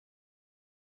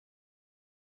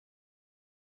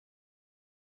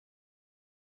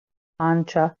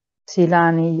pancha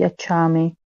silani yacchami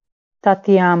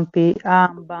tatyampi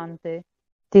ambante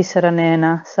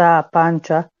tisaranena sa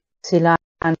pancha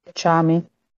silani yacchami.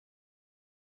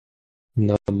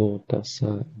 Namo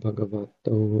tassa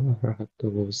bhagavato arahato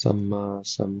samma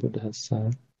sambuddhassa.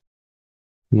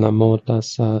 Namo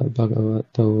tassa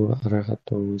bhagavato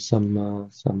arahato samma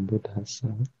sambuddhassa.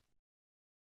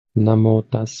 Namo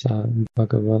tassa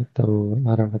bhagavato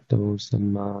arahato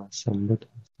samma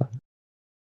sambuddhassa.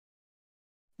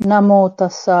 Namo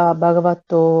tassa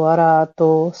bhagavato arahato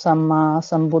samma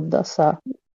sambuddhassa.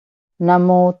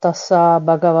 Namo tassa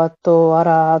bhagavato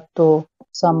arahato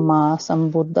samma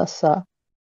sambuddhassa.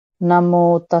 Namo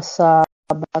tassa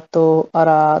bhagavato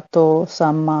arahato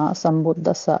samma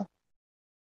sambuddhassa.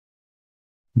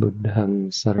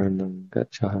 Buddhang saranam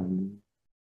gacchami.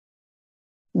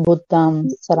 Buddham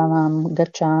saranam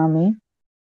gacchami.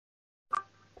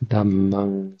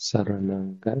 Dhammang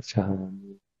saranam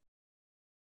gacchami.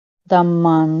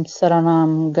 Dhammam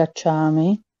saranam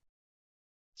gacchami.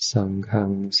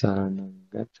 Sanghang saranam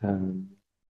gacchami.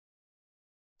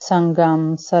 Sangham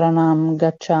saranam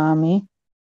gacchami.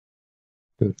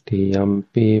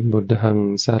 Dutiyampi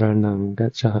buddhang saranam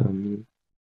gacchami.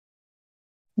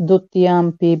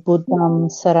 Dutiyampi buddham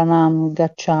saranam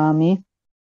gacchami.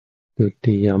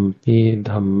 Dutiyampi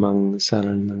dhammang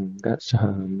saranam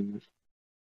gacchami.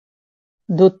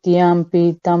 Dutiyampi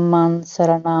dhammam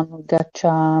saranam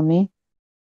gacchami.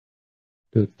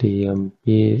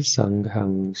 Dutiyampi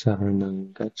sanghang saranam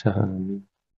gacchami.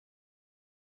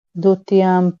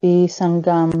 Dutiyampi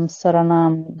sangham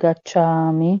saranam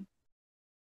gacchami.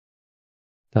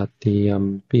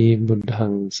 Tatiyampi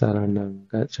buddhang saranam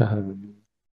gacchami.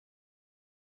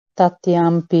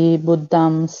 Tatyampi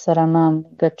buddham saranam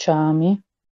gacchami.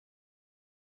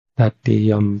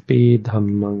 Tatiyampi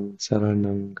dhammang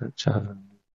saranam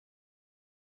gacchami.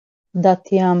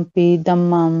 Datyampi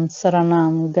dhammam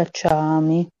saranam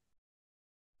gacchami.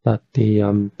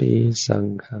 Tatiyampi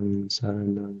sanghang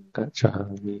saranam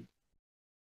gacchami.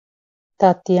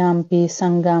 Tatyampi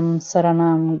sangham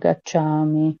saranam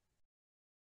gacchami.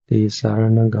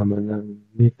 Tisarana gamanam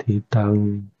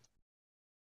nititang.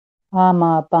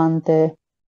 Amapante.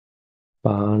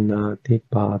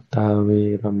 Panatipata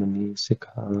veramani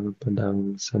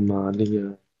sikkhapadang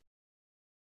samadhiya.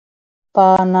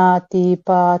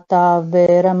 Panatipata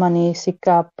veramani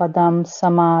sikkhapadam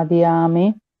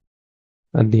samadhiyami.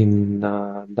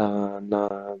 Adinādāna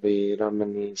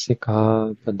veramani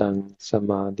sikkhapadang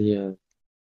samadhiya.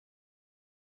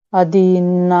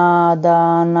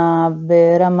 Adinādāna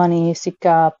veramani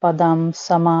sikkhapadam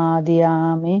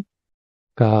samadhiyami.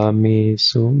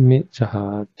 Kāmesu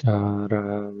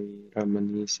micchāchāra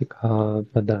veramani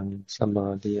sikkhapadang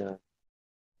samadhiya.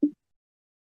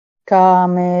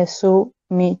 Kāmesu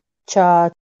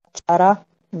micchāchāra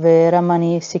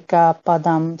veramani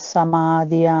sikkhapadam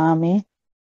samadhiyami.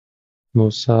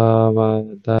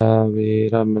 Musāvādā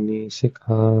veramani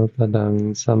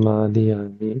sikkhapadang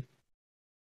samadhiyami.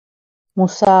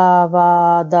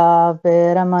 Musāvādā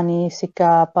veramani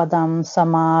sikkhapadam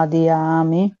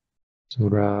samadhiyami.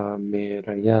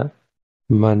 Surameraya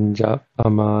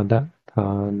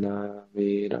manjapamadaṭṭhāna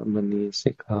veramani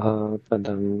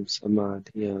sikkhapadang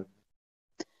samadhiyami.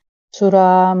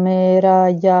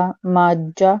 Surameraya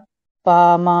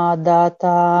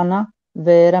majjapamadaṭṭhāna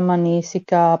veramani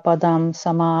sikkhapadam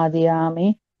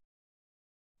samadhiyami.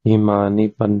 Imāni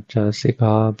panca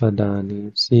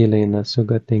sikkhapadāni sīlena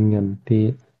sugating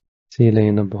yanti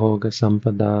sīlena bhoga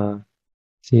sampada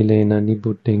sīlena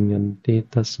nibbutiṃ yanti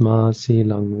tasmā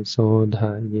sīlaṃ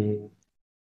visodhaye.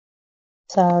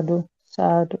 Sadhu,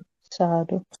 sadhu,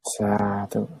 sadhu.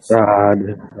 Sadhu, Sadhu,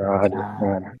 sadhu,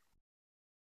 sadhu.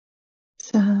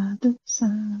 Sadhu,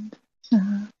 sadhu,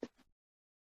 sadhu.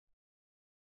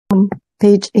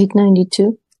 Page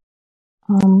 892,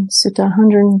 Sutta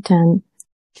 110,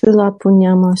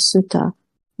 ḻapuṇṇama Sutta,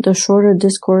 the shorter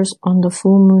discourse on the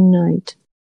full moon night.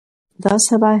 Thus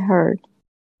have I heard.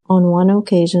 On one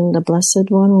occasion, the Blessed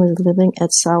One was living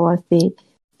at Savatthi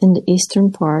in the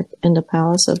eastern part in the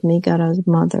palace of Megara's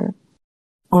mother.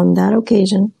 On that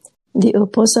occasion, the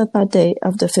Uposatpade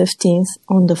of the 15th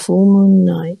on the full moon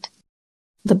night,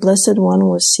 the Blessed One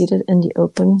was seated in the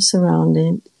open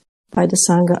surrounded by the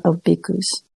Sangha of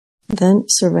bhikkhus. Then,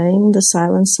 surveying the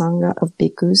silent Sangha of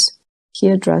bhikkhus, he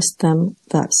addressed them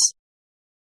thus.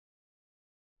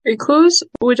 Bhikkhus,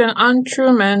 would an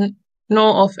untrue man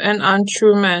know of an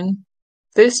untrue man?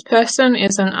 This person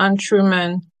is an untrue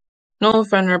man. No,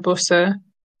 Venerable Sir.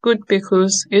 Good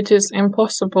bhikkhus, it is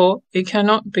impossible, it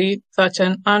cannot be, that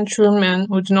an untrue man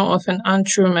would know of an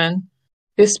untrue man.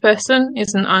 This person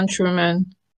is an untrue man.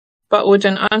 But would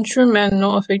an untrue man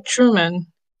know of a true man?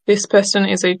 This person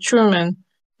is a true man.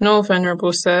 No,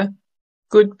 Venerable Sir.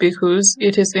 Good bhikkhus,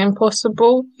 it is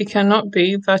impossible, it cannot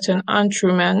be that an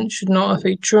untrue man should know of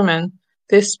a true man.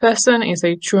 This person is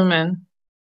a true man.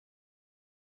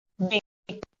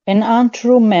 An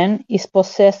untrue man is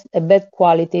possessed of bad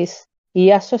qualities.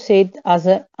 He associates as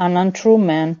an untrue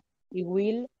man. He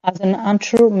will as an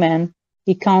untrue man.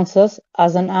 He counsels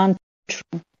as an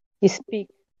untrue. He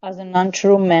speaks as an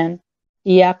untrue man.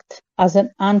 He acts as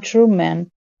an untrue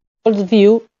man. Holds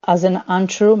view as an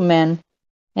untrue man.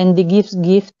 And he gives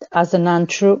gift as an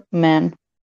untrue man.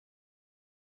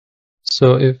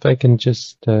 So if I can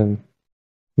just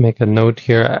make a note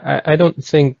here, I don't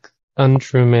think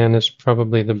untrue man is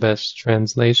probably the best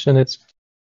translation. It's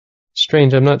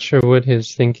strange. I'm not sure what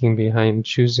his thinking behind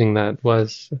choosing that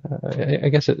was. I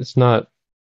guess it's not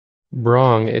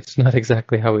wrong. It's not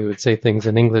exactly how we would say things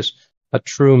in English. A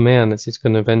true man, as he's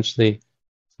going to eventually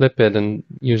flip it and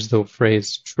use the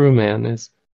phrase true man, is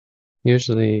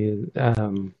usually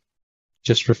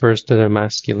just refers to their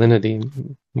masculinity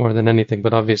more than anything,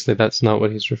 but obviously that's not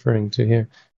what he's referring to here.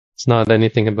 It's not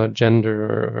anything about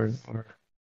gender or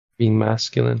being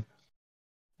masculine.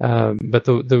 But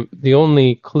the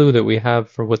only clue that we have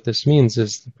for what this means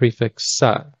is the prefix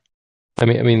sa. I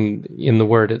mean, in the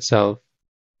word itself.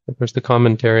 Of course, the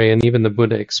commentary and even the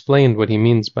Buddha explained what he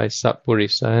means by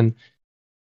Sappurisa. And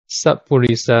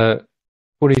Sappurisa,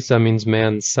 Purisa means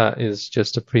man, Sa is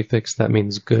just a prefix that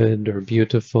means good or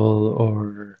beautiful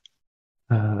or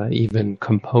even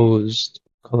composed,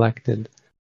 collected.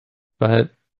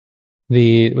 But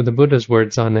the Buddha's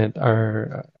words on it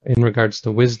are in regards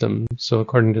to wisdom. So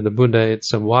according to the Buddha, it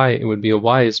would be a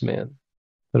wise man.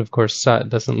 But of course, Sat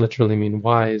doesn't literally mean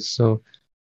wise, so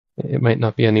it might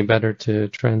not be any better to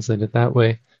translate it that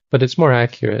way. But it's more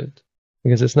accurate,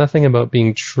 because it's nothing about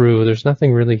being true. There's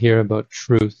nothing really here about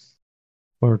truth,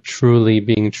 or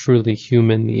being truly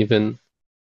human even.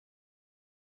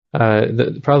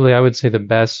 Probably I would say the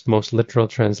best, most literal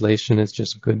translation is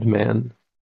just good man,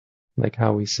 like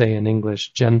how we say in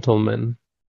English, gentleman.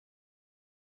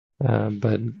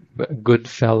 But good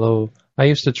fellow, I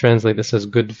used to translate this as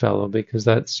good fellow because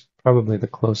that's probably the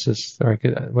closest, or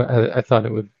I thought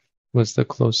it was the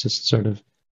closest sort of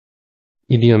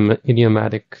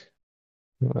idiomatic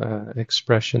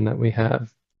expression that we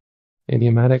have.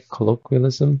 Idiomatic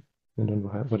colloquialism, I don't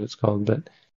know what it's called, but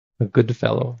a good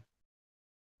fellow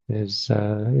is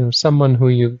someone who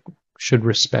you should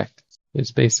respect,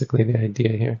 is basically the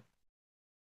idea here.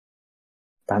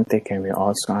 Bhante, can we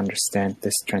also understand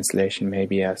this translation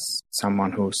maybe as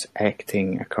someone who's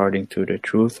acting according to the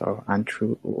truth or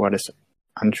untrue? What is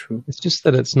untrue? It's just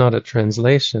that it's not a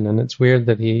translation, and it's weird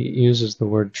that he uses the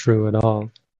word true at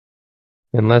all,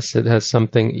 unless it has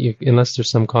something, unless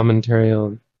there's some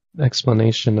commentarial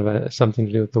explanation of something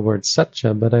to do with the word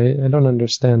satya, but I don't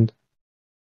understand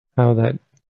how that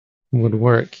would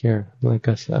work here. Like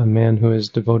a man who is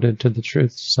devoted to the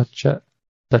truth, satya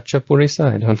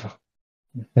purisa, I don't know.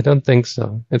 I don't think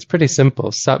so. It's pretty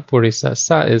simple. Sat purisa.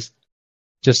 Sat is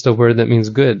just a word that means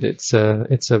good. It's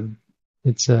a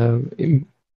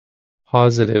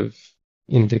positive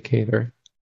indicator.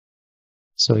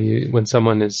 So when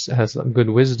someone has good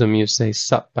wisdom, you say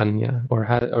sappanya,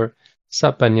 or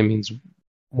sappanya means,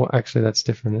 well, actually that's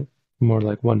different. More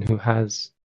like one who has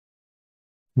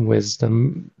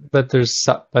wisdom. But there's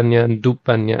sappanya and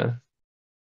dupanya.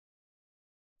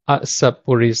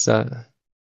 Asapurisa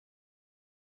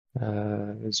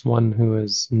is one who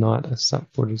is not a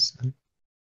sappurisa.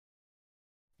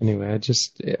 Anyway,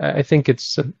 I think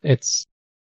it's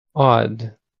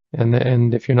odd,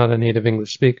 and if you're not a native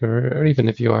English speaker, or even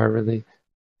if you are really,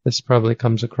 this probably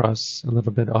comes across a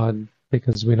little bit odd,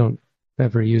 because we don't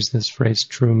ever use this phrase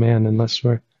true man unless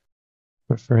we're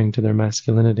referring to their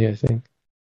masculinity, I think.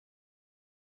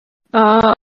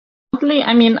 I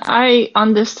mean, I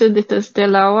understood it as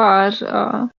delawar,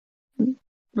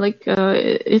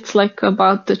 it's like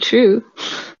about the true,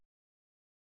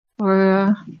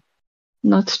 or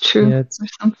not true, yeah, or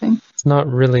something. It's not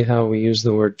really how we use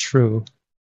the word true.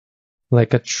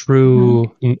 Like a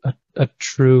true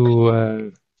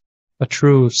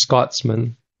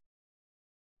Scotsman.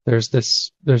 There's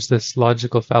this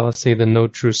logical fallacy, the no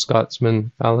true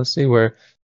Scotsman fallacy, where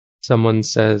someone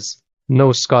says,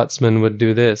 no Scotsman would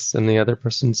do this, and the other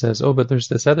person says, oh, but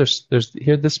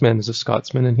this man is a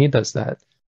Scotsman and he does that.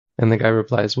 And the guy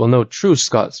replies, well, no true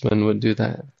Scotsman would do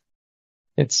that.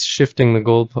 It's shifting the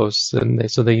goalposts,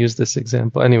 and so they use this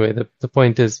example. Anyway, the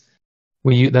point is,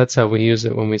 that's how we use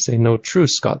it when we say no true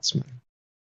Scotsman.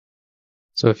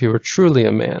 So if you were truly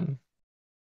a man,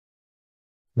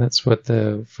 that's what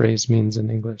the phrase means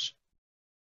in English.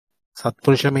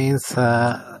 Satpurusha means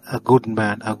a good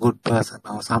man, a good person,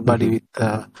 or somebody with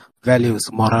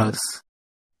values, morals.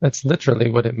 That's literally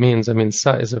what it means. I mean,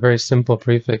 sa is a very simple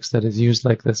prefix that is used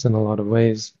like this in a lot of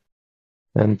ways.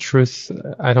 And truth,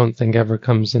 I don't think ever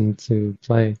comes into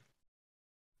play.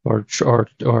 Or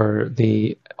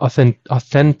the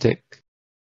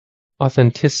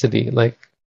authenticity, like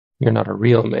you're not a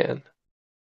real man.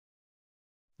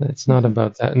 It's not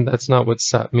about that, and that's not what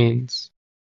sat means.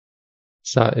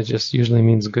 Sat, it just usually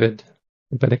means good,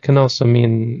 but it can also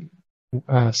mean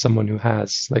someone who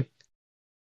has, like,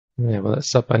 yeah, well,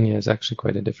 sapanya is actually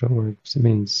quite a different word. It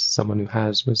means someone who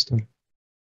has wisdom.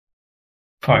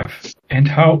 5. And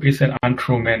how is an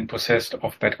untrue man possessed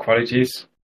of bad qualities?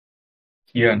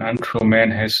 Here an untrue man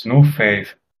has no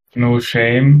faith, no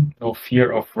shame, no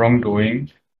fear of wrongdoing.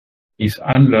 He is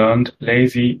unlearned,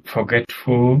 lazy,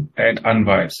 forgetful, and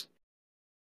unwise.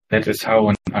 That is how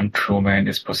an untrue man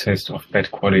is possessed of bad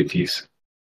qualities.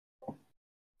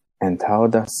 And how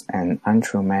does an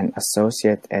untrue man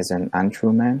associate as an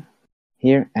untrue man?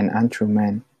 Here an untrue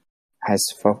man has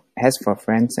for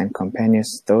friends and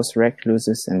companions those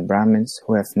recluses and Brahmins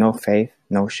who have no faith,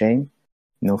 no shame,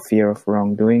 no fear of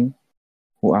wrongdoing,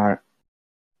 who are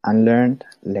unlearned,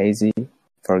 lazy,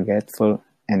 forgetful,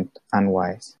 and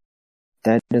unwise.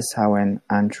 That is how an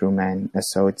untrue man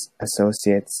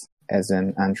associates as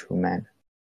an untrue man.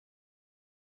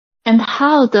 And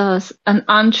how does an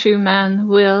untrue man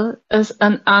will as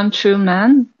an untrue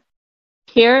man?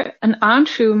 Here an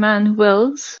untrue man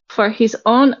wills for his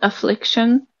own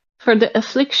affliction, for the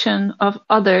affliction of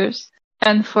others,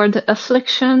 and for the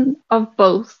affliction of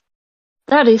both.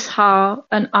 That is how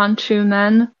an untrue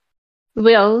man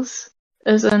wills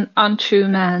as an untrue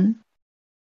man.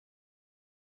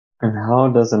 And how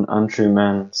does an untrue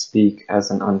man speak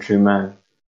as an untrue man?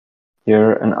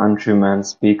 Here an untrue man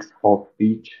speaks false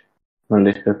speech,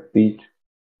 malicious speech,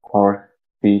 coarse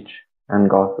speech, and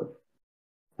gossip.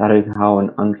 That is how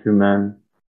an untrue man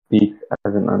speaks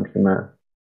as an untrue man.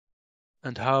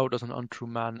 And how does an untrue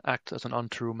man act as an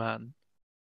untrue man?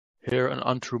 Here an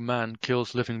untrue man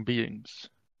kills living beings,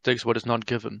 takes what is not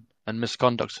given, and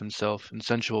misconducts himself in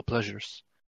sensual pleasures.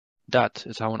 That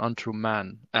is how an untrue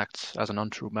man acts as an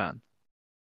untrue man.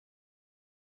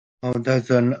 How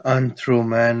does an untrue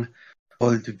man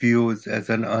hold views as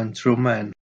an untrue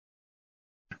man?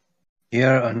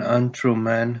 Here an untrue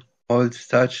man holds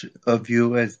such a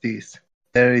view as this.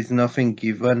 There is nothing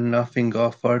given, nothing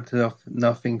offered,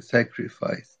 nothing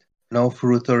sacrificed, no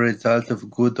fruit or result of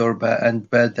good or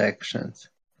bad actions,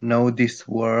 no this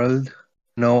world,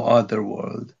 no other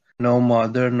world, no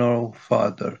mother, no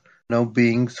father, no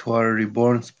beings who are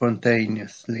reborn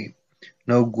spontaneously,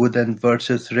 no good and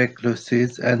virtuous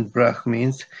recluses and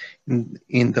Brahmins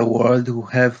in the world who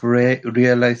have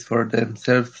realized for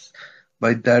themselves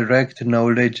by direct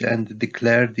knowledge and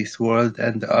declare this world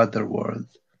and other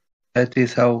worlds. That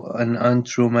is how an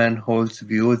untrue man holds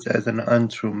views as an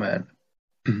untrue man.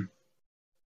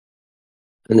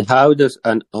 And how does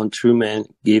an untrue man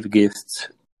give gifts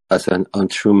as an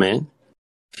untrue man?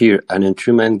 Here an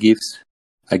untrue man gives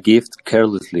a gift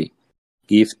carelessly,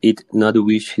 gives it not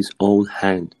with his own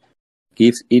hand,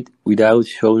 gives it without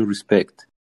showing respect,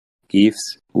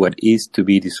 gives what is to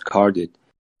be discarded,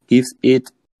 gives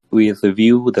it with the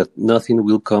view that nothing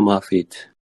will come of it.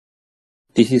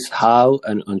 This is how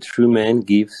an untrue man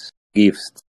gives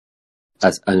gifts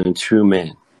as an untrue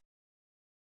man.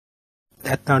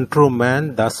 That untrue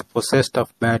man, thus possessed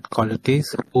of bad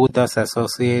qualities, who thus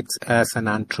associates as an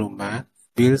untrue man,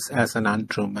 wills as an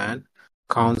untrue man,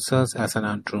 counsels as an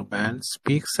untrue man,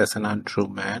 speaks as an untrue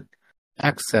man,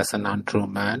 acts as an untrue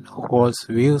man, holds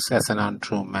views as an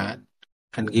untrue man,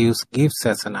 and gives gifts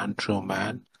as an untrue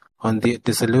man, on the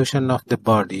dissolution of the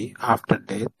body after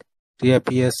death,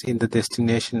 reappears in the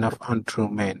destination of untrue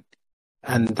men.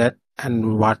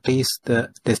 And what is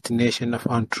the destination of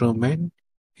untrue men?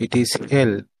 It is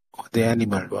hell, or the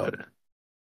animal world.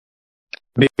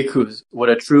 Bhikkhus, would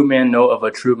a true man know of a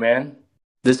true man?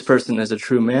 This person is a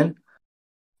true man?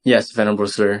 Yes, Venerable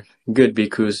Sir. Good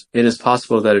Bhikkhus, it is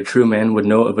possible that a true man would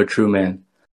know of a true man.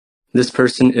 This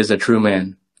person is a true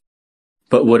man.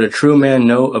 But would a true man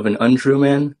know of an untrue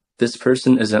man? This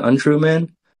person is an untrue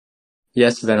man?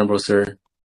 Yes, Venerable Sir.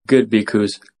 Good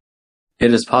Bhikkhus,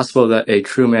 it is possible that a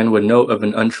true man would know of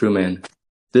an untrue man.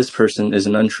 This person is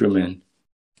an untrue man.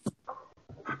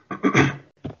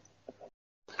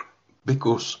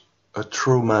 Because a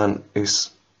true man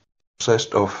is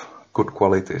possessed of good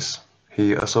qualities.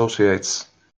 He associates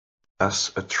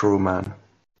as a true man.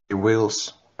 He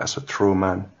wills as a true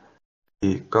man.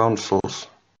 He counsels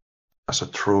as a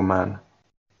true man.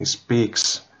 He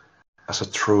speaks as a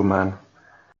true man.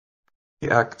 He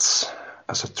acts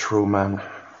as a true man.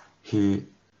 He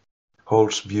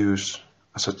holds views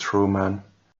as a true man,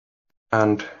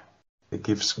 and he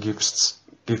gives gifts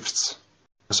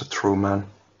as a true man.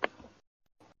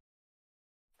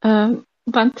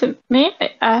 Bhante, may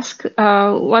I ask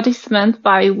what is meant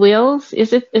by wills?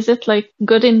 Is it like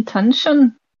good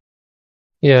intention?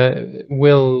 Yeah,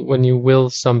 when you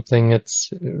will something, it's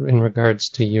in regards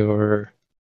to your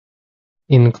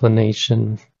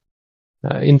inclination.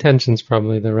 Intention's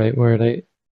probably the right word.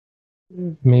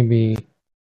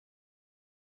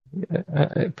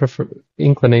 I prefer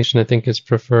inclination. I think is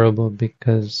preferable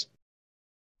because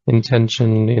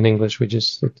intention in English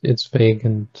it's vague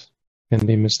and can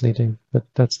be misleading. But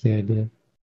that's the idea.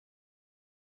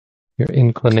 Your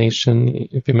inclination,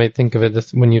 if you might think of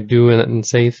it, when you do and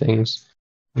say things,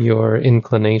 your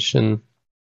inclination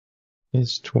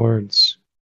is towards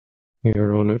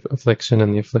your own affliction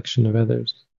and the affliction of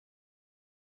others.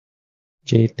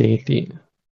 Jeteti.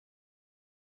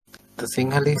 The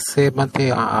Sinhalese say Bhante,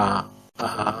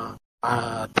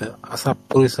 the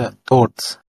asapurisa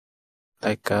thoughts,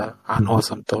 like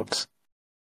unwholesome thoughts.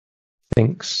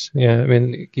 Thinks. Yeah, I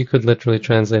mean, you could literally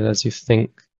translate it as you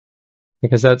think.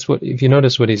 Because that's what, if you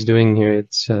notice what he's doing here,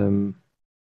 it's, you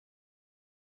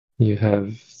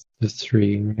have the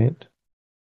three, right?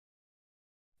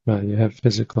 Well, you have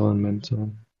physical and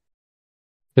mental.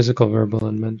 Physical, verbal,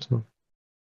 and mental.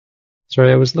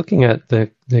 Sorry, I was looking at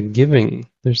the giving.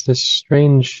 There's this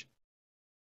strange,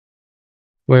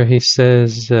 where he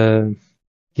says,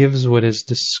 gives what is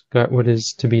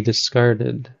to be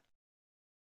discarded.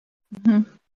 Mm-hmm.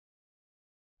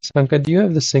 Sanka, do you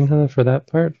have the Sinhala for that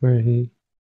part where he?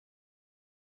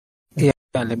 Yeah,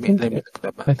 let me look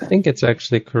that. I think it's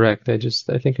actually correct. I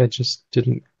think I just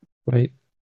didn't quite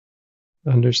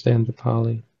understand the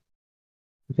Pali.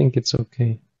 I think it's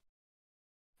okay.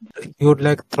 You would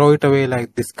like throw it away,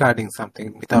 like discarding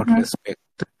something without respect.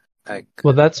 Like.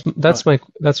 Well, that's what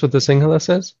the Sinhala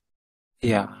says.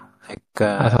 Yeah, like.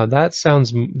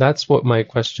 That's what my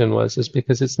question was. Is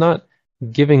because it's not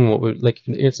giving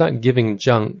it's not giving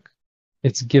junk.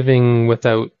 It's giving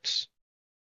without,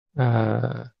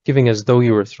 giving as though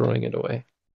you were throwing it away.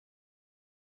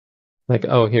 Like,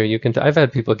 oh, here, you can, I've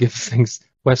had people give things,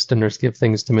 Westerners give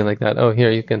things to me like that. Oh,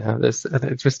 here, you can have this. And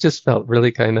it just felt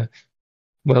really kind of,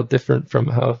 different from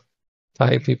how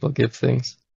Thai people give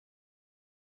things.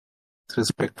 It's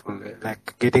respectful,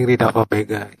 like getting rid of a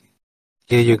beggar.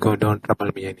 Here you go, don't trouble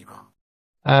me anymore.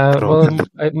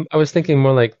 I was thinking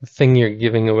more like the thing you're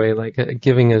giving away, like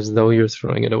giving as though you're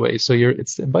throwing it away. So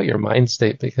it's about your mind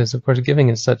state, because of course giving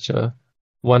is such a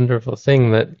wonderful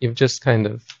thing that you've just kind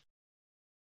of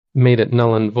made it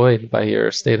null and void by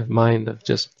your state of mind of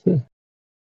just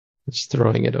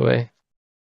throwing it away.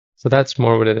 So that's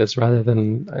more what it is, rather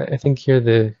than, I think here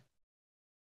the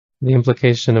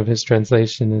implication of his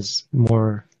translation is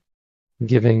more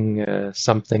giving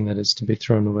something that is to be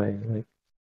thrown away, like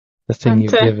the thing you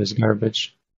give is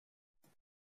garbage.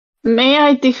 May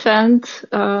I defend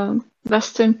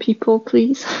Western people,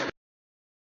 please?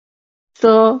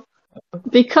 So,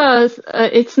 because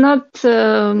it's not,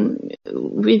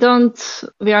 we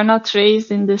are not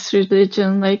raised in this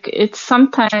religion. Like, it's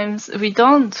sometimes we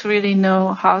don't really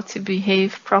know how to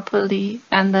behave properly,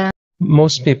 and then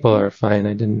most people are fine.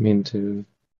 I didn't mean to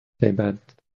say bad.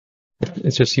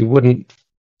 It's just you wouldn't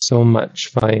so much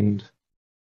find,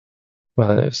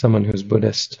 well, someone who's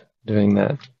Buddhist doing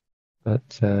that,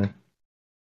 but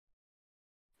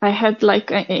I had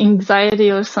like anxiety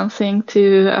or something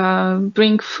to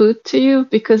bring food to you,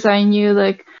 because I knew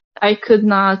like I could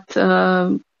not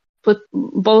put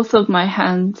both of my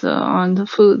hands on the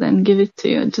food and give it to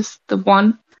you, just the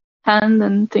one hand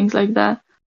and things like that.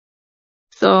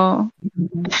 So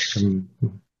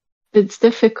it's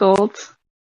difficult.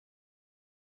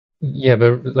 Yeah,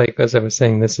 but like as I was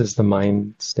saying, this is the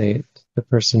mind state, the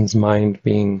person's mind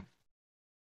being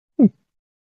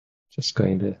just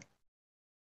going to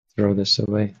throw this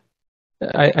away.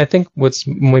 I think what's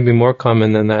maybe more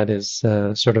common than that is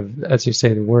sort of, as you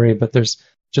say, the worry, but there's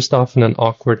just often an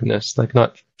awkwardness, like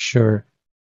not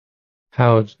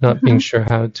being sure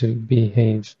how to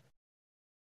behave.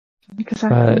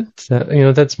 Exactly.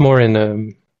 But, that's more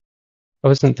in I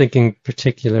wasn't thinking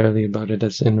particularly about it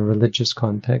as in a religious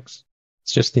context.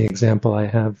 It's just the example I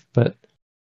have. But,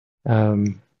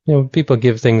 people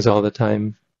give things all the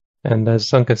time. And as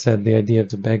Sanka said, the idea of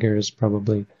the beggar is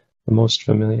probably the most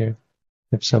familiar.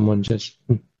 If someone just,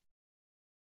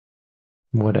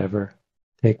 whatever,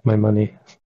 take my money,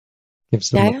 gives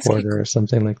them a quarter or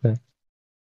something like that.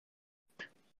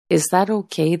 Is that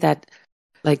okay that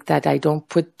I don't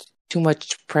put too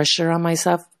much pressure on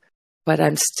myself? but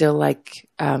I'm still like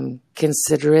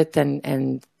considerate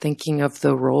and thinking of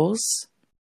the roles.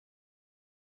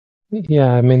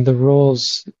 Yeah, I mean, the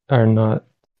roles are not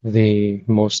the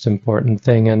most important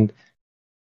thing, and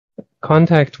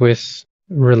contact with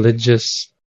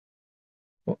religious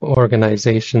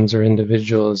organizations or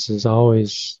individuals is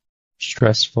always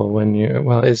stressful when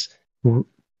is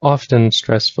often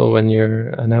stressful when you're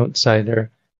an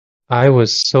outsider. I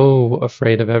was so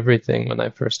afraid of everything when I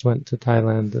first went to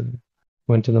Thailand and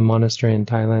went to the monastery in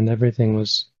Thailand. Everything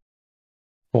was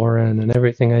foreign and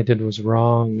everything I did was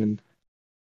wrong. And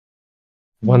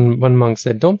one monk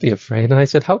said, "Don't be afraid." And I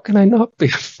said, "How can I not be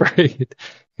afraid?"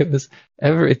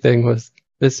 Everything was,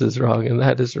 this is wrong and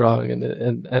that is wrong.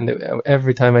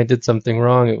 Every time I did something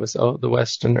wrong, it was, oh, the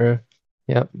Westerner,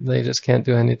 yep, they just can't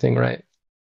do anything right.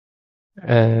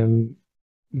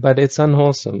 But it's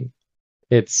unwholesome.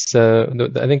 It's, I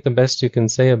think the best you can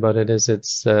say about it is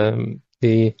it's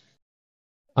the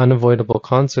unavoidable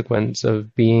consequence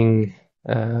of being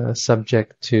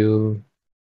subject to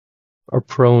or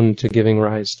prone to giving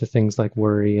rise to things like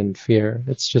worry and fear.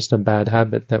 It's just a bad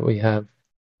habit that we have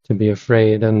to be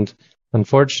afraid. And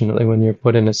unfortunately, when you're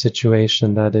put in a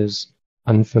situation that is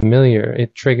unfamiliar,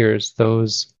 it triggers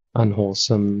those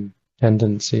unwholesome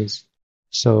tendencies.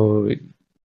 So,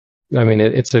 I mean,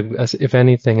 it's if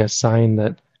anything, a sign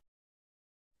that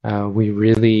we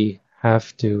really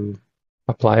have to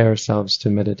apply ourselves to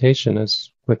meditation as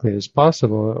quickly as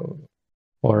possible,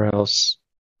 or else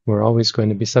we're always going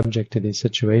to be subject to these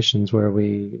situations where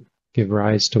we give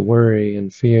rise to worry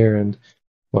and fear and,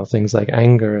 well, things like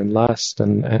anger and lust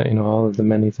and all of the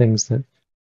many things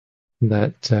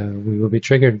that we will be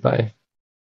triggered by.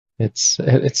 It's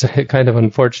kind of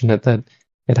unfortunate that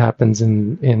it happens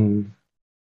in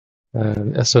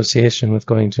association with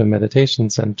going to a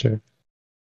meditation center,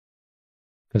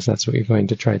 because that's what you're going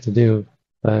to try to do.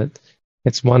 But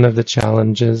it's one of the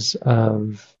challenges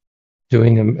of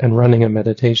doing and running a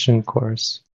meditation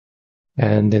course,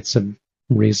 and it's a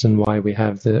reason why we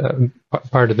have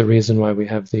part of the reason why we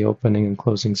have the opening and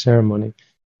closing ceremony,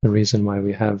 the reason why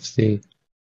we have the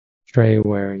tray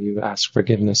where you ask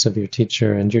forgiveness of your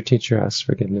teacher and your teacher asks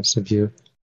forgiveness of you,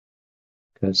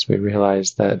 because we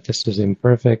realize that this is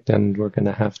imperfect and we're going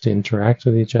to have to interact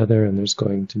with each other, and there's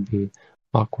going to be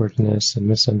awkwardness and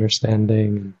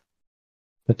misunderstanding and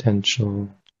potential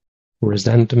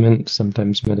resentment.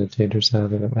 Sometimes meditators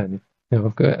have it,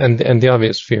 and the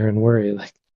obvious fear and worry,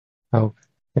 like how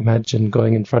imagine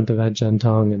going in front of Ajahn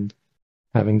Tong and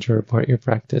having to report your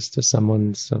practice to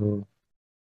someone so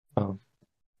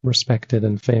respected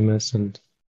and famous. And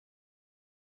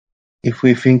if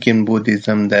we think in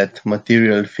Buddhism that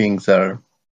material things are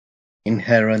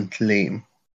inherently,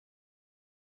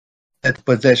 that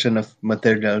possession of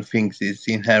material things is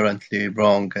inherently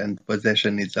wrong and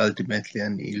possession is ultimately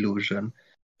an illusion,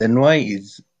 then why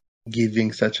is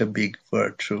giving such a big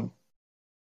virtue?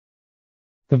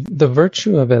 The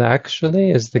virtue of it actually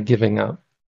is the giving up.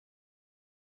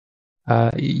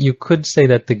 You could say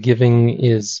that the giving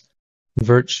is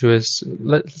virtuous.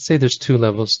 Let's say there's two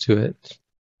levels to it,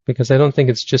 because I don't think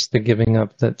it's just the giving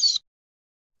up that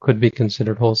could be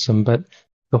considered wholesome, but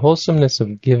the wholesomeness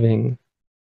of giving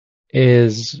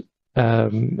is,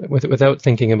 without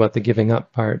thinking about the giving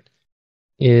up part,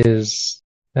 is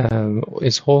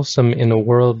wholesome in a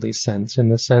worldly sense, in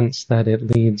the sense that it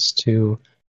leads to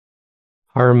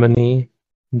harmony,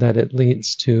 that it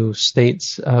leads to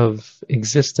states of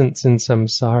existence in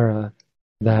samsara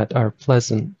that are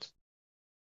pleasant.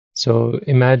 So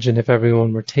imagine if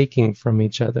everyone were taking from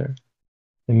each other.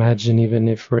 Imagine even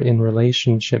if we're in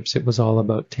relationships, it was all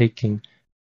about taking.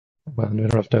 Well, we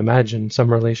don't have to imagine.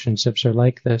 Some relationships are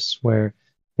like this, where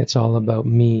it's all about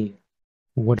me.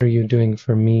 What are you doing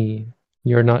for me?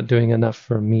 You're not doing enough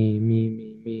for me,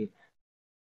 me.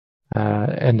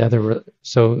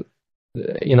 So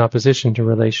in opposition to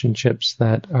relationships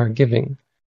that are giving,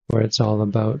 where it's all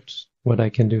about what I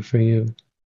can do for you.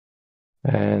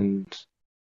 And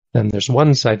then there's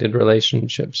one-sided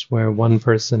relationships where one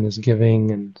person is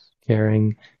giving and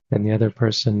caring and the other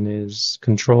person is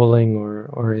controlling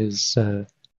or is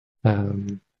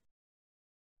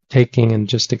taking and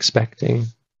just expecting,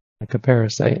 like a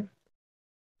parasite.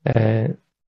 And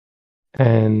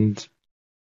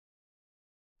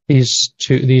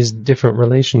these different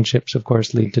relationships, of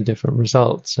course, lead to different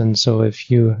results. And so if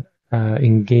you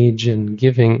engage in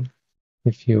giving,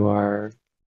 if you are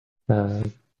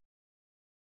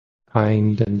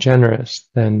kind and generous,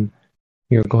 then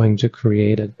you're going to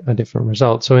create a different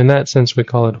result. So in that sense, we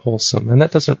call it wholesome. And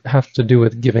that doesn't have to do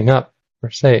with giving up, per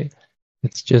se.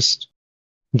 It's just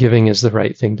giving is the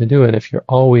right thing to do. And if you're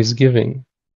always giving,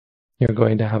 you're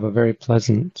going to have a very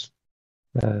pleasant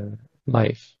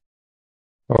life.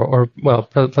 Or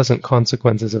pleasant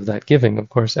consequences of that giving. Of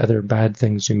course, other bad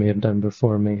things you may have done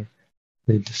before may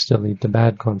still lead to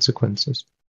bad consequences.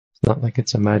 It's not like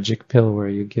it's a magic pill where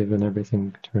you give and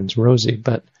everything turns rosy,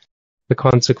 but the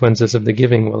consequences of the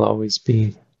giving will always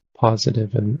be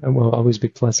positive and will always be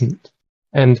pleasant.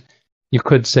 And you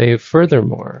could say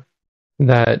furthermore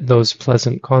that those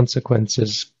pleasant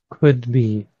consequences could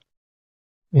be,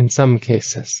 in some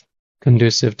cases,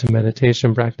 conducive to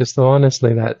meditation practice, though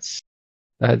honestly that's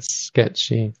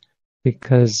sketchy,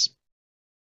 because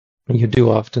you do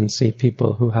often see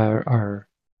people who are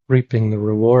reaping the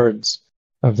rewards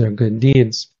of their good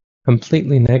deeds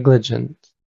completely negligent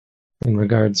in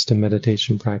regards to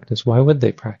meditation practice. Why would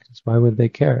they practice? Why would they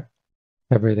care?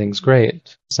 Everything's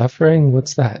great. Suffering?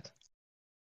 What's that?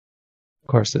 Of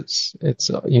course, it's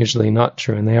usually not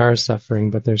true, and they are suffering,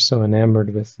 but they're so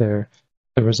enamored with the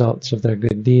results of their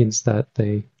good deeds that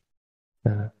they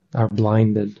are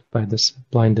blinded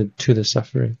to the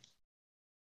suffering.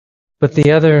 But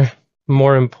the other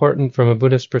more important from a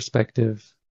Buddhist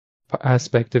perspective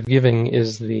aspect of giving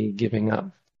is the giving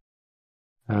up.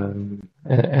 And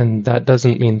that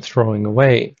doesn't mean throwing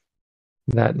away.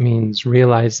 That means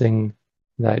realizing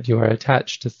that you are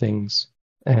attached to things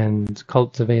and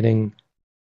cultivating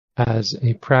as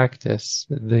a practice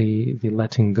the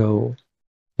letting go,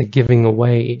 the giving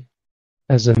away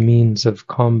as a means of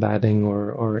combating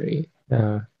or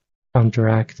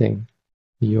counteracting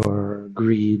your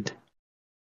greed,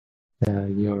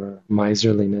 your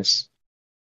miserliness.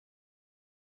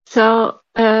 So,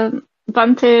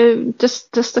 Bhante,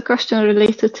 just a question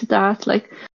related to that.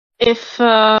 Like, if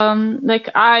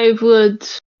I would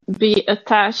be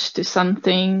attached to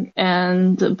something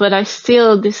but I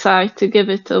still decide to give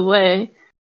it away,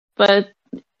 but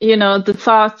the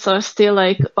thoughts are still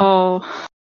like, oh,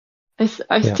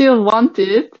 I still want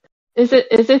it. Is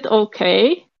it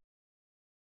okay?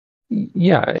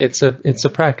 Yeah, it's a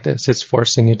practice. It's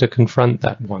forcing you to confront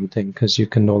that wanting because you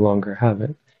can no longer have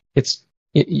it.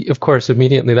 Of course,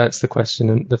 immediately that's the question,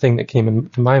 and the thing that came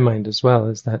into my mind as well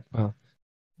is that, well,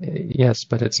 yes,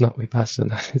 but it's not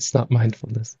vipassana. It's not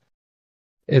mindfulness.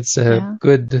 It's a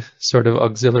good sort of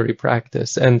auxiliary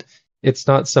practice, and it's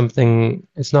not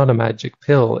a magic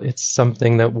pill. It's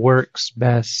something that works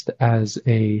best as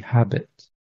a habit.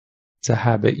 It's a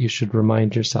habit you should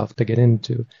remind yourself to get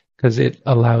into because it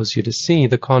allows you to see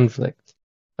the conflict.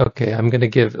 Okay, I'm going to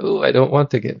give. Oh, I don't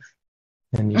want to give.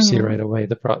 And you see right away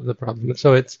the problem.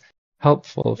 So it's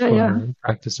helpful for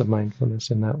practice of mindfulness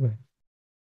in that way.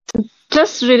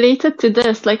 Just related to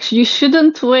this, like you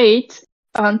shouldn't wait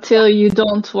until you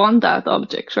don't want that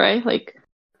object, right? Right.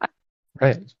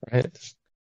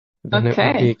 Then it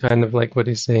would be kind of like what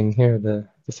he's saying here, the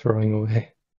throwing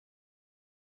away.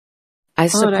 I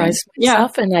surprised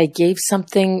myself and I gave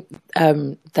something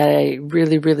that I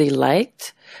really, really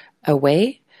liked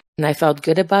away. And I felt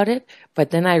good about it,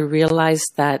 but then I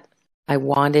realized that I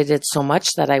wanted it so much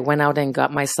that I went out and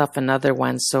got myself another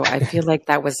one. So I feel like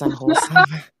that was unwholesome.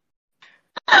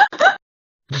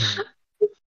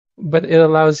 But it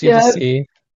allows you to see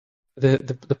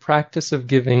the practice of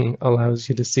giving allows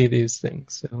you to see these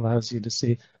things. It allows you to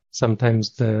see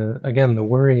sometimes the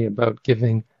worry about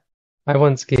giving. I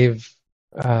once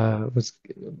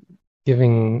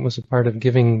was a part of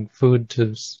giving food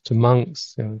to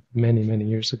monks many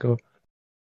years ago,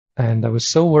 and I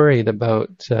was so worried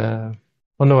about I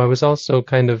was also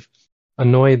kind of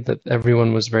annoyed that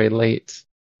everyone was very late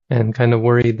and kind of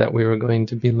worried that we were going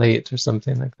to be late or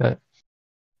something like that.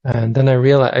 And then I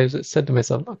realized, I said to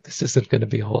myself, look, this isn't going to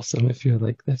be wholesome if you're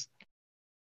like this.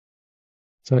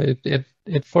 So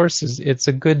it forces, it's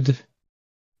a good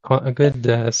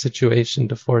situation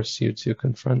to force you to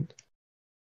confront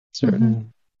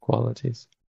certain qualities.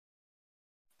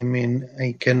 I mean,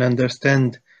 I can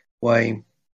understand why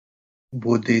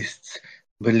Buddhists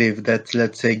believe that,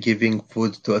 let's say, giving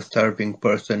food to a starving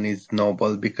person is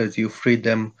noble, because you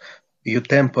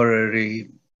temporarily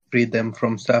free them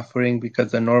from suffering,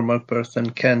 because a normal person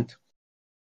can't,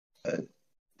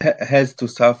 has to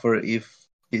suffer if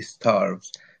he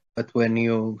starves. But when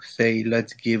you say,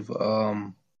 let's give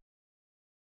an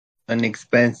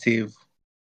expensive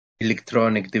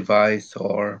electronic device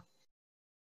or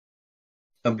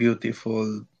a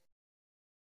beautiful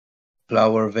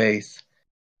flower vase,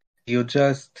 you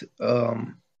just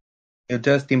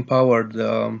empower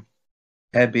the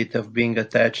habit of being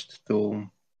attached to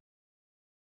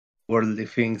worldly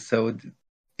things. So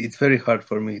it's very hard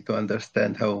for me to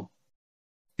understand how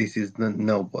this is not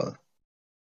noble.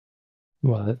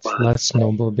 Well, it's less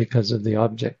noble because of the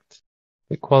object.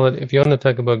 The quality, if you want to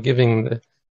talk about giving,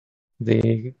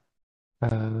 the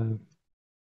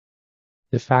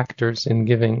factors in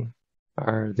giving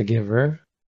are the giver,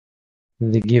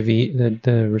 the givee,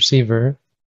 the receiver,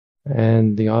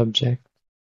 and the object.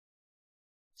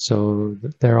 So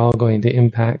they're all going to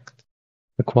impact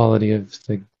the quality of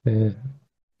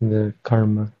the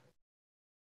karma.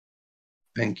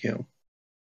 Thank you.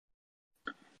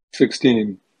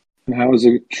 16. And how is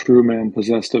a true man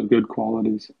possessed of good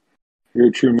qualities? Here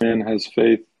a true man has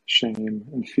faith, shame,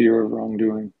 and fear of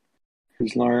wrongdoing.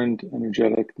 He's learned,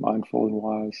 energetic, mindful, and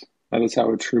wise. That is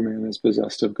how a true man is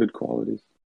possessed of good qualities.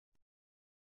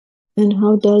 And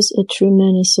how does a true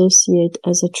man associate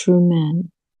as a true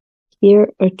man? Here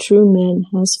a true man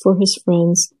has for his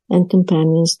friends and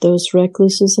companions those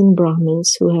recluses and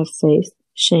Brahmins who have faith,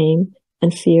 shame,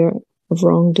 and fear of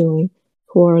wrongdoing,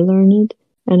 who are learned,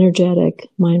 energetic,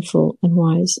 mindful, and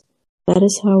wise. That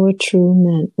is how a true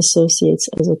man associates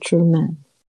as a true man.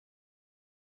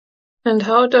 And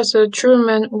how does a true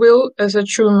man will as a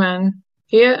true man?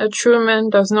 Here a true man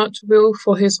does not will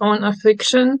for his own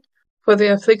affliction, for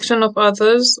the affliction of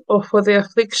others, or for the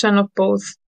affliction of both.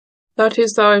 That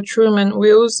is how a true man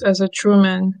wills as a true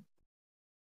man.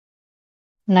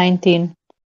 19.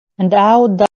 And how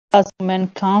does a man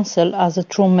counsel as a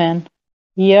true man?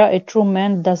 Here a true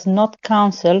man does not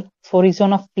counsel for his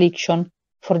own affliction,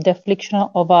 for the affliction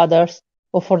of others,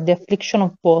 or for the affliction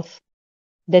of both.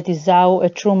 That is how a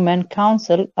true man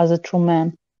counsel as a true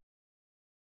man.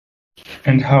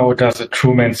 And how does a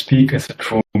true man speak as a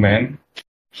true man?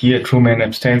 Here a true man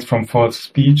abstains from false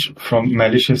speech, from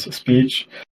malicious speech,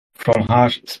 from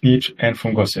harsh speech, and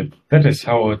from gossip. That is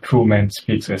how a true man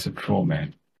speaks as a true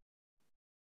man.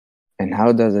 And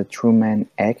how does a true man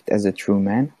act as a true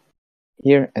man?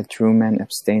 Here a true man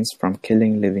abstains from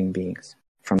killing living beings,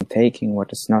 from taking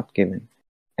what is not given,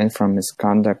 and from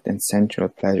misconduct and sensual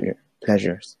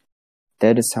pleasures.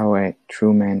 That is how a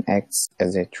true man acts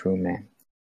as a true man.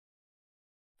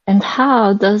 And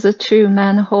how does a true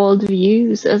man hold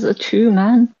views as a true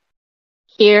man?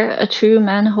 Here a true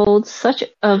man holds such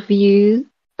a view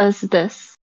as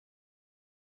this.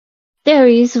 There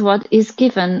is what is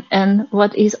given and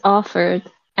what is offered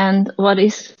and what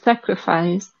is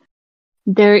sacrificed.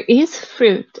 There is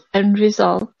fruit and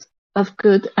result of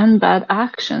good and bad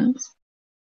actions.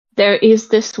 There is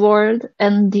this world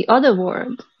and the other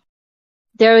world.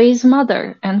 There is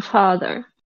mother and father.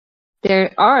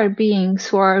 There are beings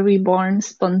who are reborn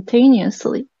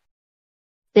spontaneously.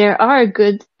 There are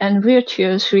good and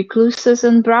virtuous recluses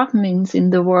and Brahmins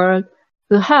in the world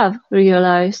who have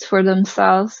realized for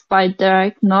themselves by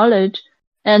direct knowledge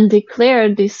and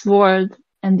declared this world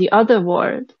and the other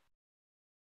world.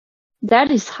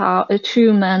 That is how a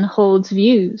true man holds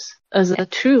views as a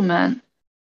true man.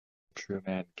 True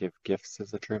man give gifts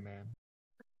as a true man.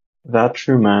 That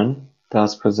true man,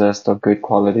 thus possessed of good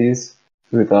qualities,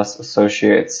 who thus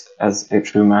associates as a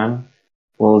true man,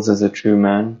 wills as a true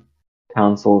man,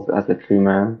 counsels as a true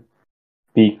man,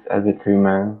 speaks as a true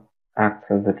man, acts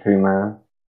as a true man,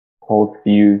 holds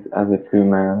views as a true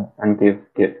man, and gives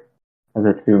gifts as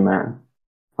a true man.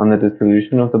 On the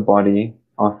dissolution of the body,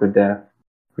 after death,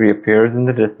 reappears in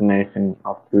the destination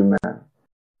of true man.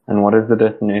 And what is the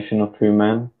destination of true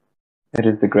man? It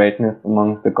is the greatness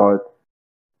amongst the gods,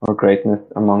 or greatness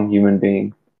among human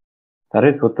beings. That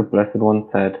is what the Blessed One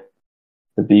said.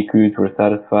 The bhikkhus were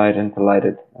satisfied and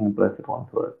delighted in the Blessed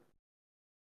One's words.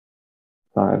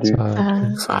 Sadhu.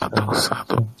 Sadhu,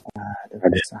 sadhu.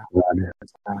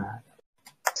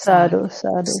 Sadhu,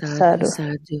 sadhu,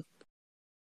 sadhu.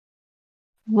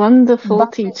 Wonderful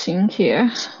teaching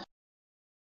here.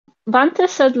 Bhante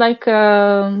said like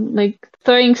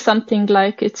throwing something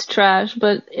like it's trash,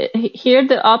 but here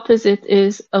the opposite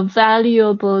is a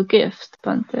valuable gift,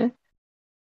 Bhante.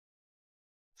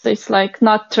 So it's like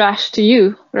not trash to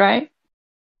you, right?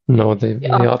 No, the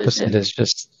opposite is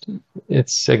just,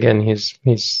 it's again,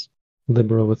 he's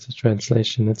liberal with the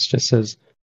translation. It just says,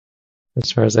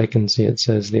 as far as I can see, it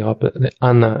says the opposite, the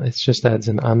anna, it just adds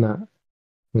an anna,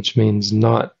 which means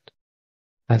not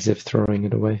as if throwing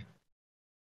it away.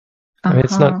 I mean,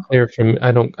 it's not clear from,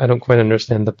 I don't quite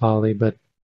understand the Pali, but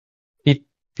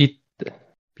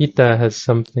pita has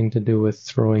something to do with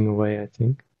throwing away, I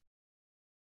think.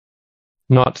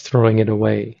 Not throwing it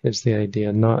away is the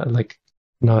idea,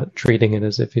 not treating it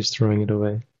as if he's throwing it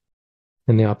away.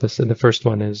 And the opposite, the first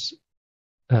one is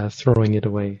throwing it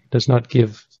away. Does not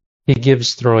give, he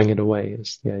gives throwing it away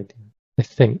is the idea, I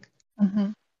think.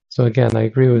 Mm-hmm. So again, I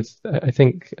agree with, I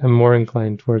think I'm more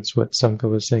inclined towards what Sanka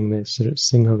was saying there.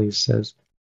 Sinhalese says,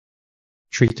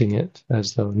 treating it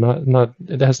as though, not,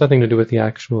 it has nothing to do with the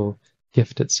actual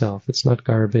gift itself. It's not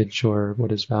garbage or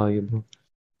what is valuable.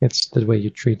 It's the way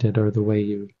you treat it or the way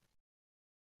you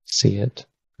see it,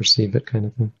 perceive it, kind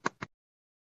of thing.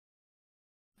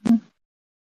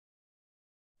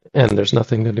 And there's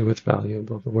nothing to do with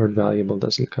valuable. The word valuable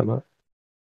doesn't come up.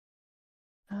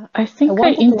 I think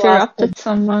I interrupted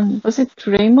someone. Was it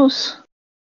Remus?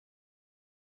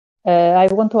 I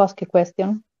want to ask a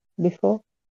question before.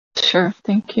 Sure,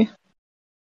 thank you.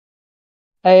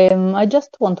 I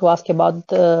just want to ask about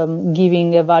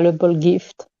giving a valuable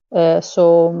gift. I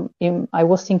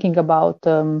was thinking about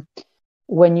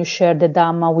when you share the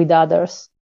Dhamma with others.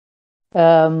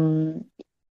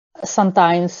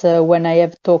 Sometimes when I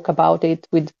have talked about it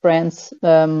with friends,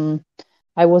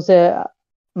 I was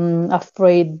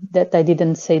afraid that I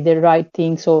didn't say the right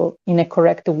thing, so in a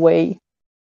correct way.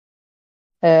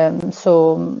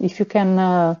 So if you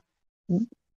can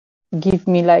give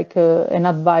me like an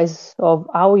advice of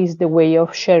how is the way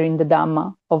of sharing the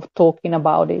Dhamma, of talking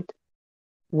about it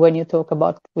when you talk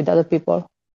about with other people.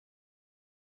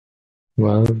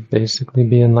 Well, basically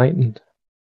be enlightened.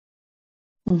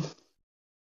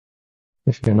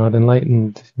 If you're not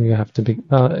enlightened, you have to be,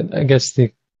 I guess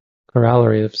the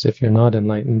corollary is if you're not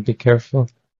enlightened, be careful.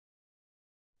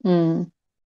 Don't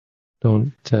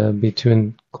be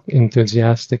too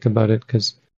enthusiastic about it,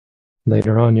 because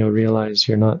later on you'll realize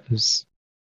you're not as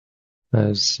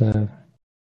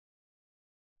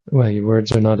well, your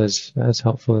words are not as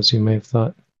helpful as you may have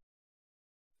thought.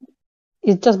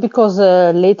 It's just because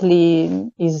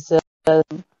lately is a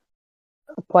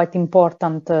quite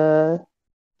important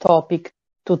topic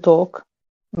to talk.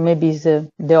 Maybe it's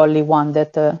the only one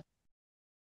that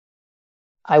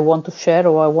I want to share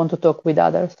or I want to talk with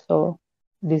others. So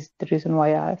this is the reason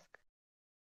why I ask.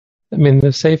 I mean,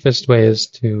 the safest way is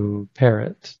to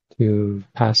parrot, to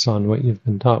pass on what you've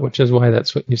been taught, which is why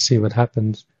that's what you see what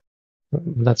happens.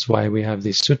 That's why we have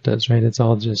these suttas, right? It's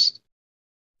all just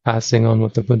passing on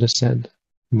what the Buddha said.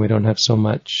 We don't have so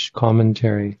much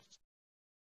commentary.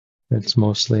 It's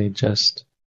mostly just,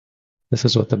 this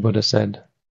is what the Buddha said,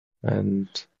 and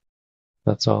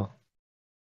that's all.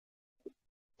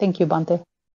 Thank you, Bhante.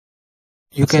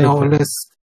 You can always,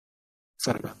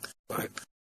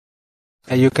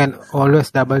 you can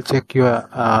always double check your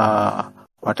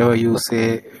whatever you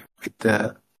say with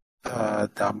the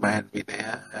Dhamma and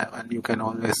Vinaya, and you can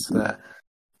always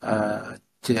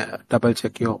double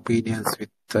check your opinions with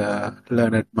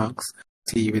learned monks,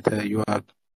 see whether you are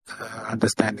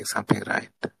understanding something right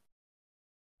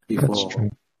before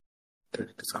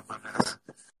turning to someone else.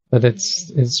 But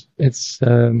it's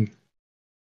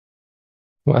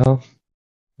well,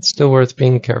 it's still worth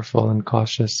being careful and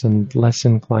cautious and less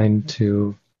inclined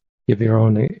to give your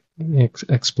own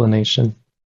explanation.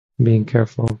 Being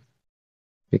careful,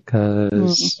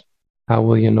 because how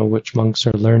will you know which monks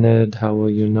are learned? How will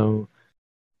you know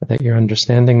that you're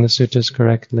understanding the suttas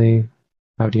correctly?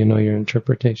 How do you know your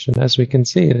interpretation? As we can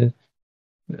see,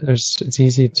 it's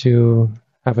easy to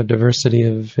have a diversity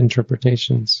of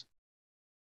interpretations.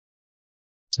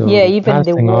 So even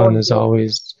passing on is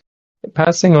always,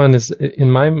 passing on is, in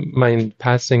my mind,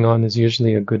 passing on is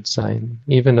usually a good sign,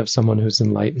 even of someone who's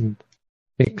enlightened,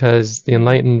 because the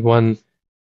enlightened one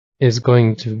is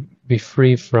going to be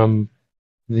free from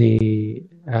the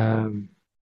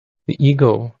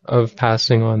ego of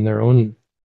passing on their own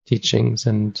teachings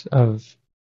and of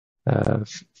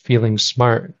feeling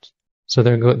smart. So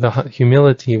the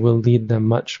humility will lead them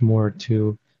much more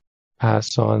to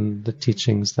pass on the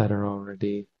teachings that are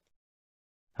already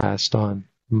passed on.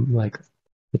 Like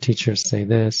the teachers say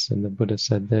this and the Buddha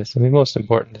said this. I mean, most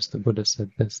important is the Buddha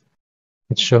said this.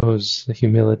 It shows the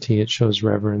humility, it shows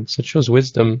reverence, it shows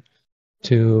wisdom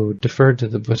to defer to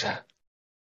the Buddha.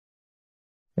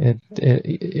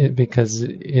 Because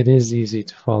it is easy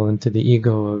to fall into the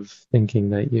ego of thinking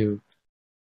that you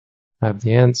have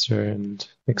the answer and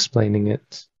explaining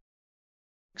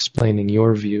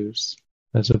your views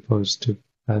as opposed to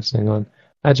passing on.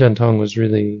 Ajahn Tong was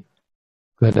really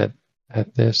good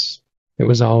at this. It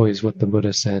was always what the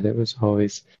Buddha said. It was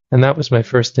always, and that was my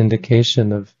first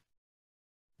indication of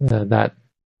that.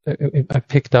 I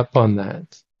picked up on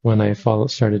that when I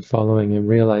started following and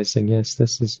realizing, yes,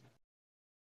 this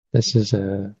is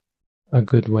a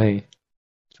good way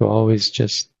to always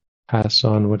just pass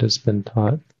on what has been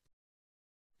taught.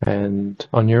 And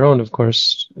on your own, of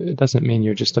course, it doesn't mean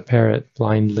you're just a parrot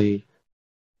blindly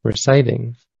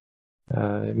reciting.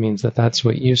 It means that that's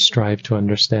what you strive to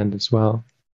understand as well.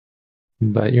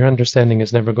 But your understanding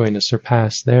is never going to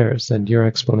surpass theirs, and your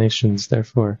explanations,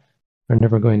 therefore, are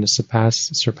never going to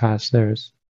surpass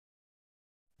theirs.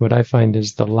 What I find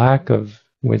is the lack of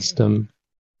wisdom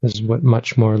is what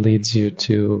much more leads you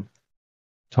to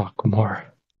talk more,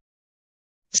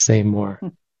 say more,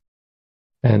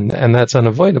 And that's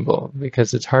unavoidable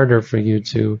because it's harder for you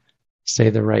to say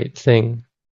the right thing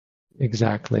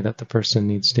exactly that the person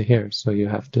needs to hear. So you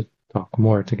have to talk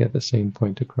more to get the same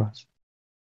point across.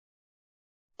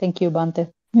 Thank you,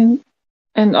 Bhante.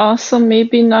 And also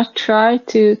maybe not try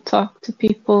to talk to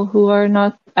people who are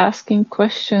not asking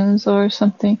questions or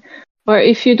something. Or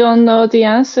if you don't know the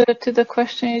answer to the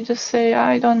question, you just say,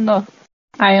 I don't know.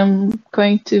 I am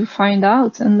going to find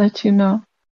out and let you know.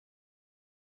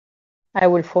 I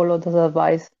will follow this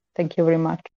advice. Thank you very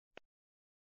much.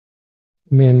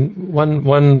 I mean,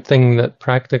 one thing that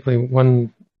practically,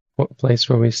 one place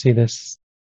where we see this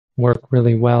work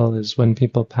really well is when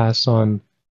people pass on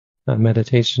a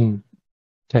meditation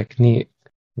technique.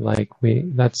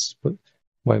 That's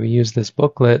why we use this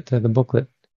booklet. The booklet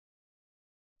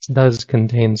does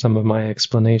contain some of my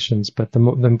explanations, but the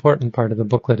important part of the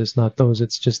booklet is not those.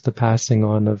 It's just the passing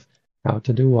on of how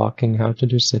to do walking, how to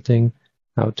do sitting,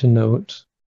 how to note,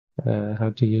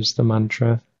 how to use the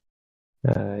mantra.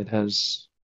 It has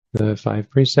the 5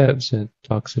 precepts. It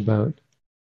talks about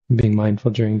being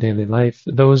mindful during daily life.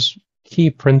 Those key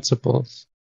principles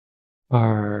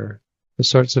are the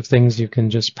sorts of things you can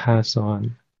just pass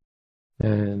on,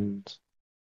 and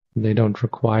they don't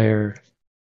require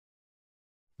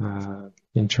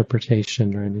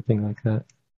interpretation or anything like that.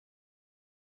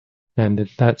 And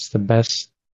that's the best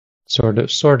sort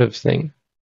of thing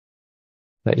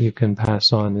that you can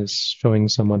pass on, is showing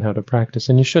someone how to practice.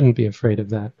 And you shouldn't be afraid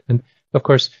of that. And of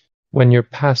course, when you're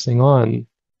passing on,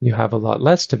 you have a lot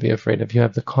less to be afraid of. You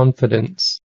have the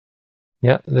confidence.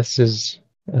 Yeah, this is,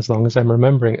 as long as I'm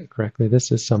remembering it correctly,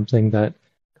 this is something that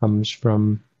comes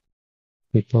from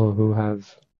people who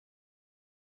have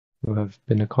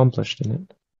been accomplished in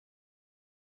it.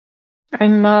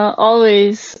 I'm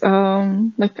always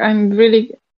I'm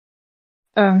really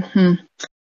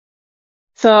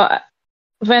so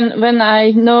when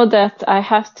I know that I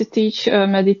have to teach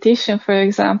meditation, for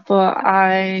example,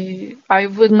 I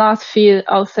would not feel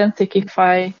authentic if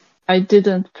I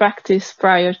didn't practice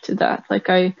prior to that. Like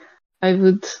I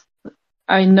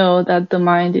know that the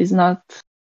mind is not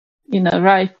in a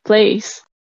right place.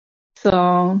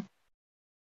 So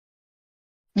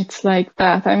it's like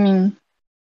that. I mean,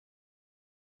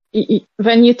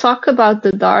 when you talk about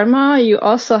the Dharma, you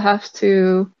also have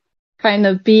to kind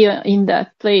of be in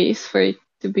that place for it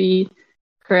to be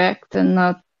correct and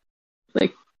not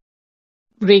like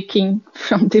breaking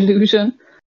from delusion.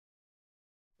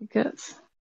 Because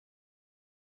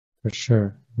For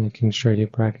sure, making sure you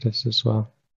practice as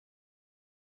well.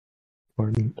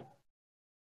 Important.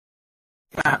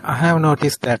 I have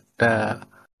noticed that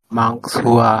monks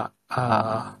who are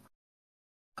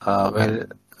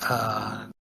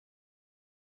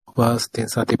versed in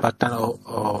Satipatthana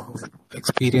or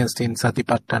experienced in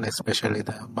Satipatthana, especially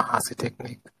the Mahasi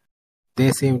technique,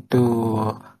 they seem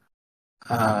to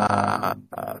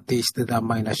teach the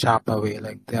Dhamma in a sharper way.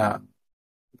 Like their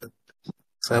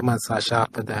sermons are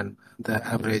sharper than the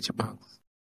average monks.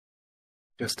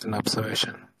 Just an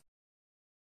observation.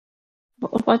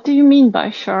 what do you mean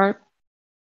by sharp?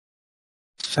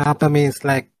 Sharper means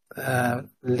like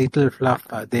little fluff.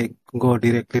 They go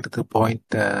directly to the point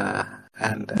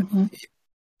and it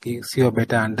gives you a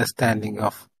better understanding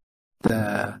of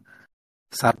the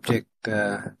subject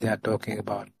they are talking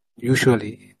about.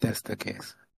 Usually that's the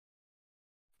case.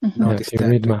 If you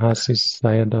read Mahasi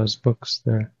Sayadaw's books,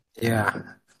 they're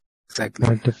exactly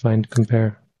hard to find,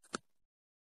 compare.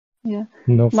 Yeah.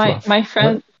 No fluff. My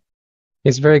friend...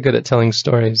 He's very good at telling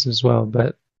stories as well,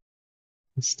 but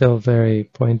it's still very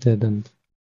pointed and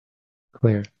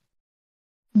clear.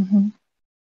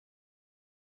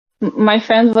 My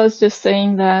friend was just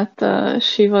saying that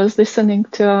she was listening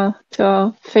to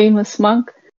a famous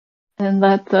monk, and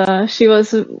that she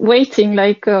was waiting,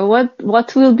 like,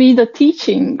 what will be the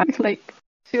teaching? Like,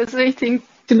 she was waiting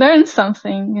to learn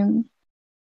something, and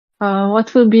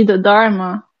what will be the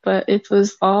Dharma? But it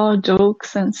was all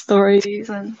jokes and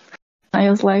stories, and I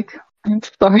was like, I'm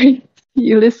sorry,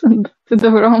 you listened to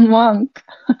the wrong monk.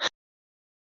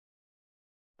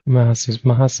 Mahasi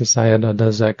Sayadaw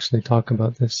does actually talk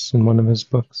about this in one of his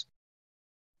books.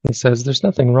 He says there's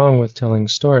nothing wrong with telling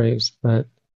stories, but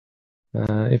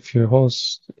if your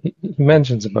host, he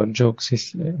mentions about jokes.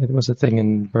 It was a thing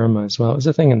in Burma as well. It was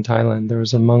a thing in Thailand.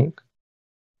 There's a monk,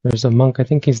 I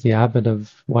think he's the abbot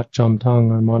of Wat Jom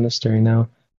Tong, or monastery now,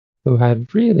 who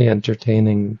had really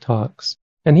entertaining talks.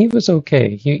 And he was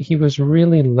okay. He was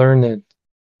really learned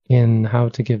in how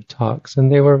to give talks,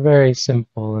 and they were very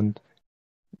simple and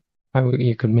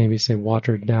you could maybe say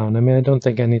watered down. I mean, I don't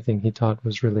think anything he taught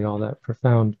was really all that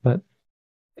profound, but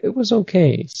it was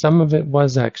okay. Some of it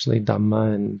was actually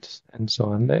Dhamma and so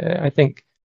on. I think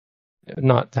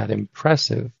not that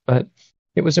impressive, but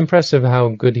it was impressive how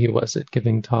good he was at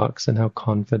giving talks and how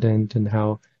confident and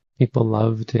how people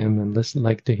loved him and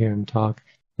liked to hear him talk.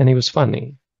 And he was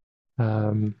funny.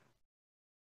 And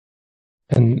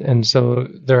so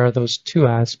there are those two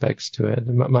aspects to it.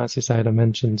 Mahasi Sayadaw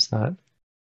mentions that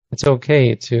it's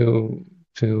okay to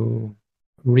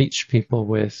reach people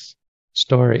with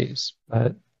stories,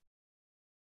 but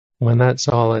when that's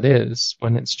all it is,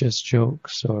 when it's just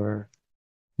jokes or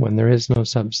when there is no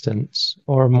substance,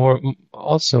 or more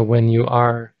also when you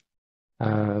are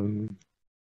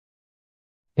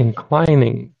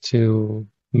inclining to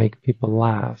make people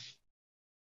laugh,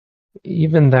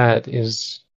 even that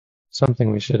is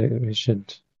something we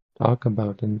should talk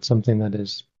about and something that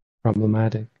is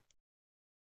problematic.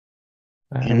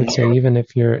 I would say even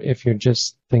if you're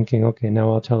just thinking, okay,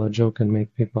 now I'll tell a joke and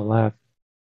make people laugh,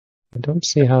 I don't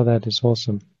see how that is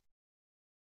wholesome.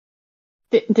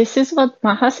 This is what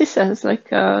Mahasi says. Like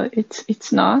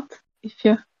it's not. If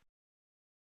you.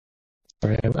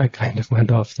 Sorry, I kind of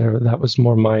went off there. That was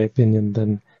more my opinion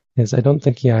than his. I don't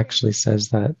think he actually says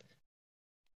that.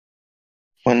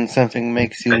 When something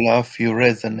makes you laugh, you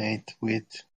resonate with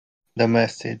the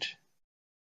message.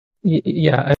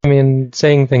 Yeah, I mean,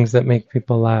 saying things that make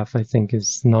people laugh, I think,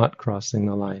 is not crossing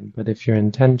the line. But if your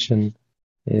intention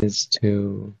is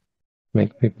to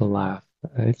make people laugh,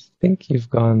 I think you've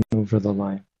gone over the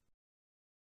line.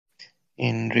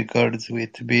 In regards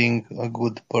with being a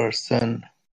good person,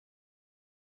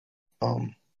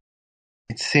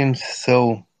 it seems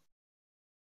so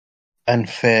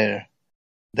unfair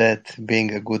that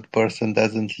being a good person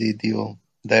doesn't lead you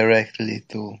directly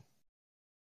to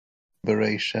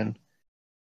liberation.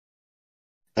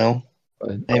 No?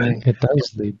 But it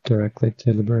does lead directly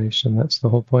to liberation. That's the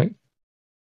whole point.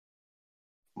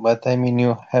 But I mean,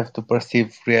 you have to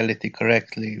perceive reality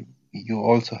correctly. You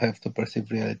also have to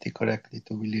perceive reality correctly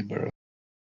to be liberal.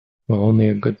 Well, only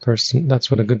a good person,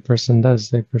 that's what a good person does.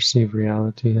 They perceive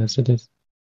reality as it is.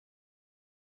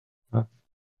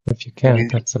 If you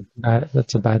can't, that's a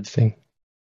bad thing.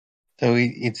 So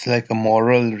it's like a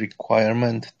moral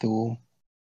requirement to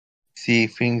see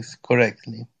things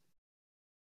correctly.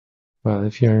 Well,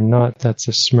 if you're not, that's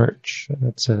a smirch.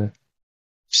 That's a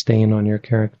stain on your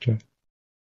character.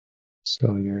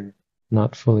 So you're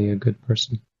not fully a good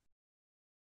person.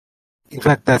 In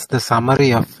fact, that's the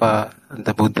summary of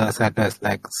the Buddha's address,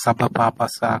 like Sabba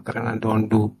Papasa Karana, don't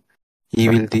do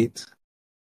evil deeds.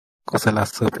 Kosala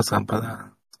Sampasampada.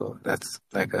 So that's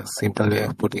like a simple way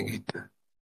of putting it.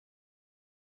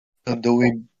 So do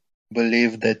we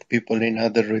believe that people in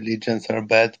other religions are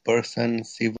bad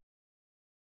persons even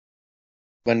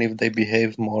if they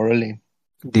behave morally?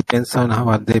 Depends on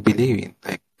what they believe in.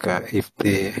 Like if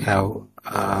they have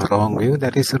a wrong view,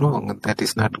 that is wrong. That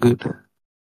is not good.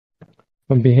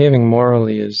 But behaving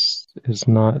morally is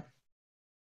not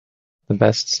the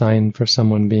best sign for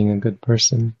someone being a good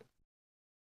person.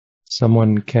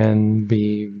 Someone can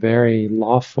be very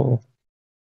lawful,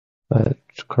 but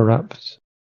corrupt.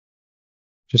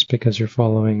 Just because you're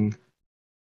following,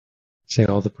 say,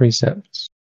 all the precepts,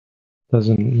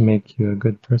 doesn't make you a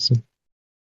good person.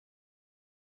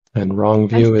 And wrong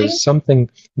view is something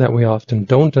that we often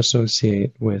don't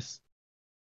associate with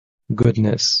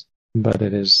goodness, but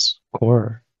it is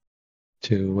core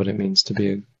to what it means to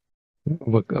be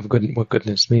what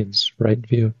goodness means, right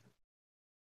view.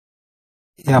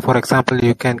 Yeah, for example,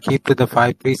 you can keep to the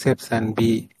 5 precepts and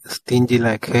be stingy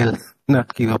like hell,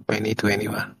 not give a penny to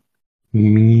anyone.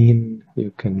 Mean,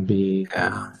 you can be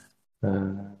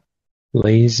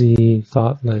lazy,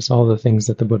 thoughtless, all the things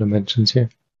that the Buddha mentions here.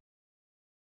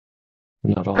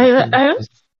 Not all.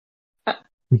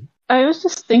 I was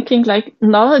just thinking, like,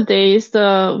 nowadays,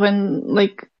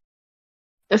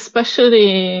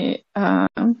 especially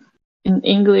in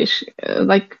English,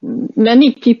 like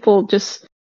many people,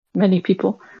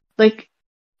 like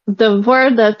the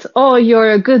word that, oh,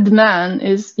 you're a good man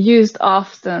is used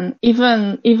often,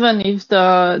 even if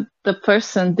the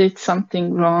person did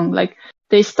something wrong. Like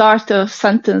they start a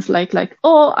sentence like,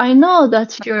 oh, I know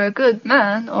that you're a good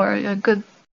man or a good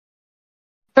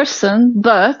person,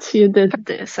 but you did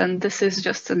this and this is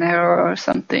just an error or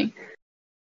something.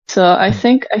 So I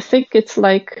think it's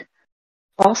like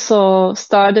also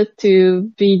started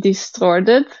to be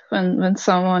distorted when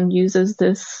someone uses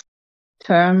this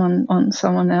term on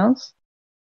someone else.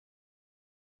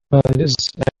 Well, it's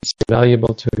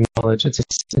valuable to acknowledge.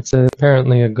 It's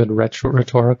apparently a good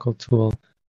rhetorical tool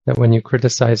that when you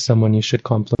criticize someone, you should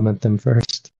compliment them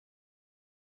first.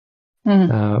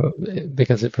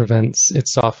 Because it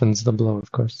softens the blow,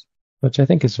 of course, which I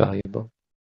think is valuable.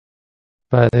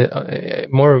 But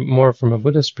more from a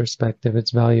Buddhist perspective,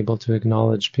 it's valuable to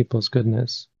acknowledge people's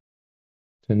goodness,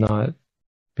 to not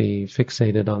be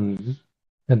fixated on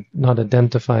and not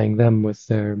identifying them with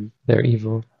their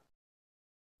evil.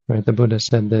 Right? The Buddha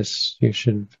said this: you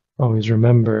should always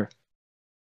remember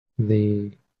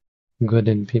the good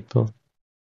in people,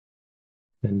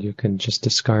 and you can just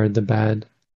discard the bad.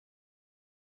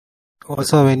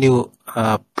 Also, when you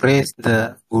praise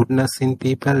the goodness in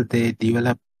people, they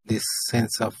develop this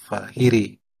sense of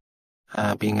hiri,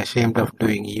 being ashamed of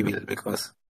doing evil,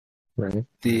 because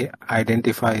they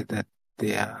identify that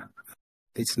they are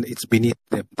it's beneath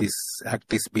them. This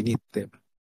act is beneath them.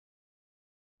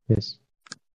 Yes,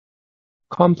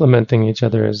 complementing each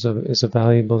other is a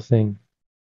valuable thing.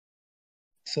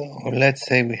 So let's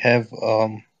say we have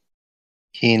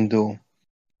Hindu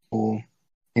who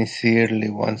sincerely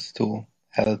wants to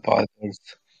help others,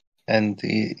 and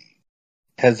he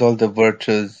has all the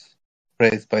virtues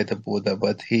praised by the Buddha,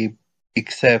 but he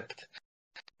accepts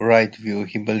right view.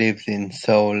 He believes in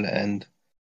soul and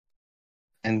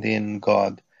in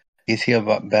God. Is he a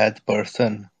bad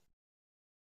person?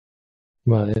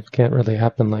 Well, it can't really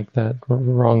happen like that.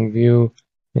 Wrong view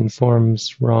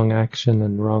informs wrong action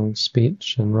and wrong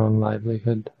speech and wrong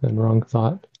livelihood and wrong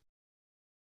thought.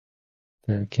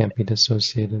 It can't be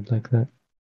dissociated like that.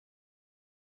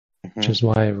 Which is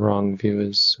why wrong view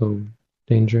is so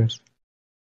dangerous.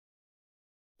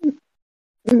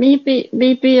 Maybe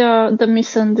the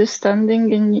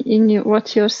misunderstanding in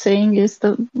what you're saying is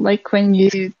like when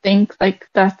you think like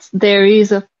that there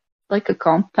is a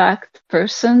compact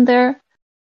person there.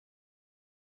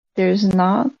 There's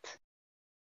not.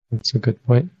 That's a good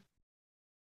point.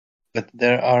 But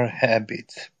there are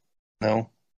habits, no?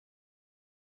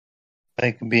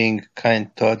 Like being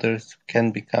kind to others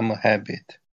can become a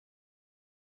habit.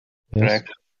 Yes.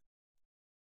 Correct?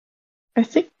 I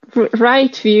think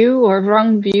right view or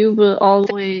wrong view will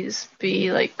always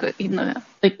be like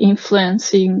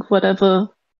influencing whatever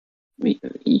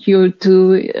you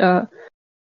do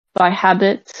by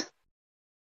habit.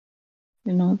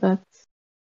 That's.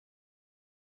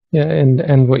 Yeah,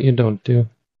 and what you don't do.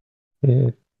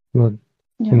 In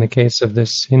the case of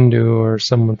this Hindu or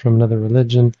someone from another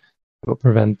religion, it will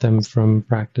prevent them from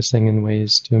practicing in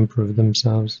ways to improve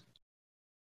themselves.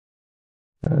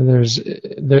 There's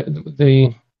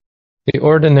the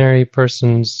ordinary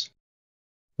person's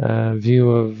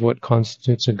view of what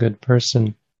constitutes a good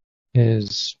person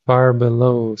is far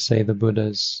below, say, the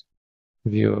Buddha's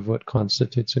view of what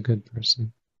constitutes a good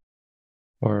person.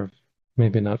 Or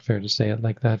maybe not fair to say it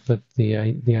like that, but the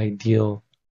ideal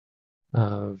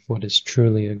of what is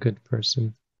truly a good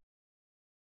person.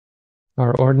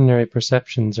 Our ordinary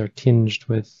perceptions are tinged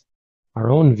with our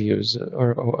own views,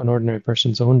 or an ordinary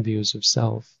person's own views of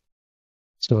self.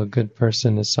 So a good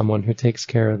person is someone who takes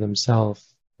care of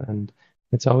themselves, and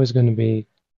it's always going to be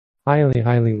highly,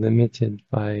 highly limited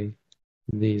by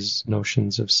these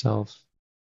notions of self.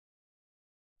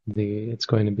 It's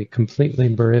going to be completely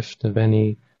bereft of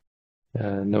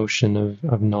notion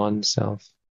of non-self.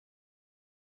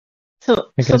 I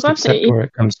guess except where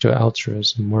it comes to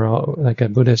altruism, where a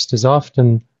Buddhist is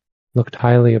often looked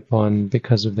highly upon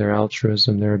because of their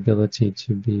altruism, their ability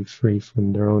to be free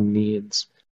from their own needs,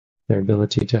 their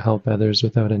ability to help others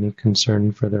without any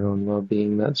concern for their own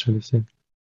well-being, that sort of thing.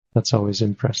 That's always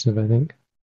impressive, I think.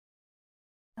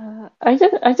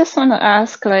 I just want to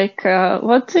ask,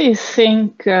 what do you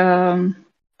think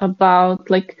about,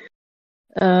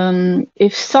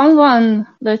 if someone,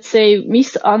 let's say,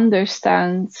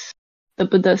 misunderstands the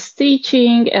Buddha's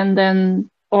teaching, and then,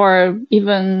 or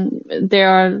even there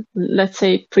are, let's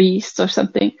say, priests or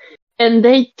something, and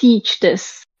they teach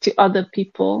this to other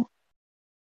people.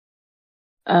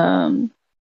 So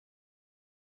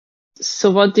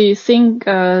what do you think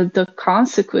the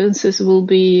consequences will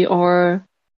be, or?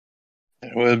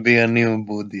 There will be a new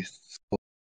Buddhist school.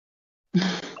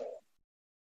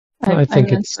 I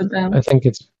think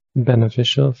it's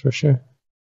beneficial for sure.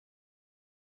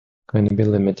 Going to be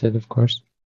limited, of course.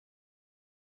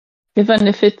 Even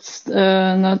if it's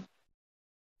not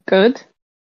good?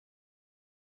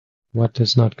 What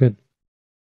is not good?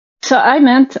 So I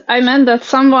meant that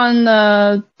someone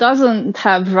doesn't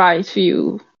have right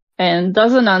view and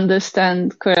doesn't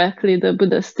understand correctly the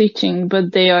Buddha's teaching,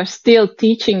 but they are still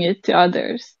teaching it to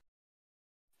others.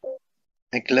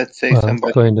 Like, let's say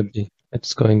somebody...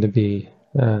 It's going to be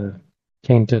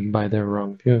tainted by their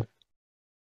wrong view.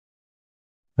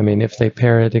 I mean, if they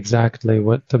parrot exactly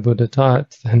what the Buddha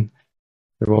taught, then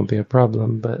there won't be a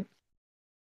problem, but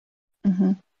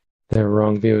their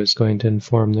wrong view is going to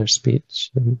inform their speech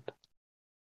and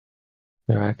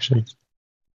their actions.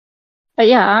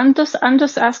 Yeah, I'm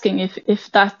just asking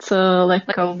if that's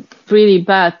like a really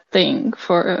bad thing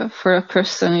for a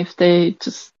person if they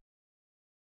just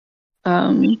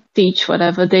teach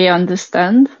whatever they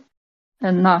understand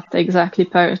and not exactly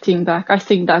parroting back. I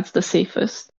think that's the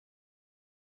safest.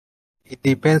 It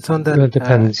depends on the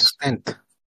extent.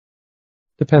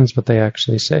 Depends what they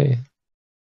actually say.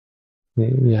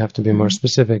 You have to be more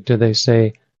specific. Do they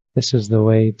say this is the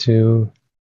way to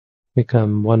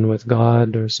become one with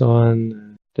God or so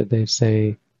on? Did they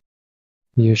say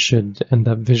you should end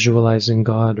up visualizing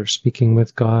God or speaking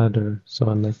with God or so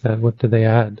on like that? What did they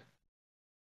add?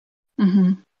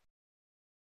 Mm-hmm.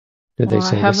 Did they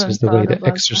say this is the way to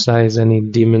exorcise any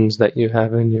demons that you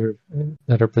have in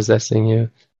that are possessing you?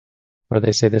 Or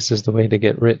they say this is the way to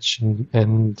get rich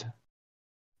and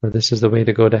or this is the way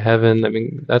to go to heaven? I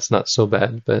mean, that's not so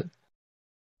bad, but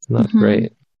it's not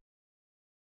great.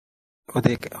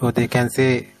 Or they can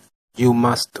say you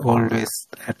must always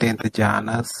attain the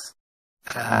jhanas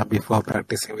before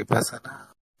practicing vipassana.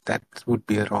 That would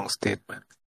be a wrong statement.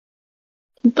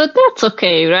 But that's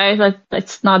okay, right? Like,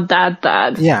 it's not that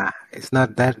bad. Yeah, it's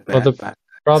not that bad. Well, the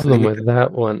problem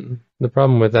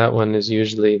with that one is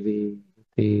usually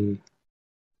the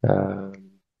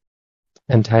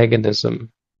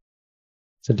antagonism.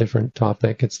 It's a different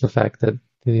topic. It's the fact that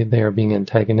they are being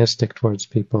antagonistic towards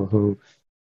people who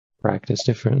practice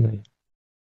differently.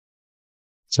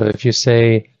 So if you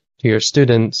say to your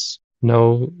students,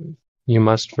 no, you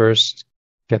must first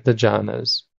get the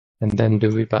jhanas and then do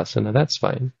vipassana, that's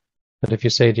fine. But if you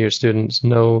say to your students,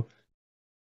 no,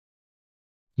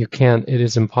 you can't, it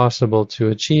is impossible to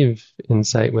achieve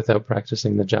insight without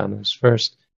practicing the jhanas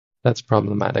first, that's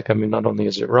problematic. I mean, not only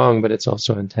is it wrong, but it's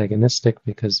also antagonistic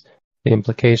because the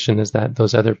implication is that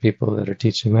those other people that are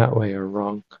teaching that way are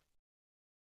wrong,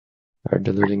 are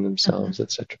deluding themselves,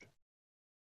 etc.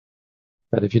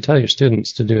 But if you tell your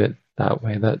students to do it that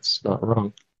way, that's not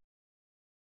wrong.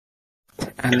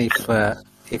 And if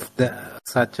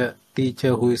such a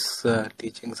teacher who is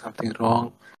teaching something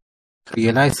wrong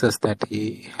realizes that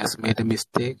he has made a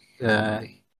mistake,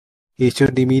 he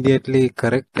should immediately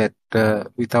correct that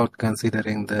without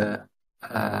considering the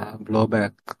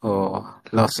blowback or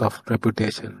loss of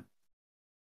reputation.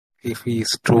 If he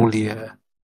is truly a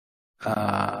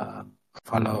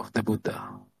follower of the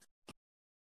Buddha.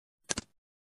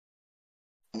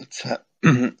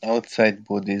 Outside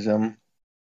Buddhism,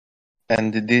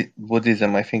 and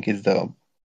Buddhism, I think, is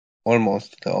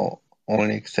almost the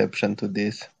only exception to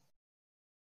this.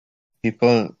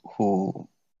 People who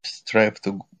strive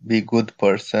to be good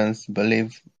persons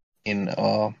believe in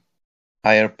a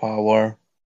higher power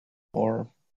or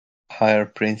higher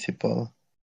principle,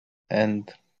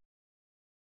 and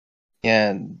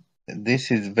yeah,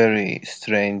 this is very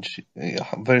strange,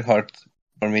 very hard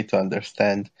for me to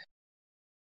understand,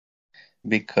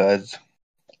 because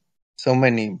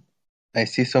I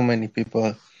see so many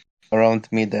people around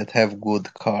me that have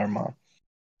good karma,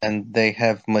 and they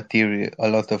have a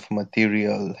lot of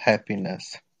material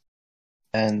happiness.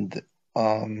 And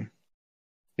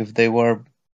if they were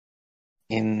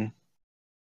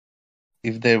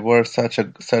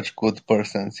such good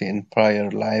persons in prior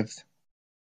lives,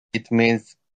 it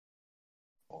means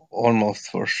almost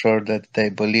for sure that they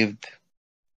believed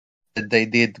that they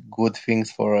did good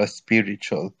things for a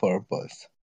spiritual purpose.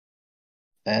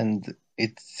 And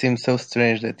it seems so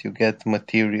strange that you get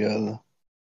material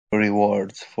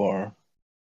rewards for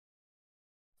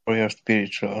your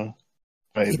spiritual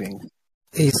craving.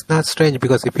 It's not strange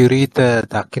because if you read the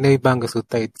Dakkhina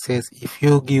Sutta, it says if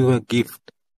you give a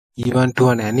gift even to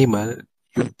an animal,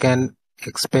 you can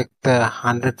expect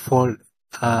 100-fold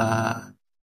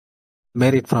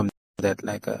merit from that,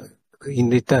 like in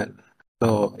return.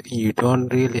 So you don't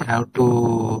really have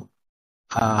to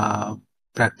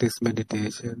practice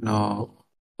meditation or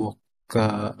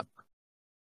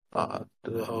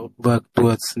work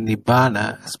towards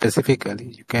Nibbana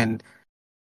specifically. You can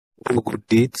do good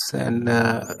deeds and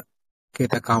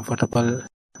get a comfortable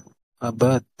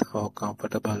birth or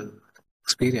comfortable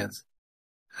experience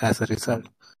as a result.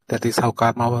 That is how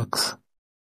karma works.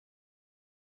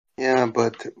 Yeah,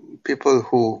 but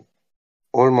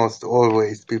almost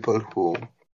always people who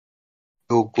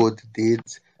do good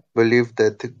deeds believe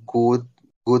that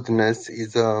goodness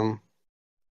is a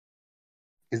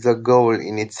goal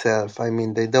in itself. I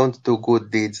mean, they don't do good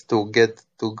deeds to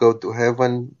go to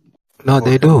heaven. No,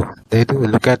 they do. They do.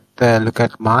 Look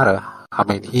at Mara. I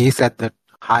mean, he's at the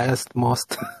highest,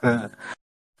 most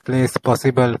place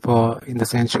possible in the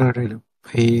sensual realm.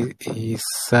 He's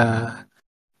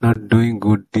not doing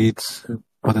good deeds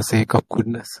for the sake of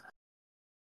goodness.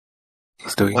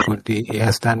 He's doing good deeds. He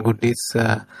has done good deeds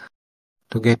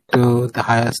to get to the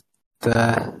highest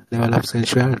level of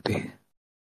sensuality.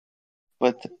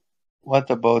 But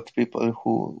what about people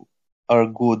who are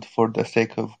good for the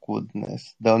sake of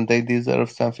goodness? Don't they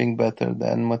deserve something better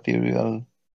than material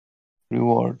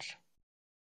rewards?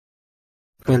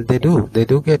 Well, they do. They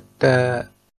do get. I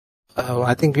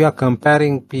think we are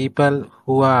comparing people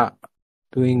who are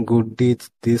doing good deeds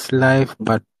this life,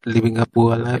 but living a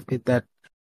poor life. That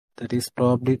is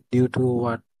probably due to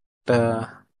what the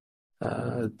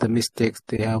mistakes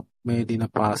they have made in a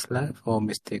past life or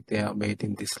mistake they have made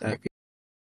in this life.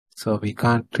 So we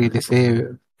can't really say,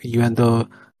 even though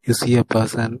you see a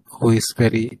person who is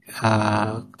very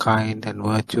kind and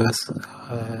virtuous,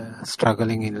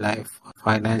 struggling in life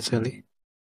financially,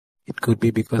 it could be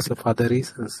because of other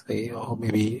reasons, or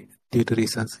maybe due to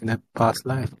reasons in a past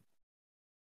life.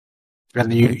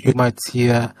 And you might see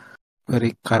a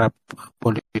very corrupt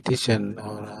politician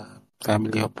or a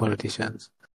family of politicians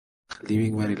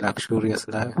living very luxurious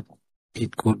life.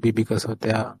 It could be because of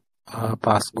their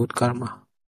past good karma.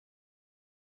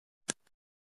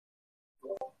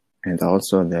 And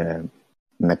also the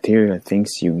material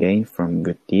things you gain from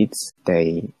good deeds,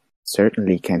 they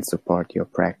certainly can support your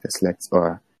practice,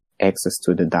 or access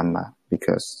to the Dhamma,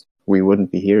 because we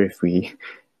wouldn't be here if we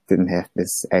didn't have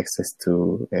this access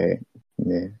to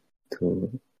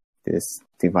this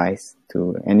device,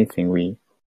 to anything we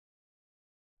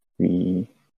I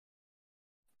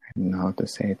don't know how to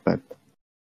say it, but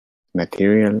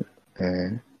material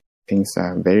things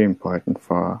are very important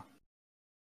for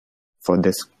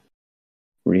this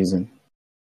reason.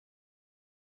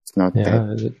 It's not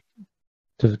that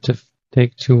to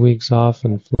take 2 weeks off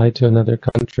and fly to another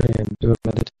country and do a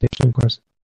meditation course.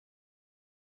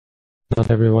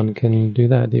 Not everyone can do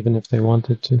that, even if they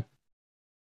wanted to.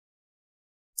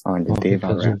 Oh, in the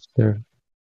Deva realms. Well,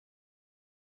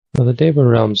 the Deva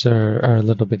realms are a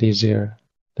little bit easier.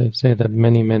 They say that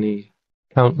many,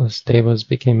 countless Devas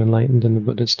became enlightened in the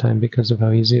Buddha's time because of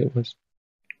how easy it was.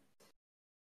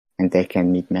 And they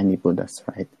can meet many Buddhas,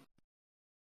 right?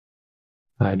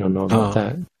 I don't know about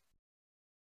that.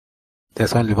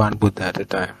 There's only one Buddha at a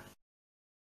time.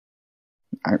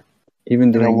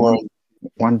 Even during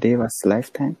one Deva's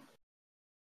lifetime?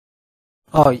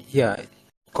 Oh, yeah,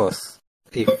 of course.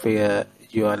 If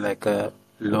you are like you have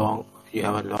a long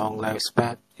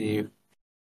lifespan,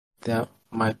 there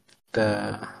might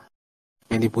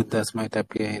many Buddhas might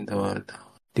appear in the world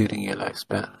during your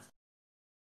lifespan.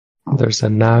 There's a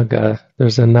Naga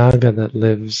that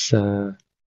lives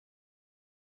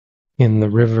in the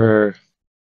river.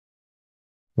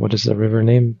 What is the river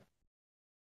name?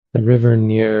 The river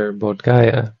near Bodh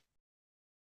Gaya.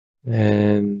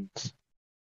 And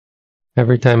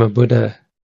every time a bodhisattva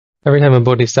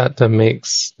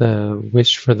makes the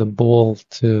wish for the bowl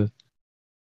to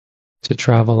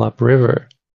travel upriver,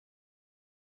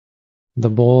 the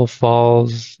bowl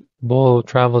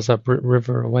travels up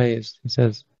river a ways. He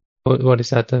says,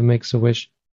 bodhisattva makes a wish,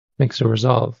 makes a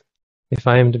resolve. If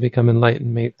I am to become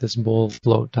enlightened, make this bowl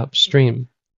float upstream.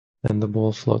 And the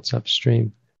bowl floats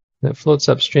upstream. And it floats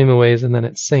upstream a ways, and then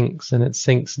it sinks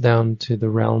down to the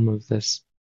realm of this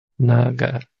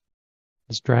Naga,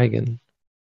 this dragon,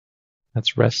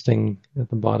 that's resting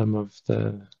at the bottom of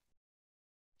in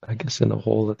a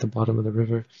hole at the bottom of the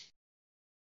river,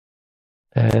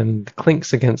 and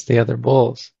clinks against the other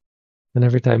bowls. And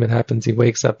every time it happens, he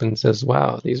wakes up and says,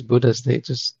 wow, these Buddhas, they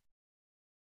just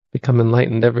become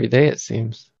enlightened every day, it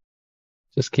seems.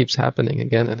 Just keeps happening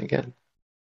again and again.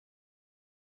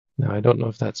 Now, I don't know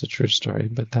if that's a true story,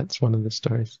 but that's one of the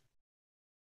stories.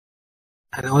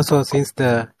 And also, since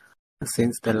the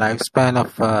lifespan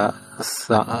of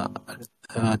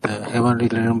the heavenly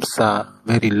realms are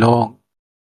very long,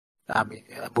 I mean,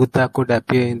 Buddha could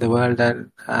appear in the world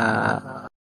and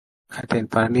attain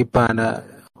parinibbana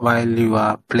while you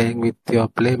are playing with your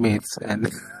playmates,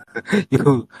 and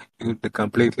you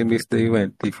completely miss the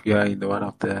event if you are in one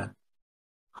of the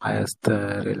highest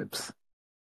realms.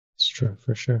 It's true,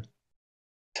 for sure.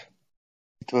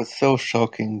 It was so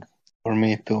shocking for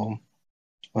me too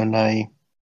when I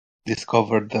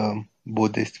discovered the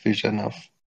Buddhist vision of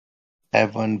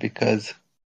heaven, because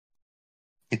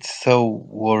it's so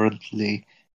worldly,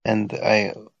 and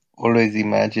I always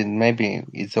imagined, maybe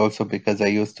it's also because I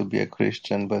used to be a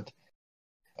Christian, but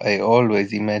I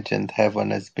always imagined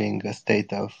heaven as being a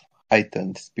state of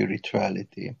heightened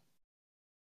spirituality.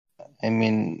 I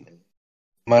mean,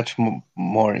 much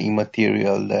more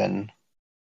immaterial than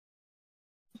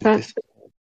this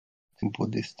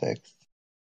Buddhist text.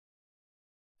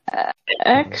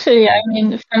 Actually, I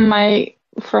mean,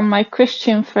 from my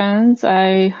Christian friends,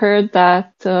 I heard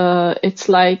that it's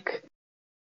like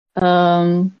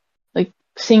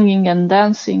singing and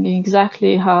dancing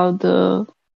exactly how the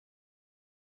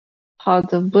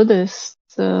Buddhists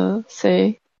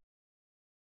say.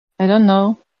 I don't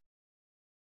know.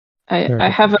 I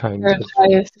haven't heard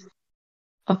highest.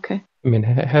 Okay. I mean,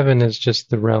 heaven is just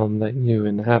the realm that you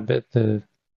inhabit, the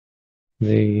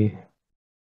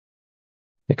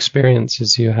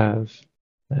experiences you have,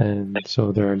 and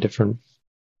so there are different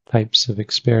types of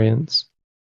experience.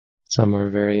 Some are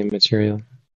very immaterial.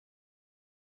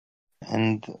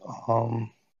 And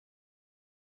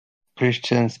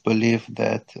Christians believe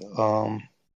that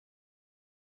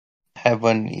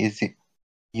heaven is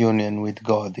union with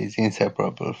God, is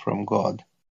inseparable from God.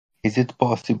 Is it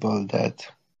possible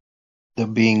that the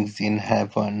beings in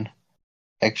heaven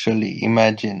actually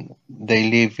imagine they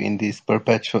live in this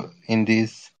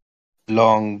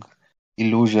long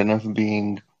illusion of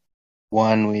being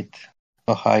one with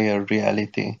a higher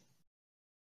reality?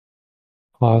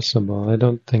 Possible. I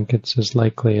don't think it's as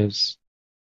likely as.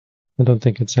 I don't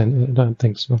think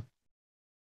so.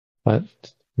 But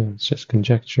it's just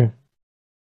conjecture.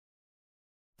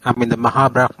 I mean, the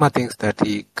Mahabrahma thinks that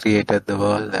he created the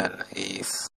world and he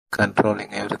is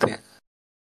controlling everything.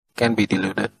 Can be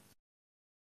deluded.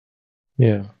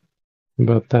 Yeah,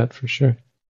 about that for sure.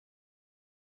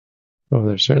 Oh,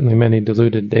 there's certainly many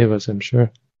deluded devas, I'm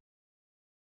sure.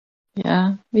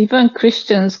 Yeah, even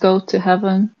Christians go to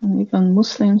heaven, and even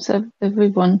Muslims,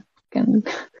 everyone can.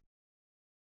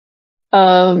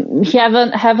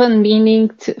 Heaven meaning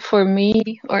for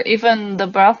me, or even the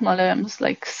Brahmarams,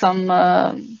 like some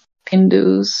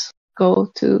Hindus go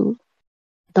to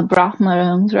the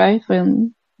Brahmarams, right,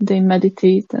 when they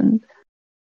meditate and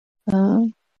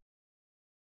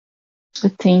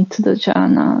attain to the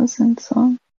jhanas and so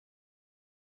on.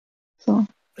 So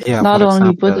yeah, not only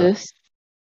example, Buddhists.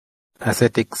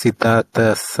 Ascetic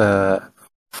Siddhartha's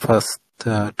first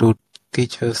two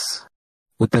teachers,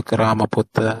 Uttakarama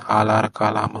Putta,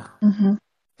 Alarakalama,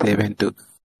 they went to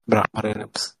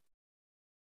Brahmarams.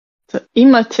 The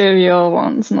immaterial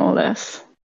ones, no less.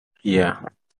 Yeah.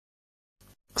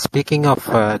 Speaking of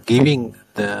giving,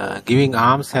 the giving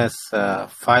alms has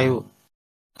 5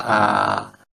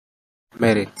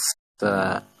 merits.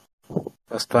 The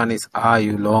first one is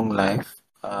Ayu, long life.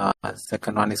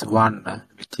 Second one is Vana,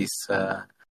 which is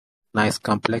nice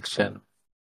complexion.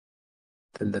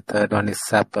 Then the third one is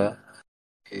Sapa,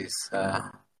 is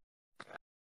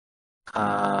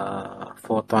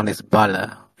fourth one is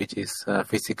Bala, which is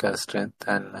physical strength,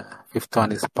 and fifth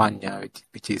one is Panya,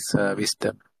 which is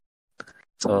wisdom.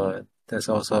 So there's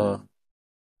also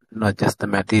not just the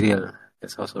material,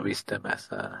 there's also wisdom as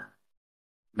a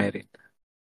merit.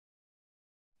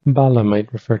 Bala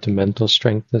might refer to mental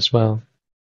strength as well.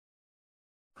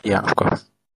 Yeah, of course.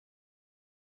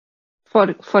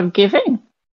 For giving?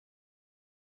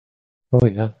 Oh,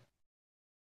 yeah.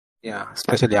 Yeah,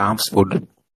 especially alms food.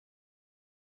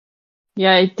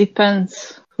 Yeah, it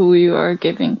depends who you are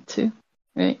giving to,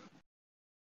 right?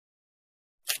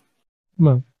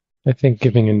 Well, I think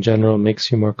giving in general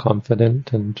makes you more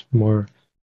confident and more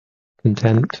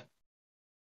content,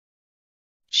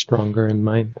 stronger in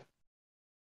mind.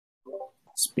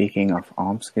 Speaking of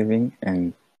almsgiving,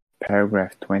 in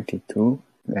paragraph 22,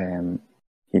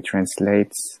 he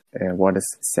translates what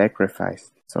is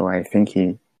sacrificed. So I think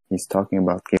he's talking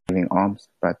about giving alms,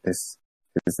 but is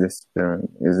it the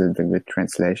good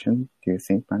translation, do you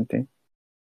think, Bhante?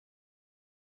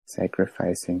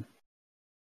 Sacrificing.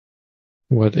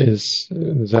 What is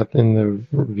that in the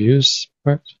reviews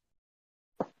part?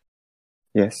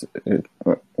 Yes.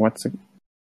 What's it?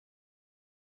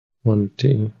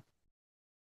 20.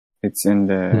 It's in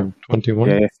the 21.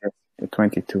 Yes,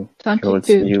 22. 22. Holds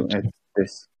you at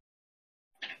this.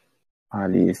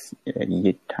 Pali is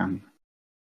Yittang.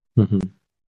 Mm-hmm.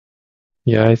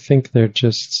 Yeah, I think they're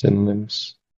just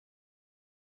synonyms.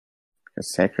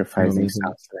 Because sacrificing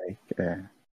sounds like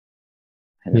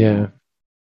yeah.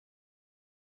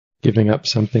 Giving up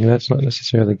something, that's not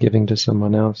necessarily giving to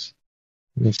someone else.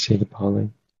 Let me see the Pali.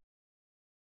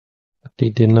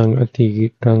 Ati dinang, ati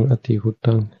gitang, ati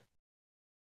hutang.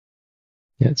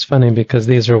 Yeah, it's funny because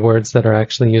these are words that are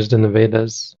actually used in the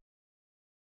Vedas.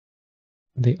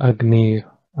 The Agnihotra,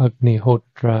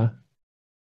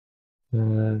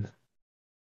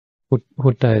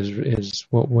 Hutta is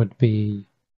what would be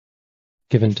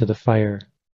given to the fire.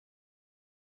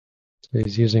 So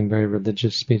he's using very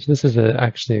religious speech. This is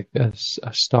actually a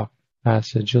stock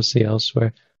passage you'll see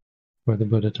elsewhere where the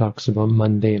Buddha talks about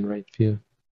mundane right view.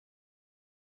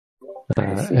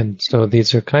 And so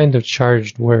these are kind of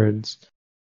charged words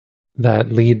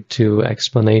that lead to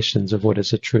explanations of what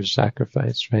is a true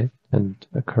sacrifice, right? And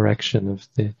a correction of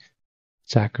the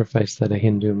sacrifice that a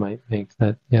Hindu might make,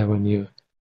 that, when you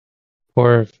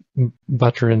pour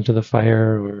butter into the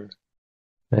fire or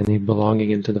any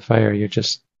belonging into the fire, you're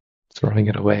just throwing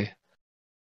it away.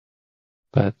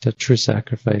 But a true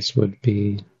sacrifice would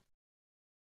be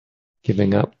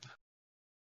giving up.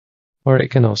 Or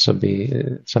it can also be,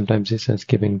 sometimes he says,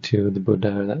 giving to the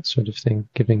Buddha or that sort of thing,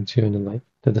 giving to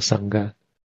the Sangha,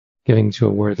 giving to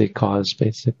a worthy cause,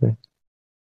 basically.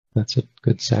 That's a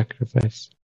good sacrifice.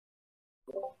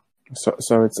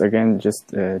 So it's again just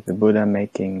the Buddha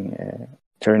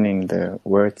turning the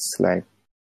words like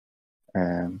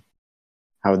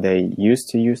how they used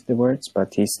to use the words,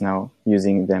 but he's now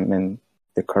using them in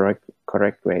the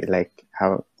correct way. Like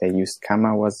how they used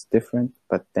karma was different,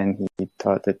 but then he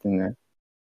taught it in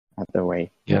another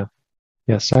way. Yeah,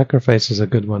 sacrifice is a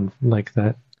good one like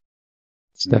that.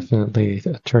 It's definitely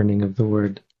a turning of the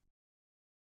word.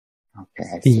 Okay,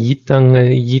 I see.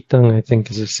 Yitang, I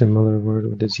think, is a similar word.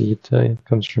 What is yita? It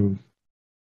comes from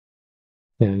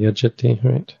yajati,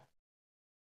 right?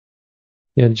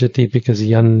 Yajati, because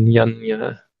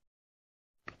yanya.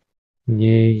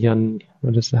 Yan.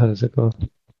 How does it go?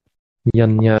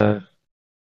 Yanya.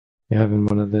 You have in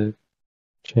one of the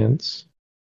chants.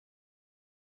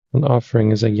 An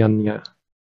offering is a yanya.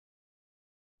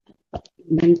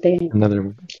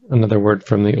 Another word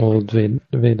from the old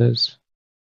Vedas.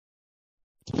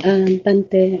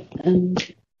 Bante, I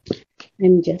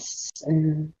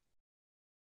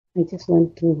just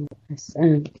want to ask,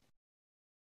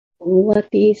 what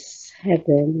is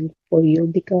heaven for you?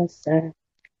 Because I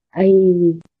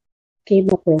came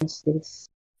across this,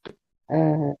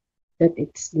 that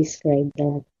it's described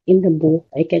that in the book,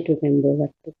 I can't remember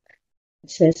what book, it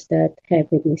says that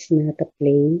heaven is not a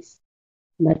place,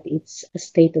 but it's a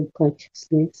state of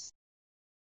consciousness.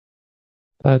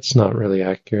 That's not really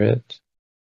accurate.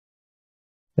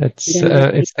 It's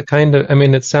the kind of,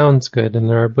 it sounds good, and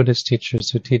there are Buddhist teachers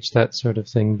who teach that sort of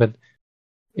thing, but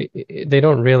they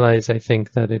don't realize, I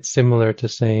think, that it's similar to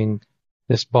saying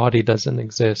this body doesn't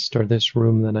exist, or this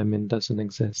room that I'm in doesn't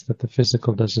exist, that the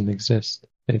physical doesn't exist,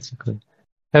 basically.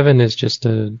 Heaven is just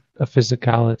a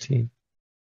physicality.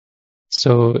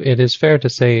 So it is fair to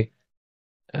say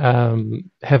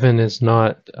heaven is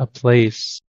not a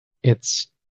place, it's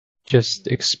just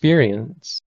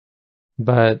experience.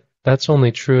 But that's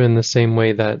only true in the same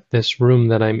way that this room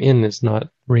that I'm in is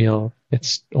not real,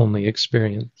 it's only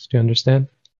experience. Do you understand?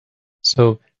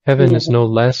 So heaven is no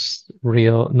less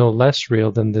real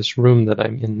than this room that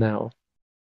I'm in now,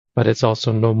 but it's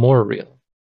also no more real.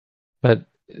 But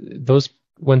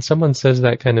when someone says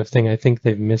that kind of thing, I think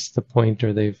they've missed the point,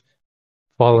 or they've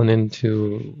fallen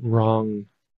into wrong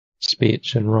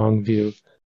speech and wrong view,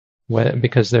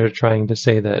 because they're trying to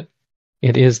say that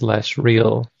it is less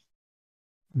real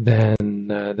than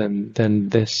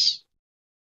this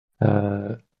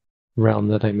realm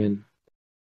that I'm in.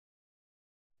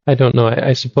 I don't know.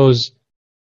 I suppose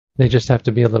they just have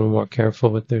to be a little more careful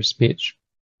with their speech,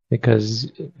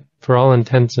 because for all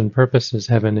intents and purposes,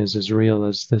 heaven is as real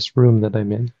as this room that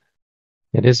I'm in.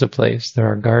 It is a place.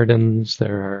 There are gardens,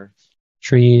 there are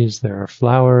trees, there are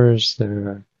flowers, there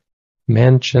are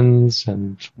mansions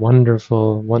and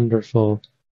wonderful, wonderful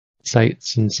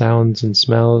sights and sounds and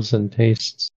smells and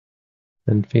tastes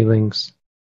and feelings.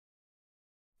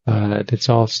 But it's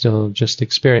all still just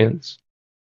experience.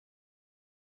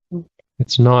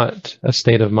 It's not a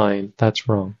state of mind. That's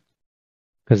wrong.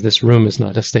 Because this room is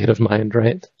not a state of mind,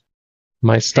 right?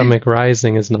 My stomach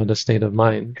rising is not a state of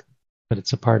mind, but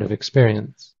it's a part of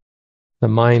experience. The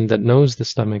mind that knows the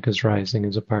stomach is rising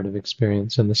is a part of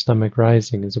experience, and the stomach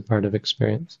rising is a part of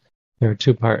experience. There are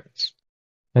two parts.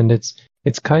 And it's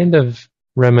kind of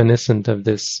reminiscent of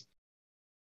this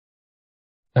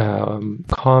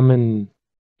common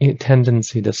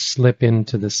tendency to slip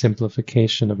into the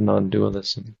simplification of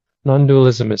non-dualism.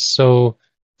 Non-dualism is so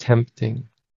tempting.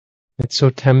 It's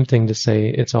so tempting to say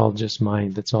it's all just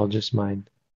mind, it's all just mind.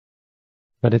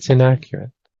 But it's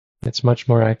inaccurate. It's much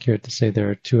more accurate to say there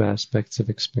are two aspects of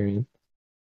experience.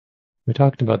 We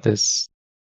talked about this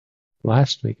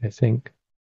last week, I think.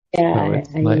 Yeah,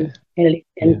 I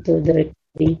listened to the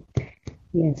recording.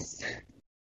 Yes.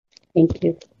 Thank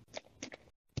you.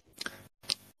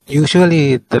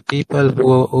 Usually the people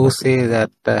who say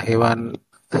that heavens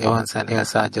and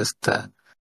hells are just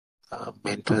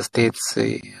mental states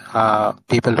are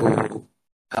people who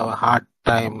have a hard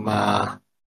time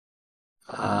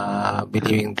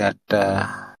believing that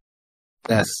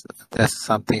there's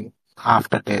something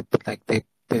after death. Like they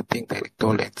think that it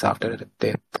all ends after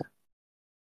death.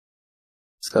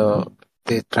 So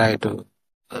they try to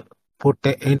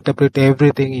interpret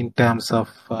everything in terms of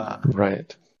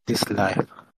right. this life.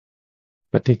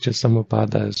 Paticca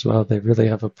Samuppada as well. They really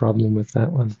have a problem with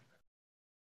that one.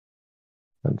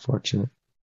 Unfortunate.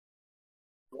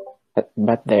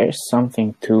 But there's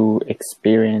something to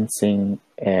experiencing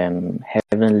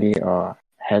heavenly or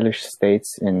hellish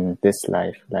states in this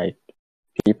life. Like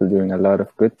people doing a lot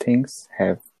of good things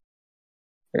have,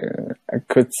 I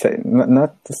could say,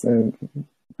 not to say,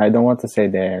 I don't want to say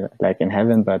they're like in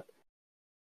heaven, but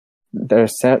there are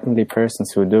certainly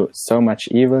persons who do so much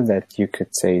evil that you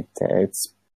could say that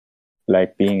it's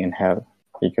like being in hell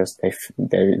because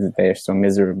they're so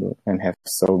miserable and have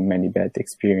so many bad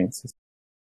experiences.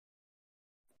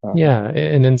 Yeah,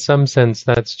 and in some sense,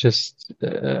 that's just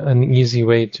an easy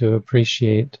way to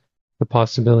appreciate the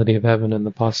possibility of heaven and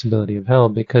the possibility of hell,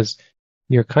 because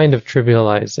you're kind of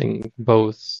trivializing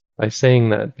both by saying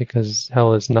that, because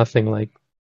hell is nothing like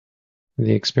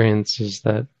the experiences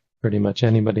that pretty much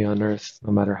anybody on earth,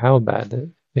 no matter how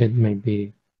bad it may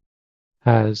be,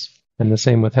 has. And the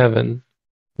same with heaven.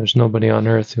 There's nobody on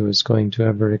earth who is going to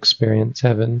ever experience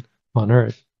heaven on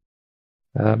earth.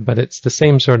 But it's the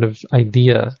same sort of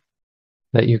idea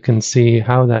that you can see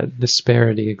how that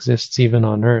disparity exists even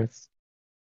on earth.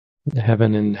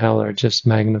 Heaven and hell are just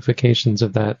magnifications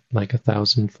of that, like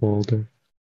 1,000-fold or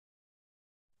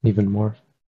even more.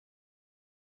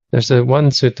 There's one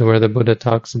sutta where the Buddha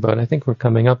talks about, I think we're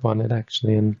coming up on it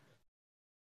actually in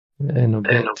a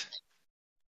bit,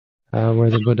 where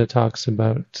the Buddha talks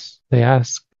about, they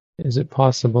ask, is it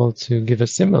possible to give a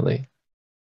simile?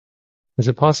 Is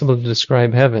it possible to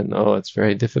describe heaven? Oh, it's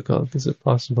very difficult. Is it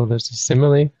possible there's a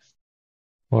simile?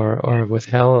 Or with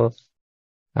hell,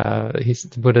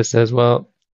 the Buddha says, well,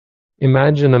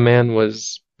 imagine a man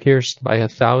was pierced by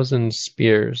 1,000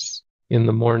 spears in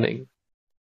the morning.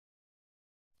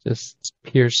 Just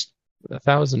pierced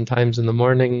 1,000 times in the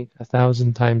morning,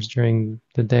 1,000 times during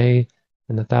the day,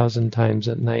 and 1,000 times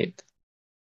at night.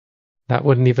 That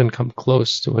wouldn't even come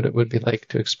close to what it would be like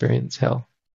to experience hell.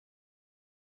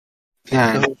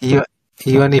 Yeah,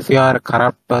 even if you are a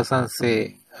corrupt person,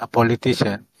 say a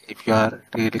politician, if you are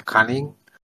really cunning,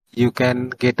 you can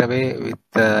get away with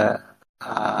the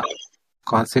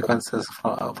consequences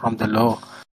from the law,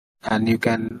 and you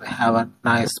can have a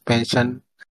nice pension,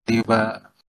 live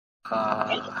a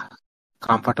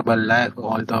comfortable life,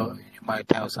 although you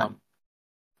might have some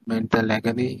mental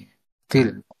agony.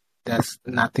 Still, that's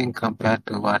nothing compared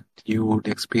to what you would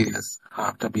experience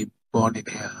after being born in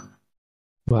hell.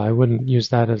 Well, I wouldn't use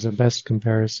that as a best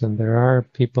comparison. There are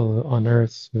people on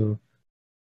earth who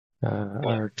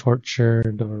are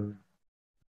tortured or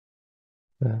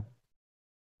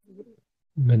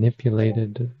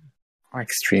manipulated,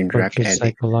 extreme drug addict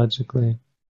psychologically.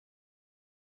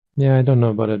 Yeah, I don't know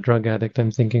about a drug addict.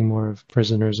 I'm thinking more of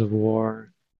prisoners of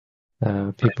war,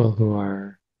 people who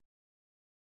are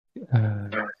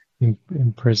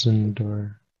imprisoned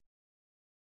or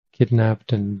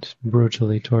kidnapped and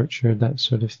brutally tortured, that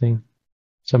sort of thing.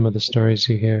 Some of the stories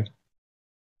you hear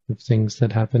of things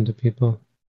that happen to people.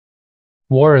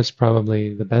 War is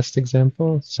probably the best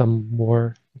example. Some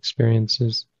war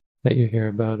experiences that you hear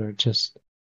about are just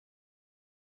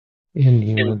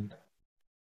inhuman.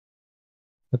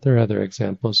 But there are other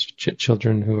examples,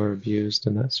 children who are abused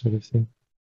and that sort of thing.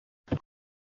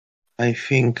 I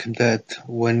think that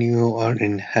when you are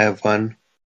in heaven,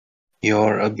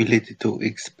 your ability to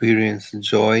experience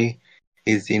joy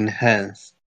is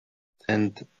enhanced.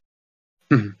 And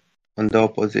on the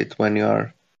opposite, when you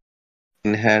are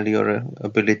in hell, your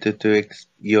ability to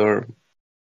your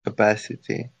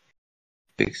capacity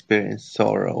to experience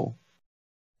sorrow.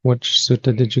 Which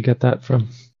sutta did you get that from?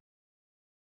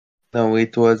 No,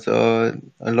 it was a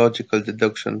logical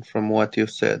deduction from what you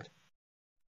said.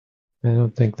 I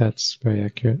don't think that's very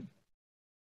accurate.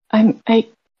 I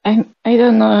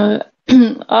don't know.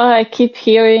 All I keep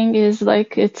hearing is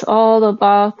like it's all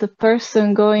about the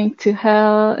person going to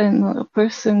hell and a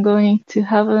person going to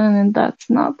heaven, and that's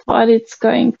not what it's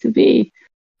going to be.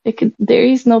 There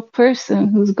is no person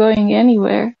who's going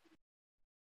anywhere.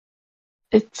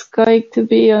 It's going to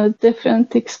be a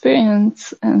different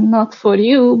experience, and not for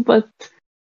you, but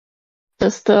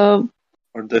just a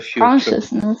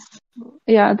consciousness.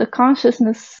 Yeah, the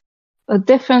consciousness, a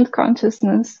different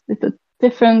consciousness with a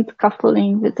different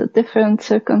coupling, with a different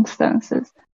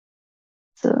circumstances.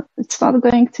 So it's not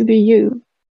going to be you.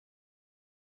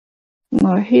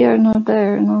 Nor here, nor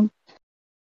there, nor...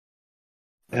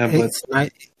 Yeah, but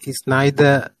it's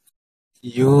neither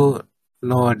you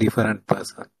nor a different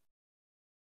person.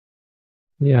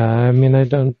 Yeah, I mean, I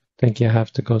don't think you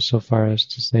have to go so far as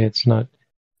to say it's not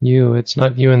you. It's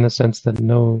not you in the sense that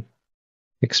no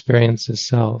experience is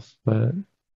self, but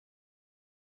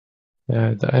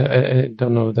yeah, I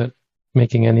don't know that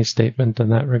making any statement in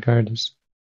that regard is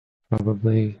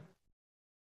probably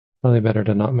better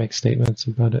to not make statements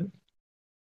about it.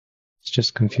 It's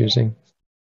just confusing.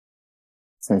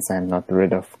 Since I'm not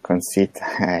rid of conceit,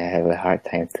 I have a hard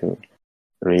time to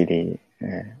really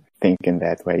think in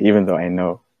that way, even though I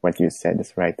know what you said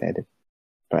is right at it.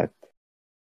 But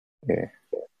yeah.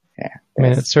 I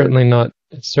mean, it's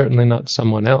certainly not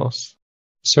someone else.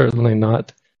 Certainly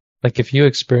not. Like if you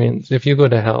go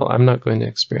to hell, I'm not going to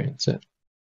experience it.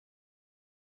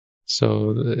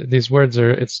 So these words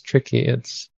it's tricky.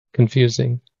 It's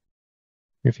confusing.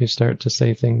 If you start to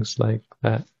say things like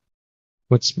that,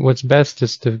 what's best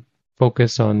is to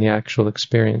focus on the actual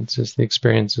experiences. The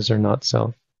experiences are not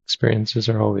self. Experiences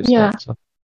are always not self.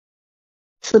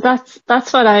 So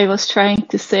that's what I was trying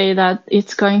to say, that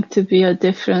it's going to be a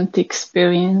different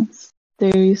experience.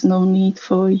 There is no need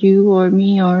for you or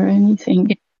me or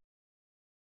anything.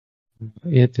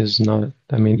 It is not.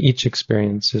 I mean, each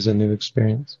experience is a new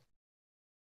experience.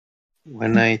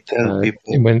 When I tell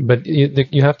people... But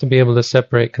you have to be able to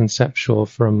separate conceptual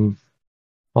from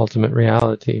ultimate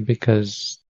reality,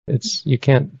 because you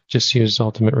can't just use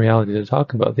ultimate reality to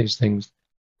talk about these things,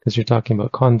 because you're talking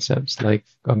about concepts like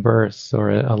a birth or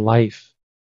a life.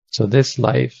 So this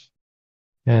life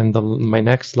and my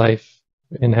next life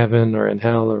in heaven or in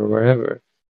hell or wherever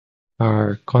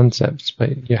are concepts,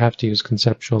 but you have to use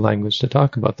conceptual language to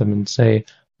talk about them and say,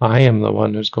 I am the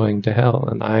one who's going to hell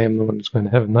and I am the one who's going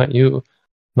to heaven, not you,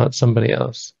 not somebody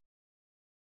else.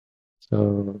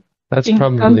 So that's in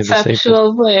probably the safest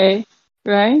conceptual way,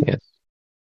 right?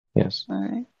 Yes. All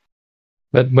right.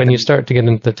 But when you start to get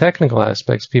into the technical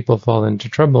aspects, people fall into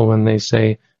trouble when they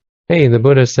say, hey, the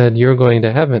Buddha said you're going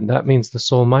to heaven. That means the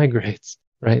soul migrates,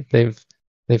 right? They've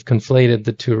conflated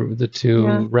the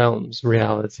two realms,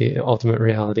 reality, ultimate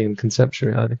reality, and conceptual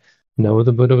reality. No,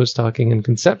 the Buddha was talking in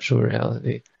conceptual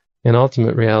reality. In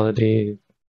ultimate reality,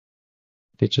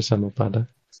 Ticca Samappada.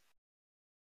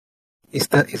 It's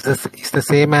the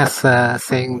same as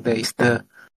saying that it's the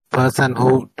person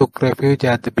who took refuge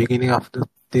at the beginning of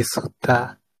this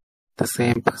sutta, the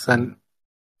same person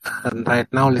right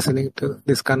now listening to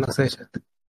this conversation.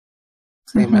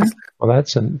 Same as. Well,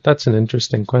 that's an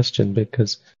interesting question,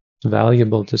 because it's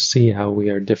valuable to see how we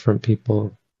are different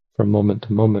people from moment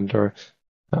to moment, or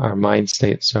our mind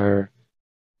states are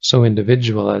so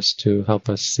individual as to help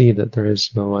us see that there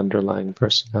is no underlying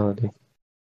personality.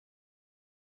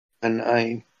 When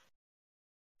I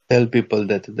tell people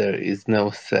that there is no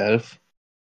self,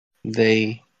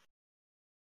 they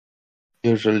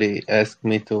usually ask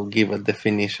me to give a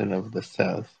definition of the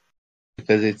self,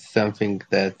 because it's something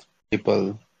that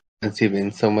people conceive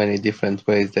in so many different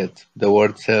ways that the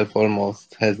word self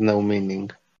almost has no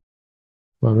meaning.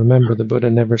 Well, remember, the Buddha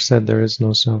never said there is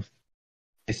no self.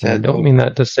 I don't mean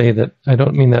that to say that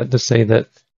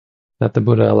the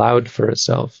Buddha allowed for a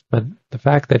self, but the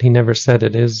fact that he never said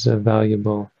it is a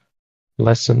valuable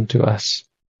lesson to us.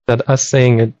 That us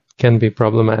saying it can be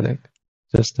problematic,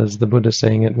 just as the Buddha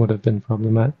saying it would have been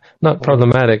problematic. Not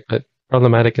problematic, but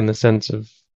problematic in the sense of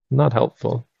not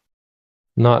helpful.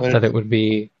 Not that it would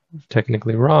be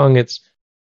technically wrong. It's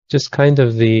just kind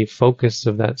of the focus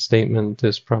of that statement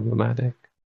is problematic.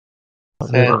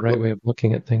 Not really the right way of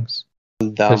looking at things.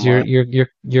 Because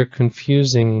you're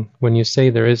confusing when you say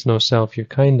there is no self. You're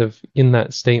kind of in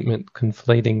that statement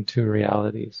conflating two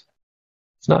realities.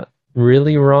 It's not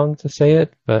really wrong to say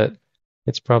it, but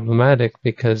it's problematic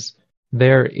because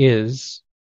there is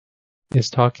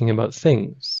talking about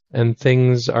things, and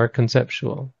things are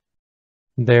conceptual.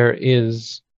 There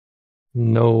is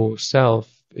no self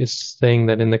is saying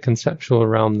that in the conceptual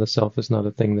realm the self is not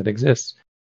a thing that exists.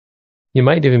 You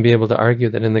might even be able to argue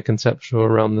that in the conceptual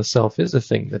realm the self is a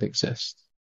thing that exists.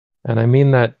 And I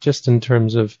mean that just in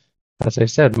terms of, as I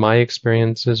said, my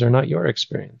experiences are not your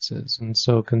experiences. And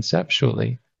so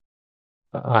conceptually,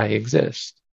 I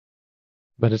exist.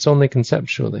 But it's only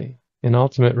conceptually. In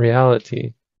ultimate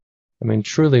reality, I mean,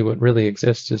 truly what really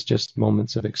exists is just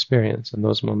moments of experience. And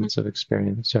those moments of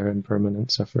experience are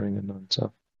impermanent, suffering, and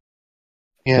non-self.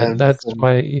 Yeah, that's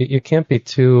why you can't be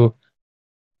too...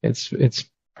 It's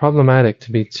problematic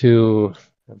to be too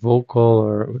vocal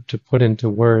or to put into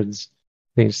words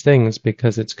these things,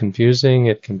 because it's confusing,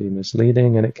 it can be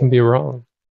misleading, and it can be wrong.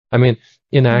 I mean,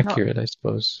 inaccurate, I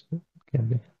suppose. It can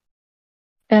be.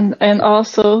 And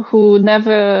also who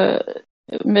never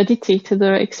meditated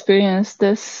or experienced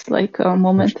this like a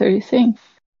momentary thing,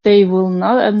 they will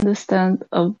not understand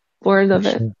a word of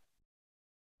it.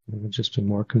 They would just be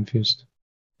more confused.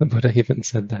 The Buddha even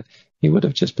said that. He would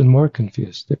have just been more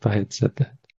confused if I had said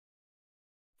that.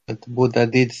 But Buddha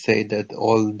did say that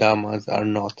all dhammas are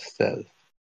not self.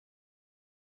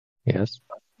 Yes.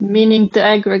 Meaning the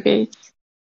aggregates.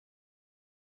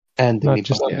 And Not Nibbana.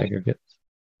 just the aggregates.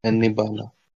 And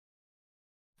Nibbana.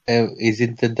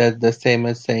 Isn't that the same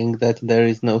as saying that there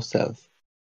is no self?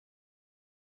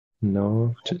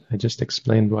 No, I just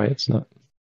explained why it's not.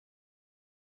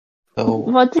 So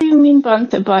What do you mean,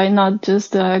 Bhante, by not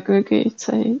just the aggregates?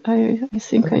 I think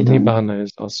I don't. Nibbana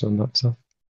is also not self.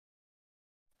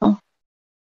 Oh.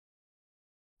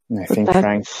 I think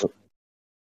trying to...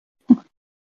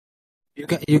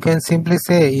 You can simply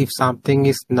say if something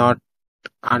is not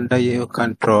under your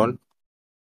control,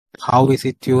 how is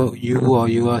it you or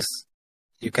yours?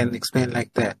 You can explain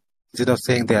like that. Instead of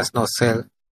saying there's no self,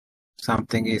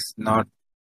 something is not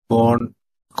born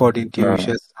according to your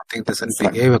wishes, something doesn't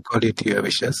behave according to your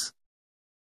wishes.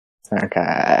 Okay,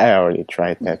 I already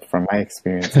tried that. From my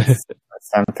experience, it's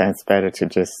sometimes better to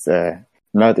just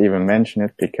not even mention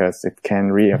it because it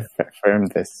can reaffirm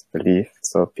this belief,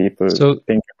 so people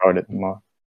think about it more.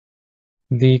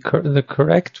 The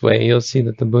correct way you'll see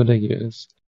that the Buddha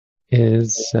used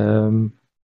is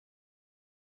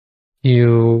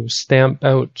you stamp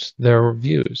out their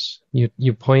views.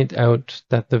 You point out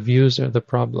that the views are the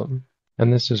problem.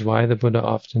 And this is why the Buddha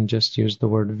often just used the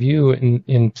word view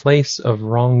in place of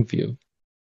wrong view.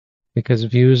 Because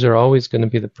views are always going to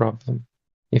be the problem.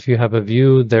 If you have a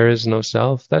view, there is no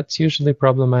self, that's usually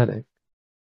problematic.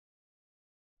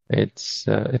 It's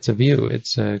a view,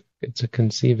 it's a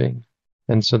conceiving.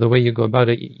 And so the way you go about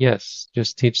it, yes,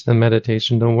 just teach them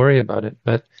meditation, don't worry about it,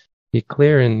 but be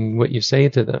clear in what you say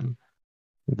to them.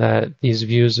 That these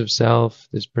views of self,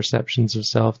 these perceptions of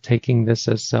self, taking this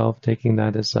as self, taking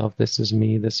that as self, this is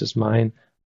me, this is mine,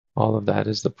 all of that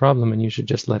is the problem, and you should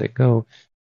just let it go.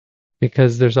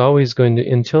 Because there's always going to,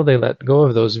 until they let go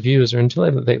of those views, or until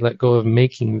they let go of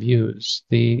making views,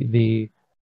 the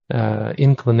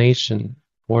inclination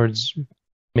towards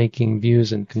making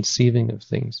views and conceiving of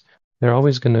things, they're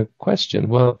always going to question,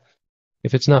 well,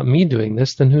 if it's not me doing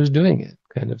this, then who's doing it,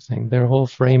 kind of thing. Their whole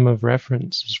frame of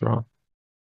reference is wrong.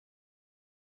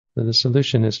 So the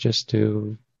solution is just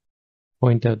to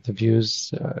point out the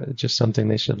views, just something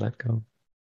they should let go.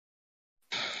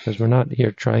 Because we're not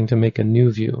here trying to make a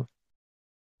new view.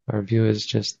 Our view is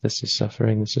just, this is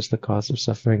suffering, this is the cause of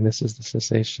suffering, this is the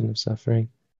cessation of suffering,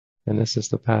 and this is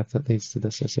the path that leads to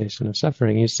the cessation of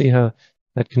suffering. You see how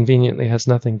that conveniently has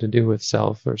nothing to do with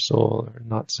self or soul, or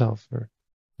not self or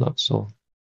not soul.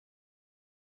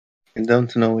 I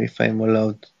don't know if I'm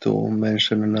allowed to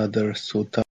mention another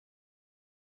sutta.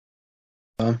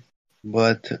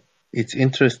 But it's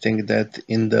interesting that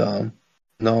in the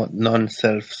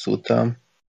non-self sutta,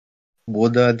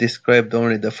 Buddha described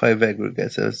only the 5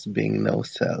 aggregates as being no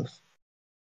self.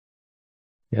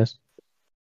 Yes.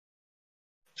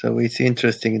 So it's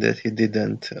interesting that he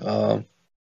didn't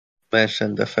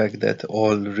mention the fact that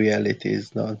all reality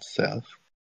is not self.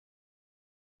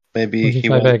 Maybe the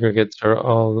 5 aggregates are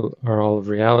all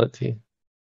reality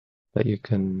that you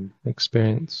can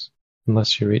experience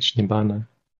unless you reach Nibbana.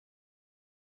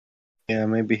 Yeah,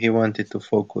 maybe he wanted to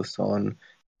focus on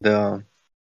the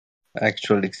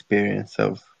actual experience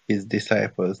of his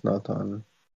disciples, not on...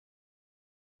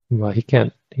 Well, he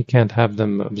can't have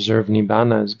them observe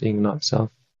Nibbana as being not self.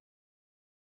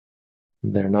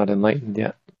 They're not enlightened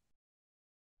yet.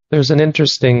 There's an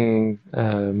interesting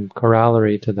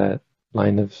corollary to that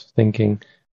line of thinking.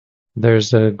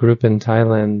 There's a group in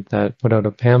Thailand that put out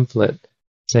a pamphlet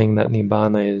saying that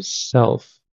Nibbana is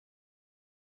self.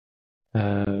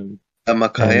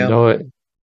 Nikāya.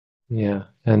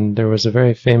 And there was a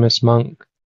very famous monk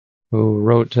who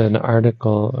wrote an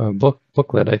article, a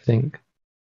booklet, I think,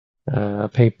 a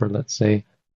paper, let's say,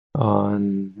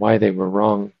 on why they were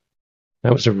wrong.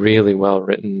 That was a really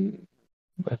well-written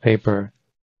paper.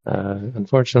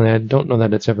 Unfortunately, I don't know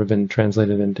that it's ever been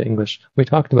translated into English. We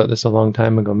talked about this a long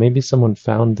time ago. Maybe someone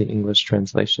found the English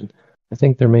translation. I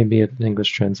think there may be an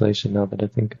English translation now that I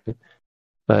think of it.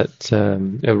 But a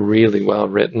really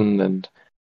well-written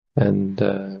and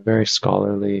very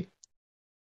scholarly,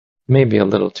 maybe a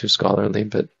little too scholarly,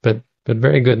 but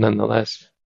very good nonetheless.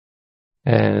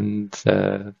 And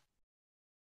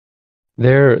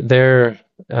their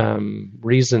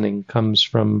reasoning comes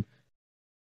from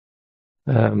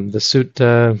the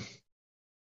sutta,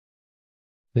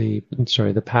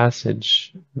 the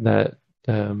passage that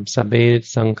Sabbe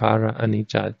Sankara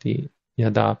Anicati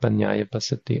Yada Panyaya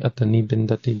Pasati Atani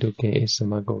Bindati Dukke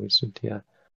Samago Visuddhya.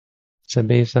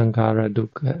 Sabbe Sankara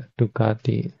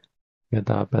Dukkati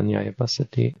Yada Panyaya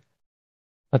Pasati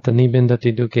Atani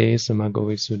Bindati Dukke Samago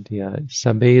Visuddhya.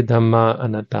 Sabbe Dhamma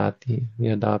Anattati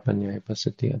Yada Panyaya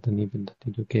Pasati Atani Bindati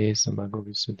Dukke Samago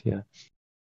Visuddhya.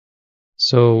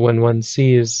 So when one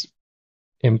sees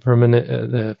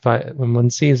impermanent. When one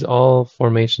sees all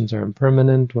formations are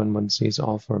impermanent, when one sees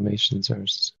all formations are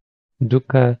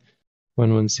dukkha,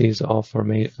 when one sees all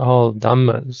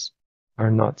dhammas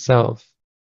are not self,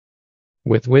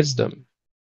 with wisdom,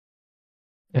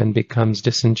 and becomes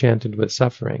disenchanted with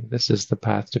suffering. This is the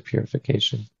path to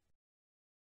purification.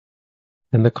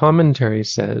 And the commentary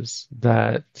says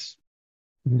that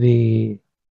the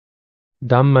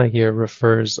Dhamma here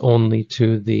refers only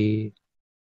to the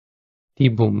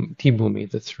Tibhumi,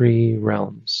 the three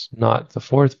realms, not the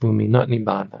fourth bhumi, not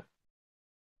Nibbana.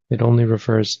 It only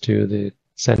refers to the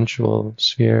sensual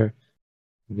sphere,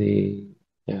 the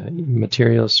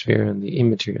material sphere, and the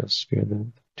immaterial sphere, the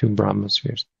two Brahma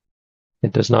spheres.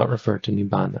 It does not refer to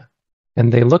Nibbana.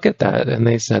 And they look at that and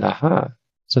they said, aha,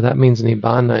 so that means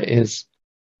Nibbana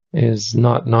is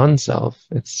not non-self,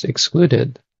 it's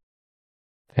excluded,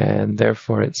 and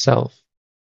therefore it's self.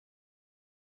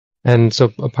 And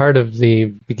so a part of the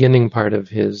beginning part of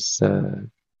his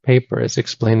paper is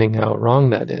explaining how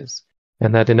wrong that is,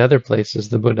 and that in other places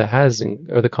the Buddha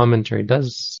or the commentary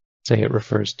does say it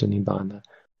refers to Nibbana.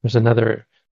 There's another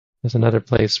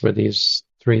place where these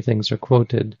three things are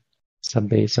quoted: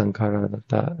 Sabbe sankhara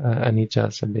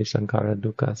anicca, sabbe sankhara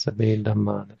dukkha, sabbe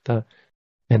dhamma anatta,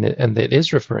 and it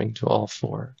is referring to all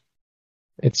four.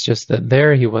 It's just that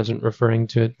there he wasn't referring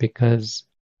to it because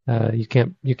you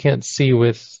can't see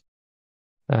with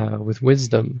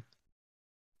wisdom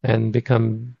and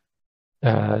become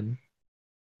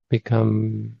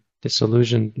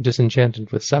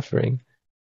disenchanted with suffering,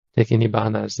 taking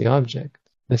Nibbana as the object.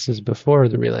 This is before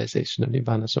the realization of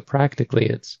Nibbana, so practically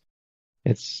it's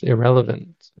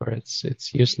irrelevant, or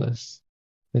it's useless.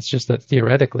 It's just that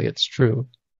theoretically it's true,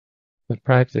 but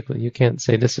practically you can't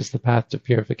say this is the path to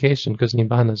purification, because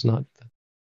Nibbana is not.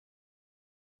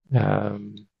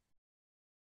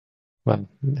 Well, I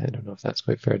don't know if that's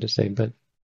quite fair to say, but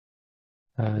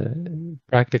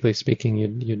practically speaking,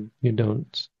 you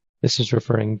don't. This is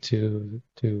referring to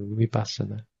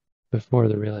vipassana before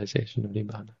the realization of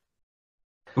Nibbana.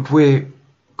 Could we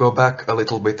go back a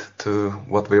little bit to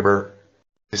what we were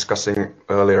discussing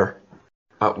earlier?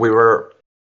 We were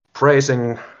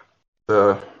praising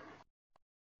the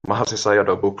Mahasi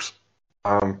Sayadaw books.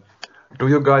 Do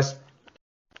you guys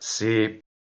see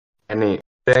any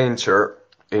danger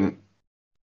in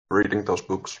reading those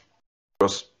books?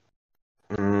 Because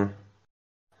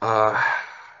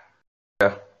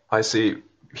I see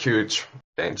huge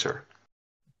danger.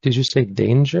 Did you say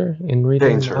danger in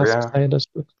reading Mahasi Sayadaw's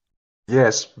books?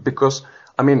 Yes, because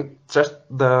I mean, just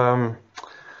the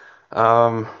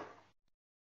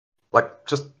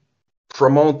just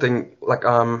promoting,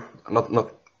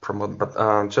 not promote,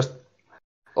 but just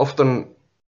often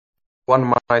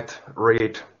one might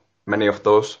read many of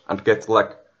those and get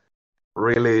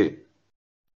really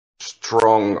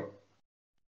strong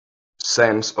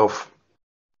sense of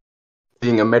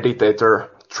being a meditator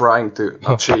trying to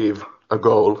achieve a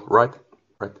goal, right?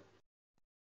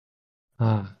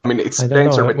 I mean, it's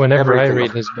danger with whenever I everything.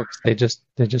 read his books, they just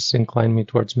incline me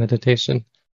towards meditation.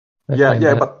 But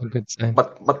a good sign.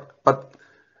 But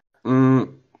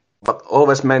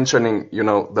always mentioning,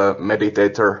 the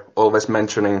meditator, always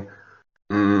mentioning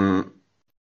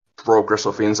progress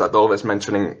of insight, always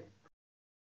mentioning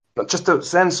just a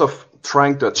sense of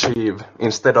trying to achieve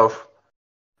instead of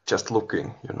just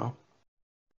looking,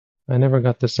 I never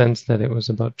got the sense that it was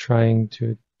about trying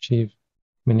to achieve.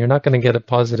 I mean, you're not going to get a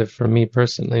positive from me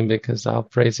personally, because I'll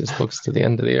praise his books to the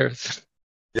end of the earth.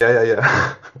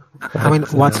 Yeah. I mean,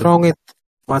 what's wrong with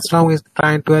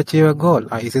trying to achieve a goal?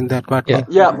 Isn't that what?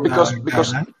 Yeah, because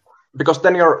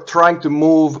then you're trying to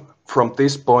move from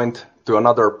this point to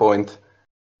another point,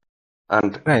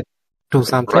 and do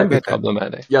something can be better.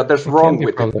 Problematic. Yeah, there's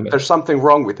something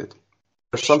wrong with it.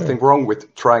 There's something wrong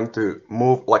with trying to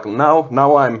move. Like now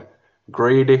I'm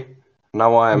greedy.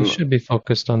 You should be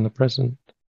focused on the present.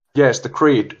 Yes, the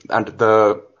greed and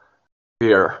the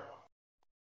fear,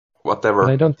 whatever.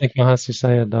 But I don't think Mahasi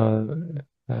Sayadaw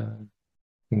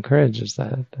encourages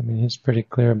that. I mean, he's pretty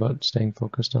clear about staying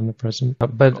focused on the present.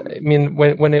 But I mean,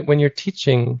 when you're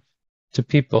teaching to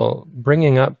people,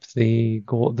 bringing up the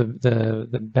goal,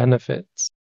 the benefits,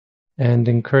 and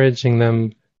encouraging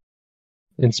them,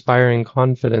 inspiring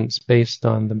confidence based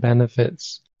on the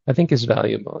benefits, I think is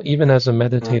valuable. Even as a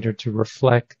meditator, to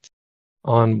reflect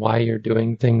on why you're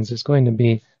doing things is going to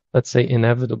be, let's say,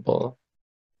 inevitable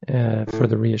for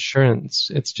the reassurance.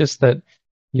 It's just that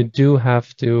you do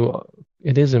have to,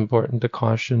 it is important to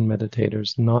caution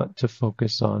meditators not to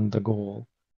focus on the goal,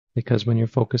 because when you're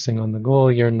focusing on the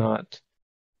goal, you're not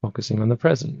focusing on the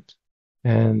present.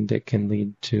 And it can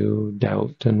lead to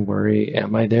doubt and worry.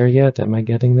 Am I there yet? Am I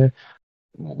getting there?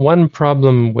 one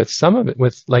problem with some of it,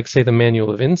 with like say the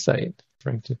Manual of Insight,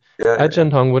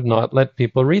 Ajahn Tong would not let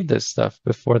people read this stuff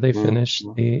before they finished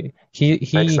the.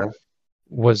 He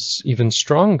was even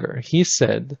stronger. He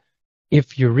said,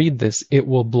 if you read this, it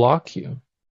will block you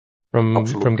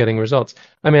from getting results.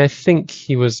 I mean, I think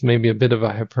he was maybe a bit of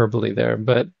a hyperbole there,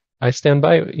 but I stand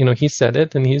by. He said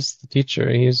it, and he's the teacher.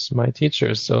 He's my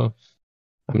teacher, so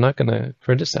I'm not going to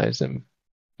criticize him.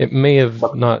 It may have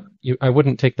not. I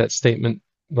wouldn't take that statement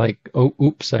like, "Oh,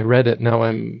 oops, I read it. Now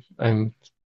I'm.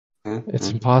 It's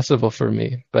impossible for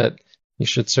me." But you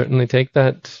should certainly take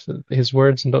his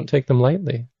words and don't take them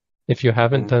lightly. If you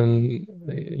haven't done,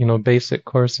 basic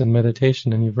course in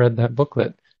meditation and you've read that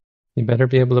booklet, you better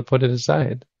be able to put it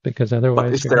aside, because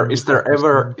otherwise. But is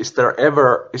there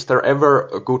ever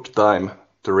a good time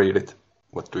to read it?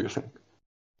 What do you think?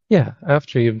 Yeah,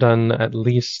 after you've done at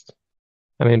least,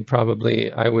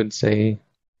 probably I would say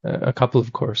a couple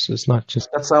of courses, not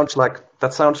just. That sounds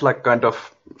like kind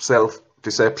of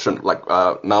self-deception. Like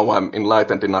now I'm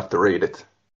enlightened enough to read it,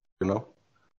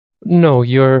 No,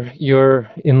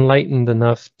 you're enlightened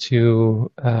enough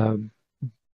to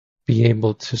be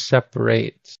able to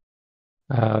separate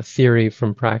theory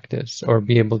from practice, or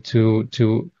be able to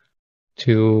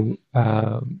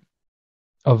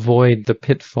avoid the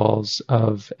pitfalls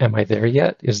of, am I there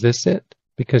yet? Is this it?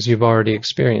 Because you've already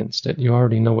experienced it. You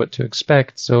already know what to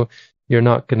expect, so you're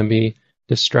not going to be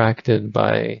distracted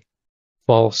by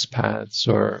false paths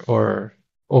or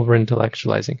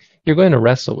over-intellectualizing. You're going to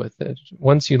wrestle with it.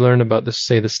 Once you learn about the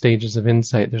stages of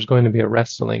insight, there's going to be a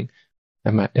wrestling.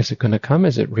 Is it going to come?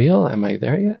 Is it real? Am I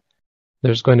there yet?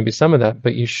 There's going to be some of that,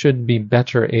 but you should be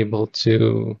better able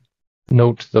to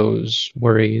note those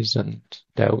worries and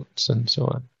doubts and so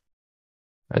on.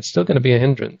 It's still going to be a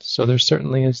hindrance, so there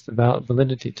certainly is the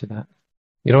validity to that.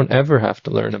 You don't ever have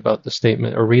to learn about the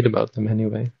statement or read about them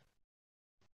anyway.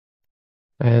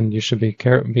 And you should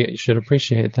you should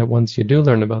appreciate that once you do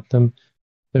learn about them,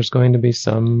 there's going to be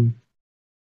some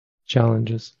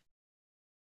challenges.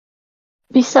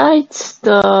 Besides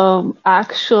the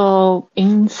actual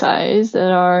insights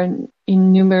that are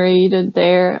enumerated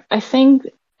there, I think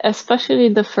especially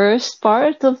the first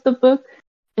part of the book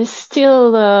is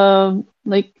still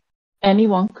like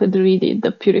anyone could read it,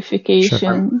 the purifications.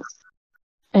 Sure.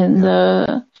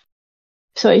 And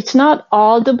so it's not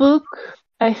all the book,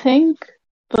 I think.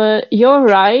 But you're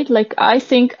right. Like I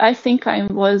think I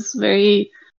was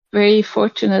very, very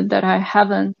fortunate that I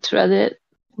haven't read it,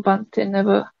 but they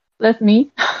never let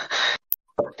me.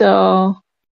 So.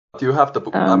 Do you have the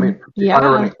book? The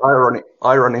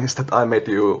irony is that I made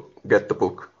you get the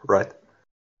book, right?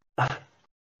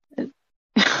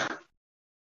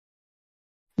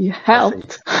 You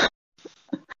helped.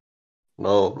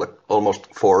 No, like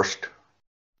almost forced.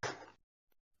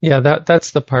 Yeah,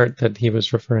 that's the part that he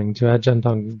was referring to. Ajahn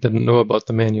Tong didn't know about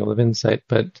the Manual of Insight,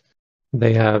 but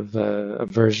they have a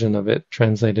version of it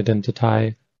translated into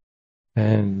Thai,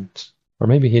 or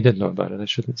maybe he did know about it. I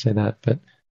shouldn't say that, but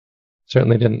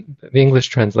certainly didn't. The English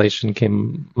translation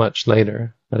came much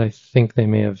later, but I think they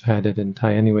may have had it in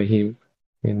Thai anyway. He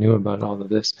knew about all of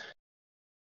this.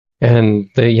 And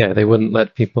they wouldn't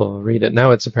let people read it. Now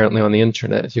it's apparently on the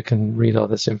internet. You can read all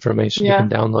this information. Yeah. You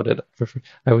can download it for free.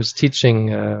 I was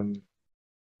teaching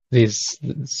these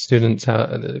students,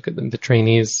 the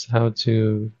trainees, how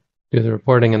to do the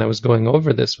reporting, and I was going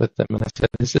over this with them. And I said,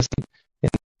 "This isn't.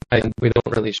 We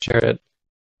don't really share it.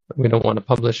 We don't want to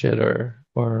publish it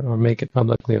or make it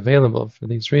publicly available for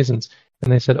these reasons."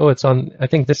 And they said, "Oh, it's on. I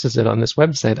think this is it on this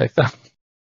website." I thought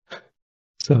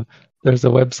so. There's a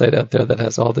website out there that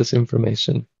has all this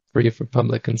information free for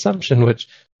public consumption, which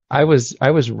I was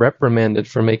reprimanded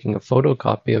for making a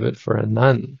photocopy of it for a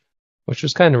nun, which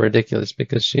was kind of ridiculous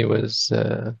because she was,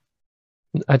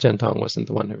 Ajahn Tong wasn't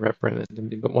the one who reprimanded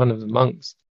me, but one of the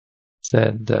monks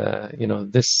said,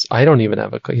 this, I don't even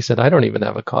have he said, I don't even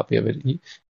have a copy of it.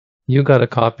 You got a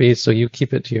copy, so you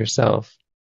keep it to yourself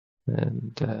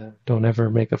and don't ever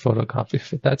make a photocopy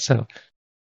of it. That's how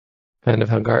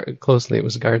closely it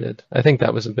was guarded. I think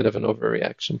that was a bit of an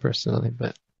overreaction personally,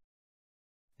 but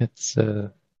it's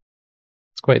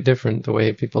quite different the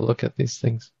way people look at these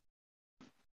things.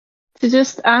 To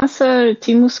just answer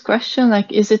Timu's question,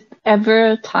 like, is it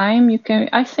ever a time you can?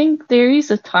 I think there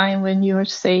is a time when you are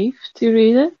safe to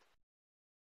read it.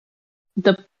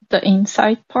 The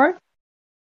insight part.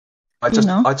 I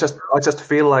just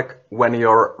feel like when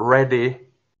you're ready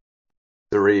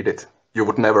to read it, you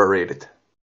would never read it.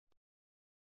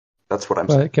 That's what I'm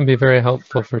saying. It can be very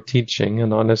helpful for teaching,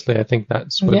 and honestly, I think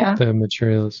that's what the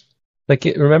material is. Like,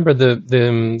 remember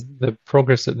the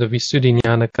progress of the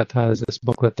Visuddhijnana Katha is this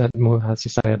booklet that Mahasi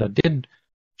Sayadaw did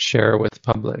share with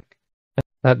public.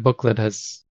 That booklet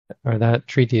that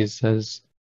treatise has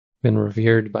been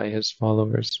revered by his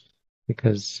followers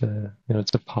because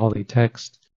it's a Pali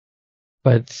text.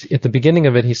 But at the beginning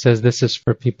of it, he says this is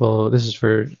for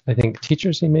I think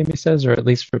teachers, he maybe says, or at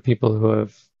least for people who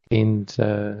have gained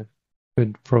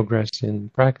good progress in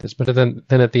practice. But then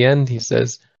at the end, he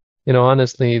says,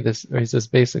 honestly, this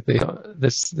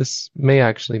may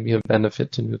actually be of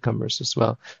benefit to newcomers as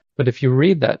well. But if you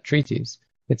read that treatise,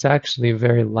 it's actually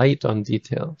very light on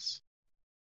details.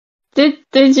 Did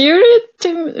you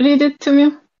read it to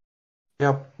me?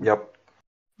 Yep.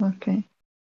 Okay.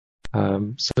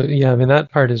 That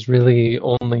part is really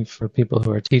only for people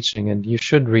who are teaching, and you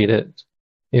should read it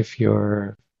if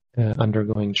you're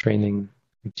undergoing training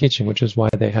in teaching, which is why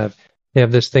they have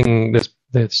this thing,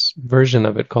 this version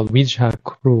of it called Vijja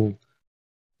Kru,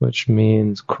 which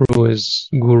means Kru is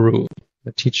guru,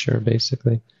 a teacher,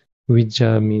 basically.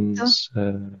 Vijja means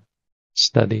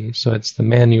study, so it's the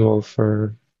manual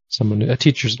for a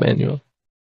teacher's manual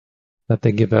that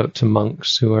they give out to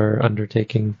monks who are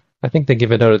undertaking. I think they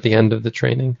give it out at the end of the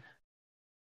training.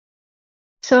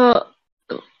 So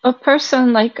a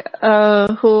person like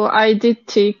who I did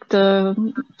take the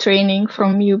training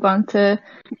from you, Bhante,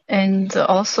 and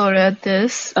also read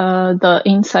this, the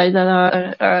insights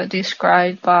that are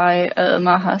described by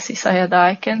Mahasi Sayadaw,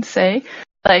 I can say,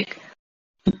 like,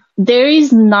 there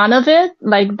is none of it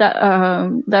like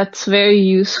that that's very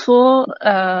useful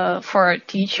for a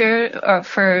teacher or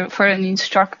for an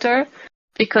instructor,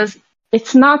 because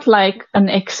it's not like an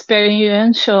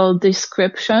experiential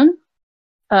description,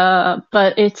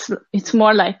 but it's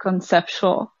more like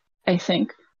conceptual, I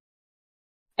think.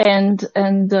 And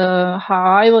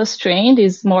how I was trained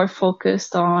is more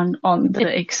focused on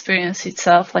the experience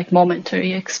itself, like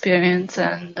momentary experience,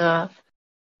 and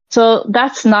so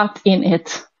that's not in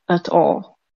it at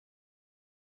all.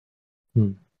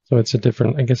 So it's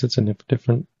I guess it's a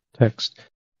different text.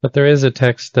 But there is a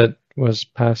text that was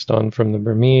passed on from the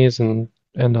Burmese and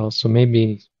also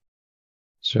maybe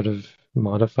sort of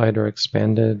modified or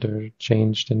expanded or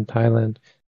changed in Thailand.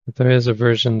 But there is a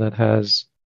version that has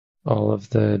all of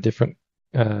the different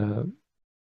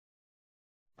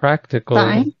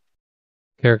practical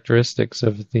characteristics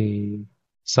of the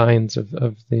signs of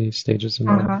the stages of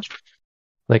knowledge.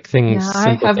 Like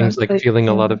simple things like feeling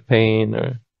a lot of pain,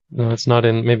 or no, it's not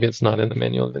in. Maybe it's not in the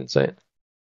manual of insight.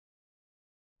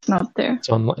 It's not there.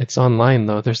 It's online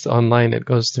though. There's online. It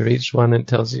goes through each one and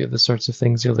tells you the sorts of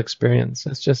things you'll experience.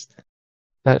 It's just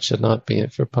that should not be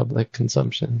it for public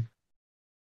consumption.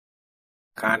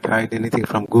 Can't hide anything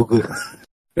from Google.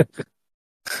 I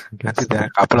think there are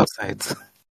a couple of sites.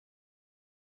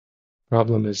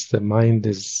 Problem is the mind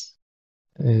is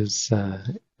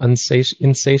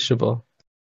insatiable.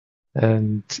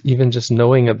 And even just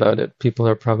knowing about it, people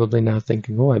are probably now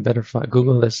thinking, "Oh, I better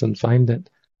Google this and find it,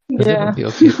 because it'll be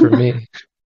okay for me."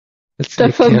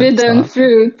 The forbidden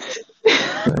fruit.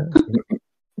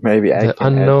 Maybe the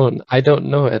unknown. I don't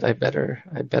know it. I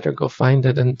better go find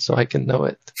it, and so I can know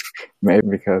it. Maybe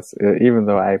because even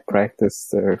though I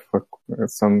practiced for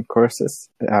some courses,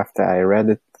 after I read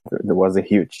it, there was a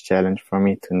huge challenge for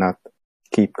me to not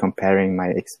keep comparing my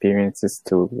experiences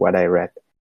to what I read.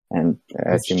 And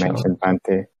as you mentioned,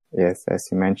 Bhante,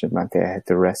 I had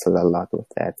to wrestle a lot with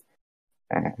that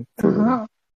to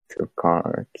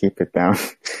keep it down.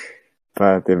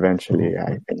 But eventually,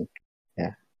 I think,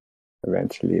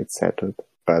 eventually it settled.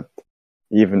 But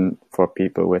even for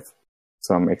people with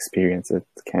some experience, it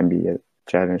can be a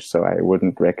challenge. So I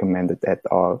wouldn't recommend it at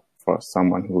all for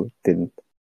someone who didn't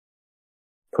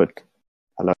put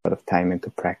a lot of time into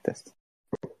practice.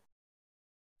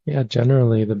 Yeah,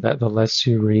 generally, the less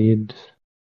you read,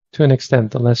 to an extent,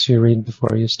 the less you read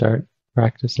before you start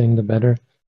practicing, the better.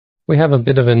 We have a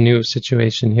bit of a new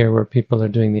situation here where people are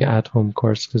doing the at-home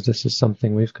course, because this is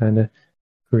something we've kind of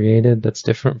created that's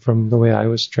different from the way I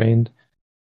was trained.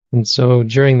 And so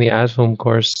during the at-home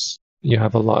course, you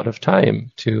have a lot of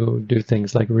time to do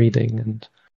things like reading. And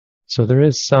so there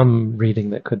is some reading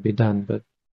that could be done, but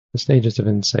the stages of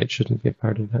insight shouldn't be a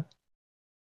part of that.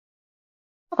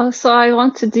 Also, I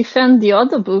want to defend the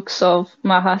other books of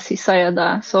Mahasi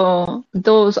Sayadaw. So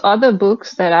those other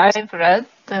books that I've read,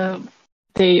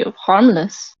 they're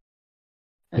harmless.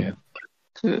 Yeah.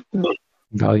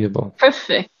 Valuable.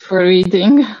 Perfect for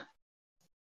reading.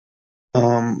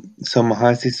 So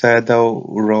Mahasi Sayadaw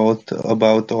wrote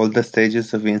about all the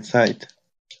stages of insight.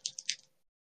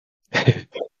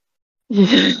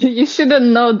 You shouldn't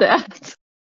know that.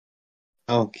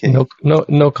 Okay.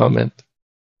 No comment.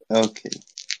 Okay.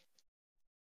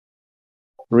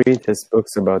 Read his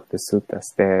books about the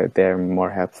suttas. They're more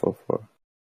helpful for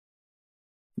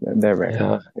They're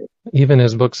recommended. Yeah. Even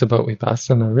his books about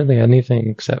Vipassana, really anything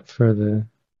except for the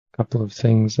couple of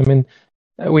things. I mean,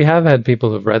 we have had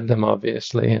people who've read them,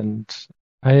 obviously, and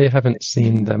I haven't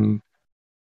seen them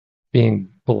being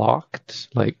blocked,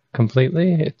 like,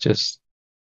 completely. It just,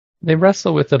 they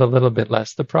wrestle with it a little bit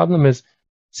less. The problem is,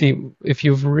 see, if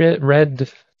you've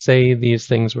read, say, these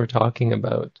things we're talking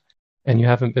about, and you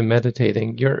haven't been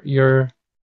meditating, your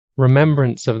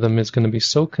remembrance of them is going to be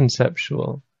so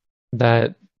conceptual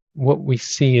that what we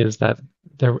see is that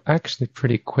they're actually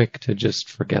pretty quick to just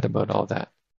forget about all that.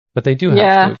 But they do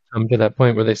have to come to that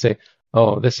point where they say,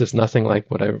 oh, this is nothing like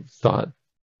what I thought,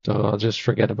 so I'll just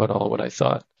forget about all what I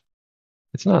thought.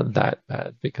 It's not that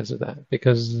bad because of that,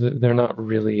 because they're not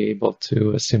really able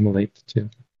to assimilate the two.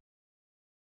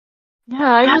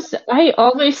 Yeah, I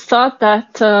always thought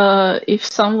that if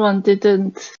someone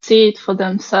didn't see it for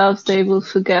themselves, they will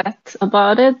forget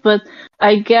about it. But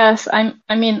I guess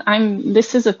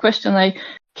this is a question, like,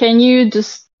 can you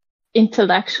just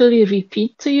intellectually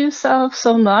repeat to yourself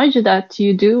so much that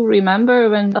you do remember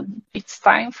when it's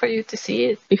time for you to see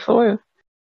it before?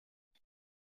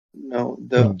 No,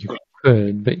 You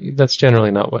could, but that's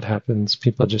generally not what happens.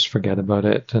 People just forget about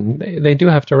it, and they do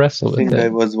have to wrestle with it. The thing I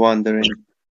was wondering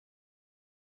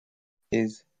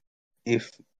is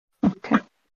if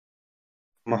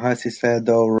Mahasi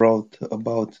Sayadaw wrote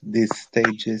about these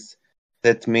stages,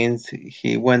 that means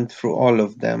he went through all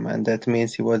of them, and that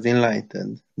means he was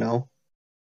enlightened, no?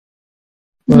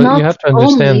 Well, Not you have to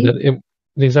understand only. that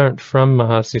these aren't from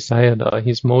Mahasi Sayadaw.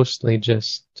 He's mostly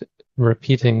just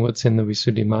repeating what's in the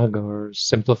Visuddhimagga, or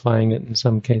simplifying it in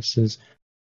some cases,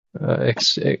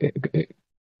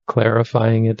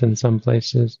 clarifying it in some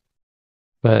places.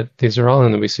 But these are all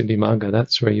in the Visuddhimagga.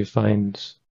 That's where you find...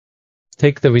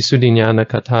 Take the Visuddhiñāna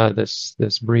Katha,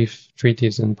 this brief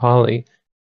treatise in Pali.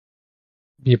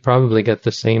 You probably get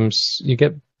the same... You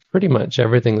get pretty much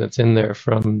everything that's in there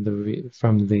from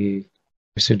the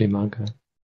Visuddhimagga.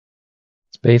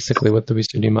 It's basically what the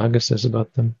Visuddhimagga says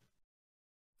about them.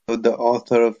 So the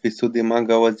author of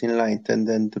Visuddhimagga was enlightened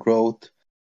and wrote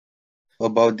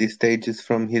about these stages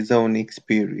from his own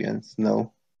experience,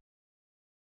 no?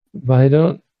 But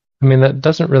that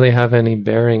doesn't really have any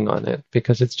bearing on it,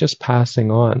 because it's just passing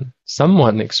on.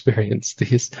 Someone experienced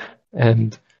these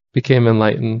and became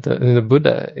enlightened. The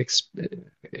Buddha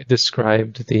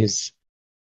described these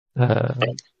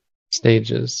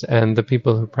stages, and the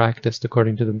people who practiced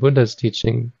according to the Buddha's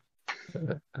teaching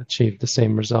achieved the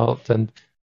same result, and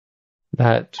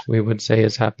that, we would say,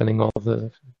 is happening all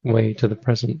the way to the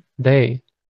present day.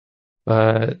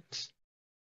 But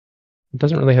it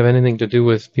doesn't really have anything to do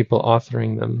with people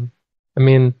authoring them. I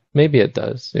mean, maybe it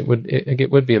does. It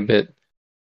would be a bit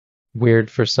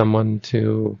weird for someone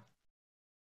to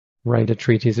write a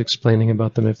treatise explaining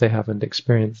about them if they haven't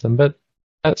experienced them, but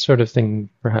that sort of thing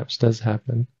perhaps does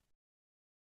happen.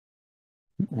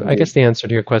 I guess the answer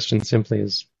to your question simply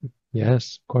is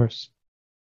yes, of course.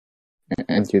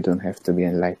 And you don't have to be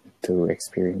enlightened to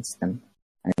experience them.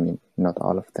 I mean, not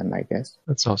all of them, I guess.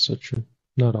 That's also true.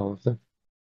 Not all of them.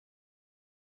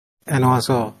 And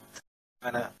also,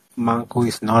 when a monk who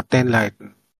is not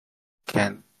enlightened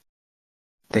can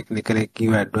technically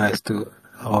give advice to,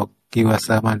 or give a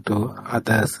sermon to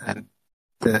others, and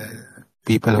the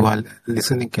people who are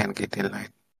listening can get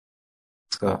enlightened.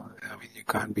 So, you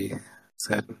can't be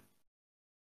certain.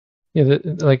 Yeah,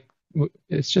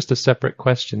 it's just a separate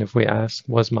question if we ask,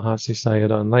 was Mahasi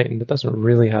Sayadaw enlightened? It doesn't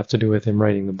really have to do with him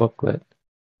writing the booklet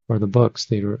or the books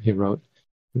he wrote.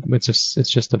 It's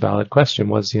just a valid question.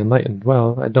 Was he enlightened?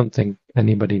 Well, I don't think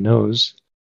anybody knows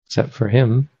except for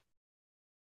him.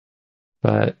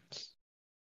 But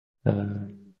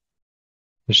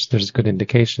there's good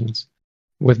indications.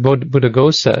 With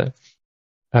Buddhaghosa,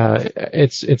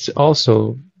 it's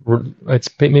also, it's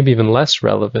maybe even less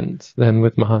relevant than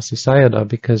with Mahasi Sayadaw,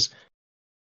 because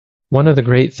one of the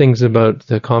great things about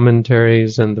the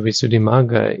commentaries and the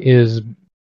Visuddhimagga is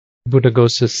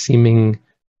Buddhaghosa's seeming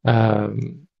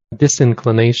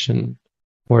disinclination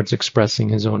towards expressing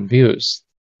his own views.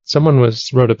 Someone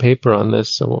wrote a paper on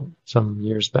this some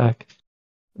years back,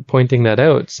 pointing that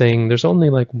out, saying there's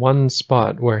only like one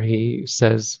spot where he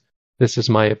says, "This is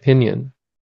my opinion,"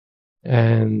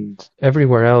 and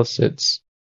everywhere else it's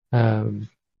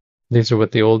these are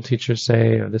what the old teachers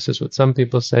say, or this is what some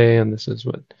people say, and this is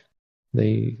what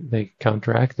they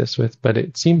counteract this with. But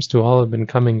it seems to all have been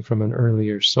coming from an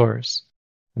earlier source.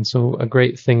 And so a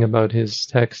great thing about his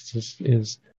texts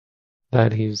is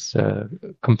that he's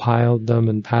compiled them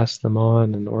and passed them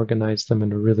on and organized them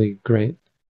in a really great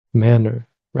manner,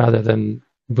 rather than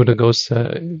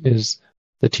Buddhaghosa is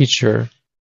the teacher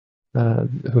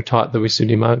who taught the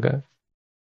Visuddhimagga.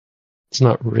 It's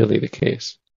not really the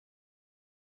case.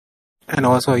 And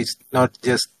also, it's not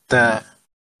just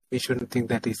we shouldn't think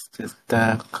that it's just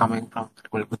coming from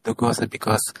Buddha Gosa,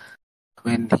 because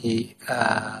when he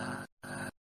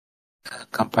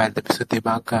compiled the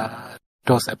Visuddhimagga,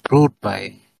 it was approved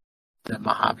by the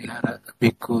Mahavihara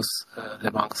bhikkhus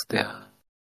amongst there.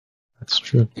 That's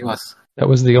true. He was. That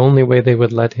was the only way they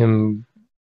would let him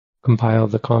compile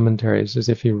the commentaries, is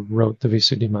if he wrote the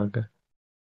Visuddhimagga.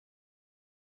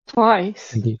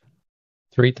 Twice. And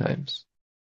 3 times.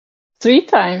 3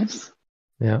 times?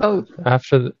 Yeah. Oh.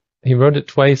 He wrote it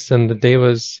twice, and he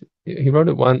wrote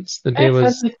it once, the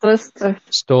Devas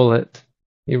stole it.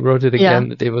 He wrote it again,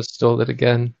 the Devas stole it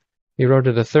again. He wrote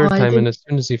it a 3rd time, and as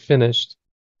soon as he finished,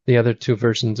 the other 2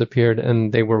 versions appeared,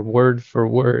 and they were word for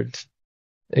word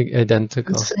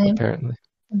identical, apparently.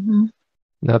 Mm-hmm.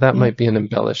 Now that might be an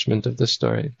embellishment of the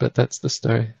story, but that's the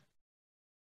story.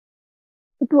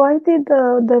 But why did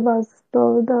the Devas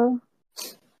stole the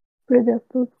previous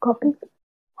 2 copies?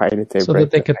 Why did they so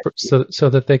that they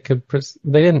could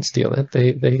they didn't steal it,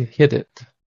 they hid it,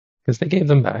 because they gave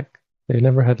them back. They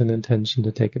never had an intention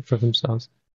to take it for themselves.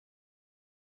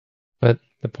 But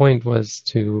the point was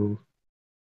to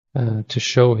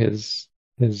show his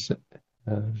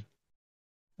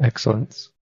excellence,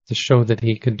 to show that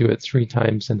he could do it 3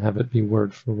 times and have it be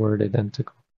word for word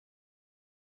identical.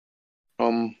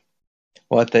 From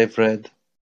what I've read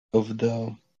of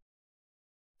the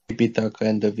Tipitaka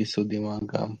and the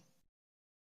Visuddhimagga,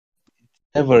 it's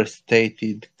never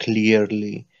stated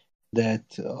clearly that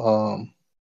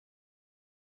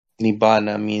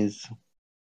Nibbana means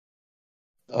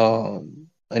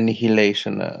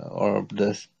annihilation or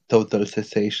the total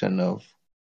cessation of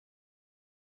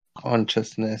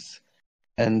consciousness.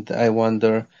 And I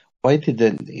wonder,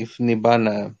 if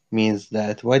Nibbana means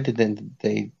that, why didn't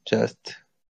they just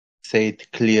say it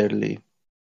clearly?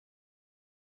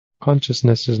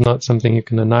 Consciousness is not something you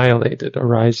can annihilate. It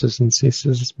arises and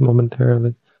ceases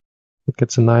momentarily. It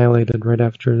gets annihilated right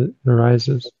after it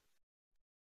arises.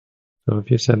 So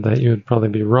if you said that, you would probably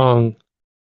be wrong,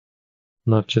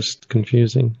 not just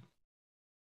confusing.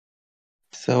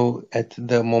 So at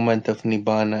the moment of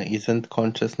Nibbana, isn't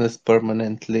consciousness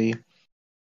permanently,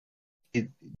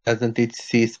 doesn't it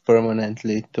cease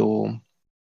permanently to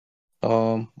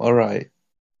arise?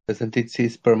 Doesn't it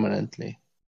cease permanently?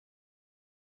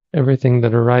 Everything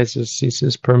that arises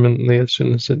ceases permanently as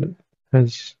soon as it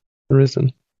has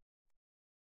arisen.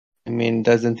 I mean,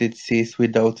 doesn't it cease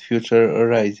without future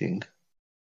arising?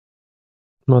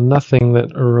 Well, nothing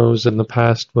that arose in the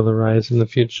past will arise in the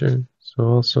future. So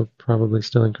also probably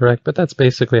still incorrect. But that's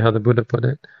basically how the Buddha put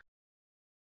it.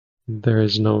 There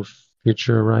is no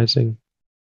future arising.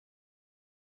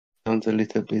 Sounds a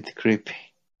little bit creepy.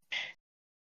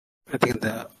 I think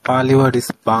the Pali word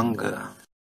is banga.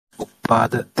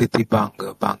 Uppada titi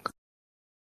banga.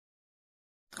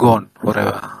 Gone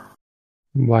forever.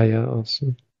 Vaya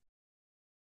also.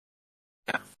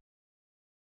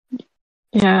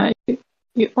 Yeah,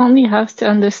 you only have to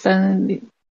understand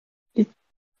it's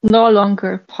no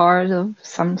longer part of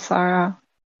samsara.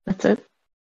 That's it.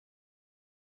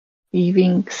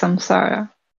 Leaving samsara.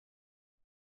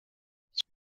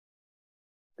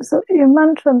 So you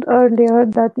mentioned earlier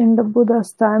that in the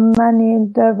Buddha's time, many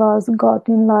devas got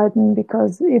enlightened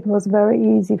because it was very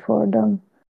easy for them.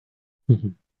 Mm-hmm.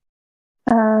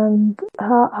 And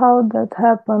how that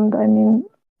happened? I mean,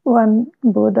 when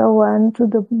Buddha went to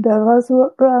the devas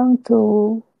realm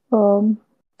to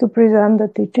present the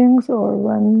teachings, or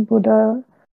when Buddha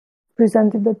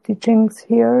presented the teachings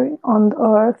here on the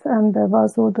earth and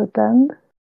devas would attend?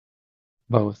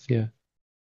 Both, yeah.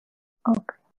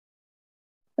 Okay.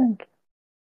 Thank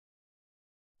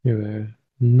you. You were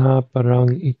na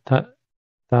parang itayati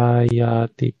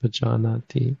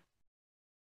pajanati.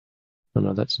 Oh,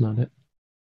 no, that's not it.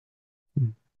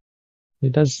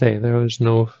 It does say there was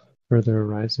no further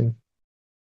arising.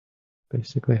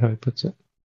 Basically how he puts it.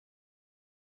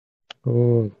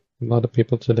 Oh, a lot of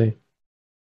people today.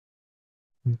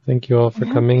 Thank you all for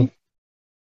coming.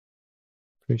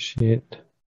 Appreciate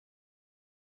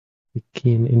the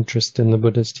keen interest in the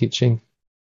Buddha's teaching.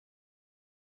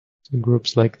 So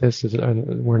groups like this,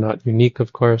 we're not unique,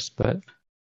 of course, but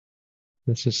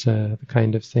this is the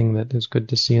kind of thing that is good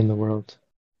to see in the world.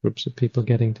 Groups of people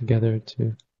getting together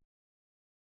to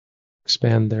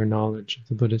expand their knowledge of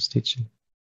the Buddha's teaching.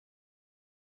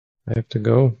 I have to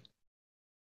go.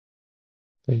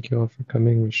 Thank you all for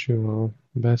coming. Wish you all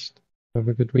the best. Have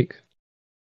a good week.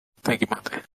 Thank you,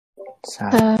 Mate.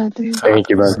 Thank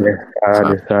you, Mate.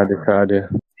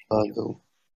 Sadhu.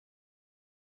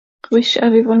 Wish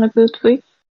everyone a good week.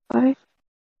 Bye.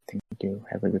 Thank you.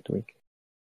 Have a good week.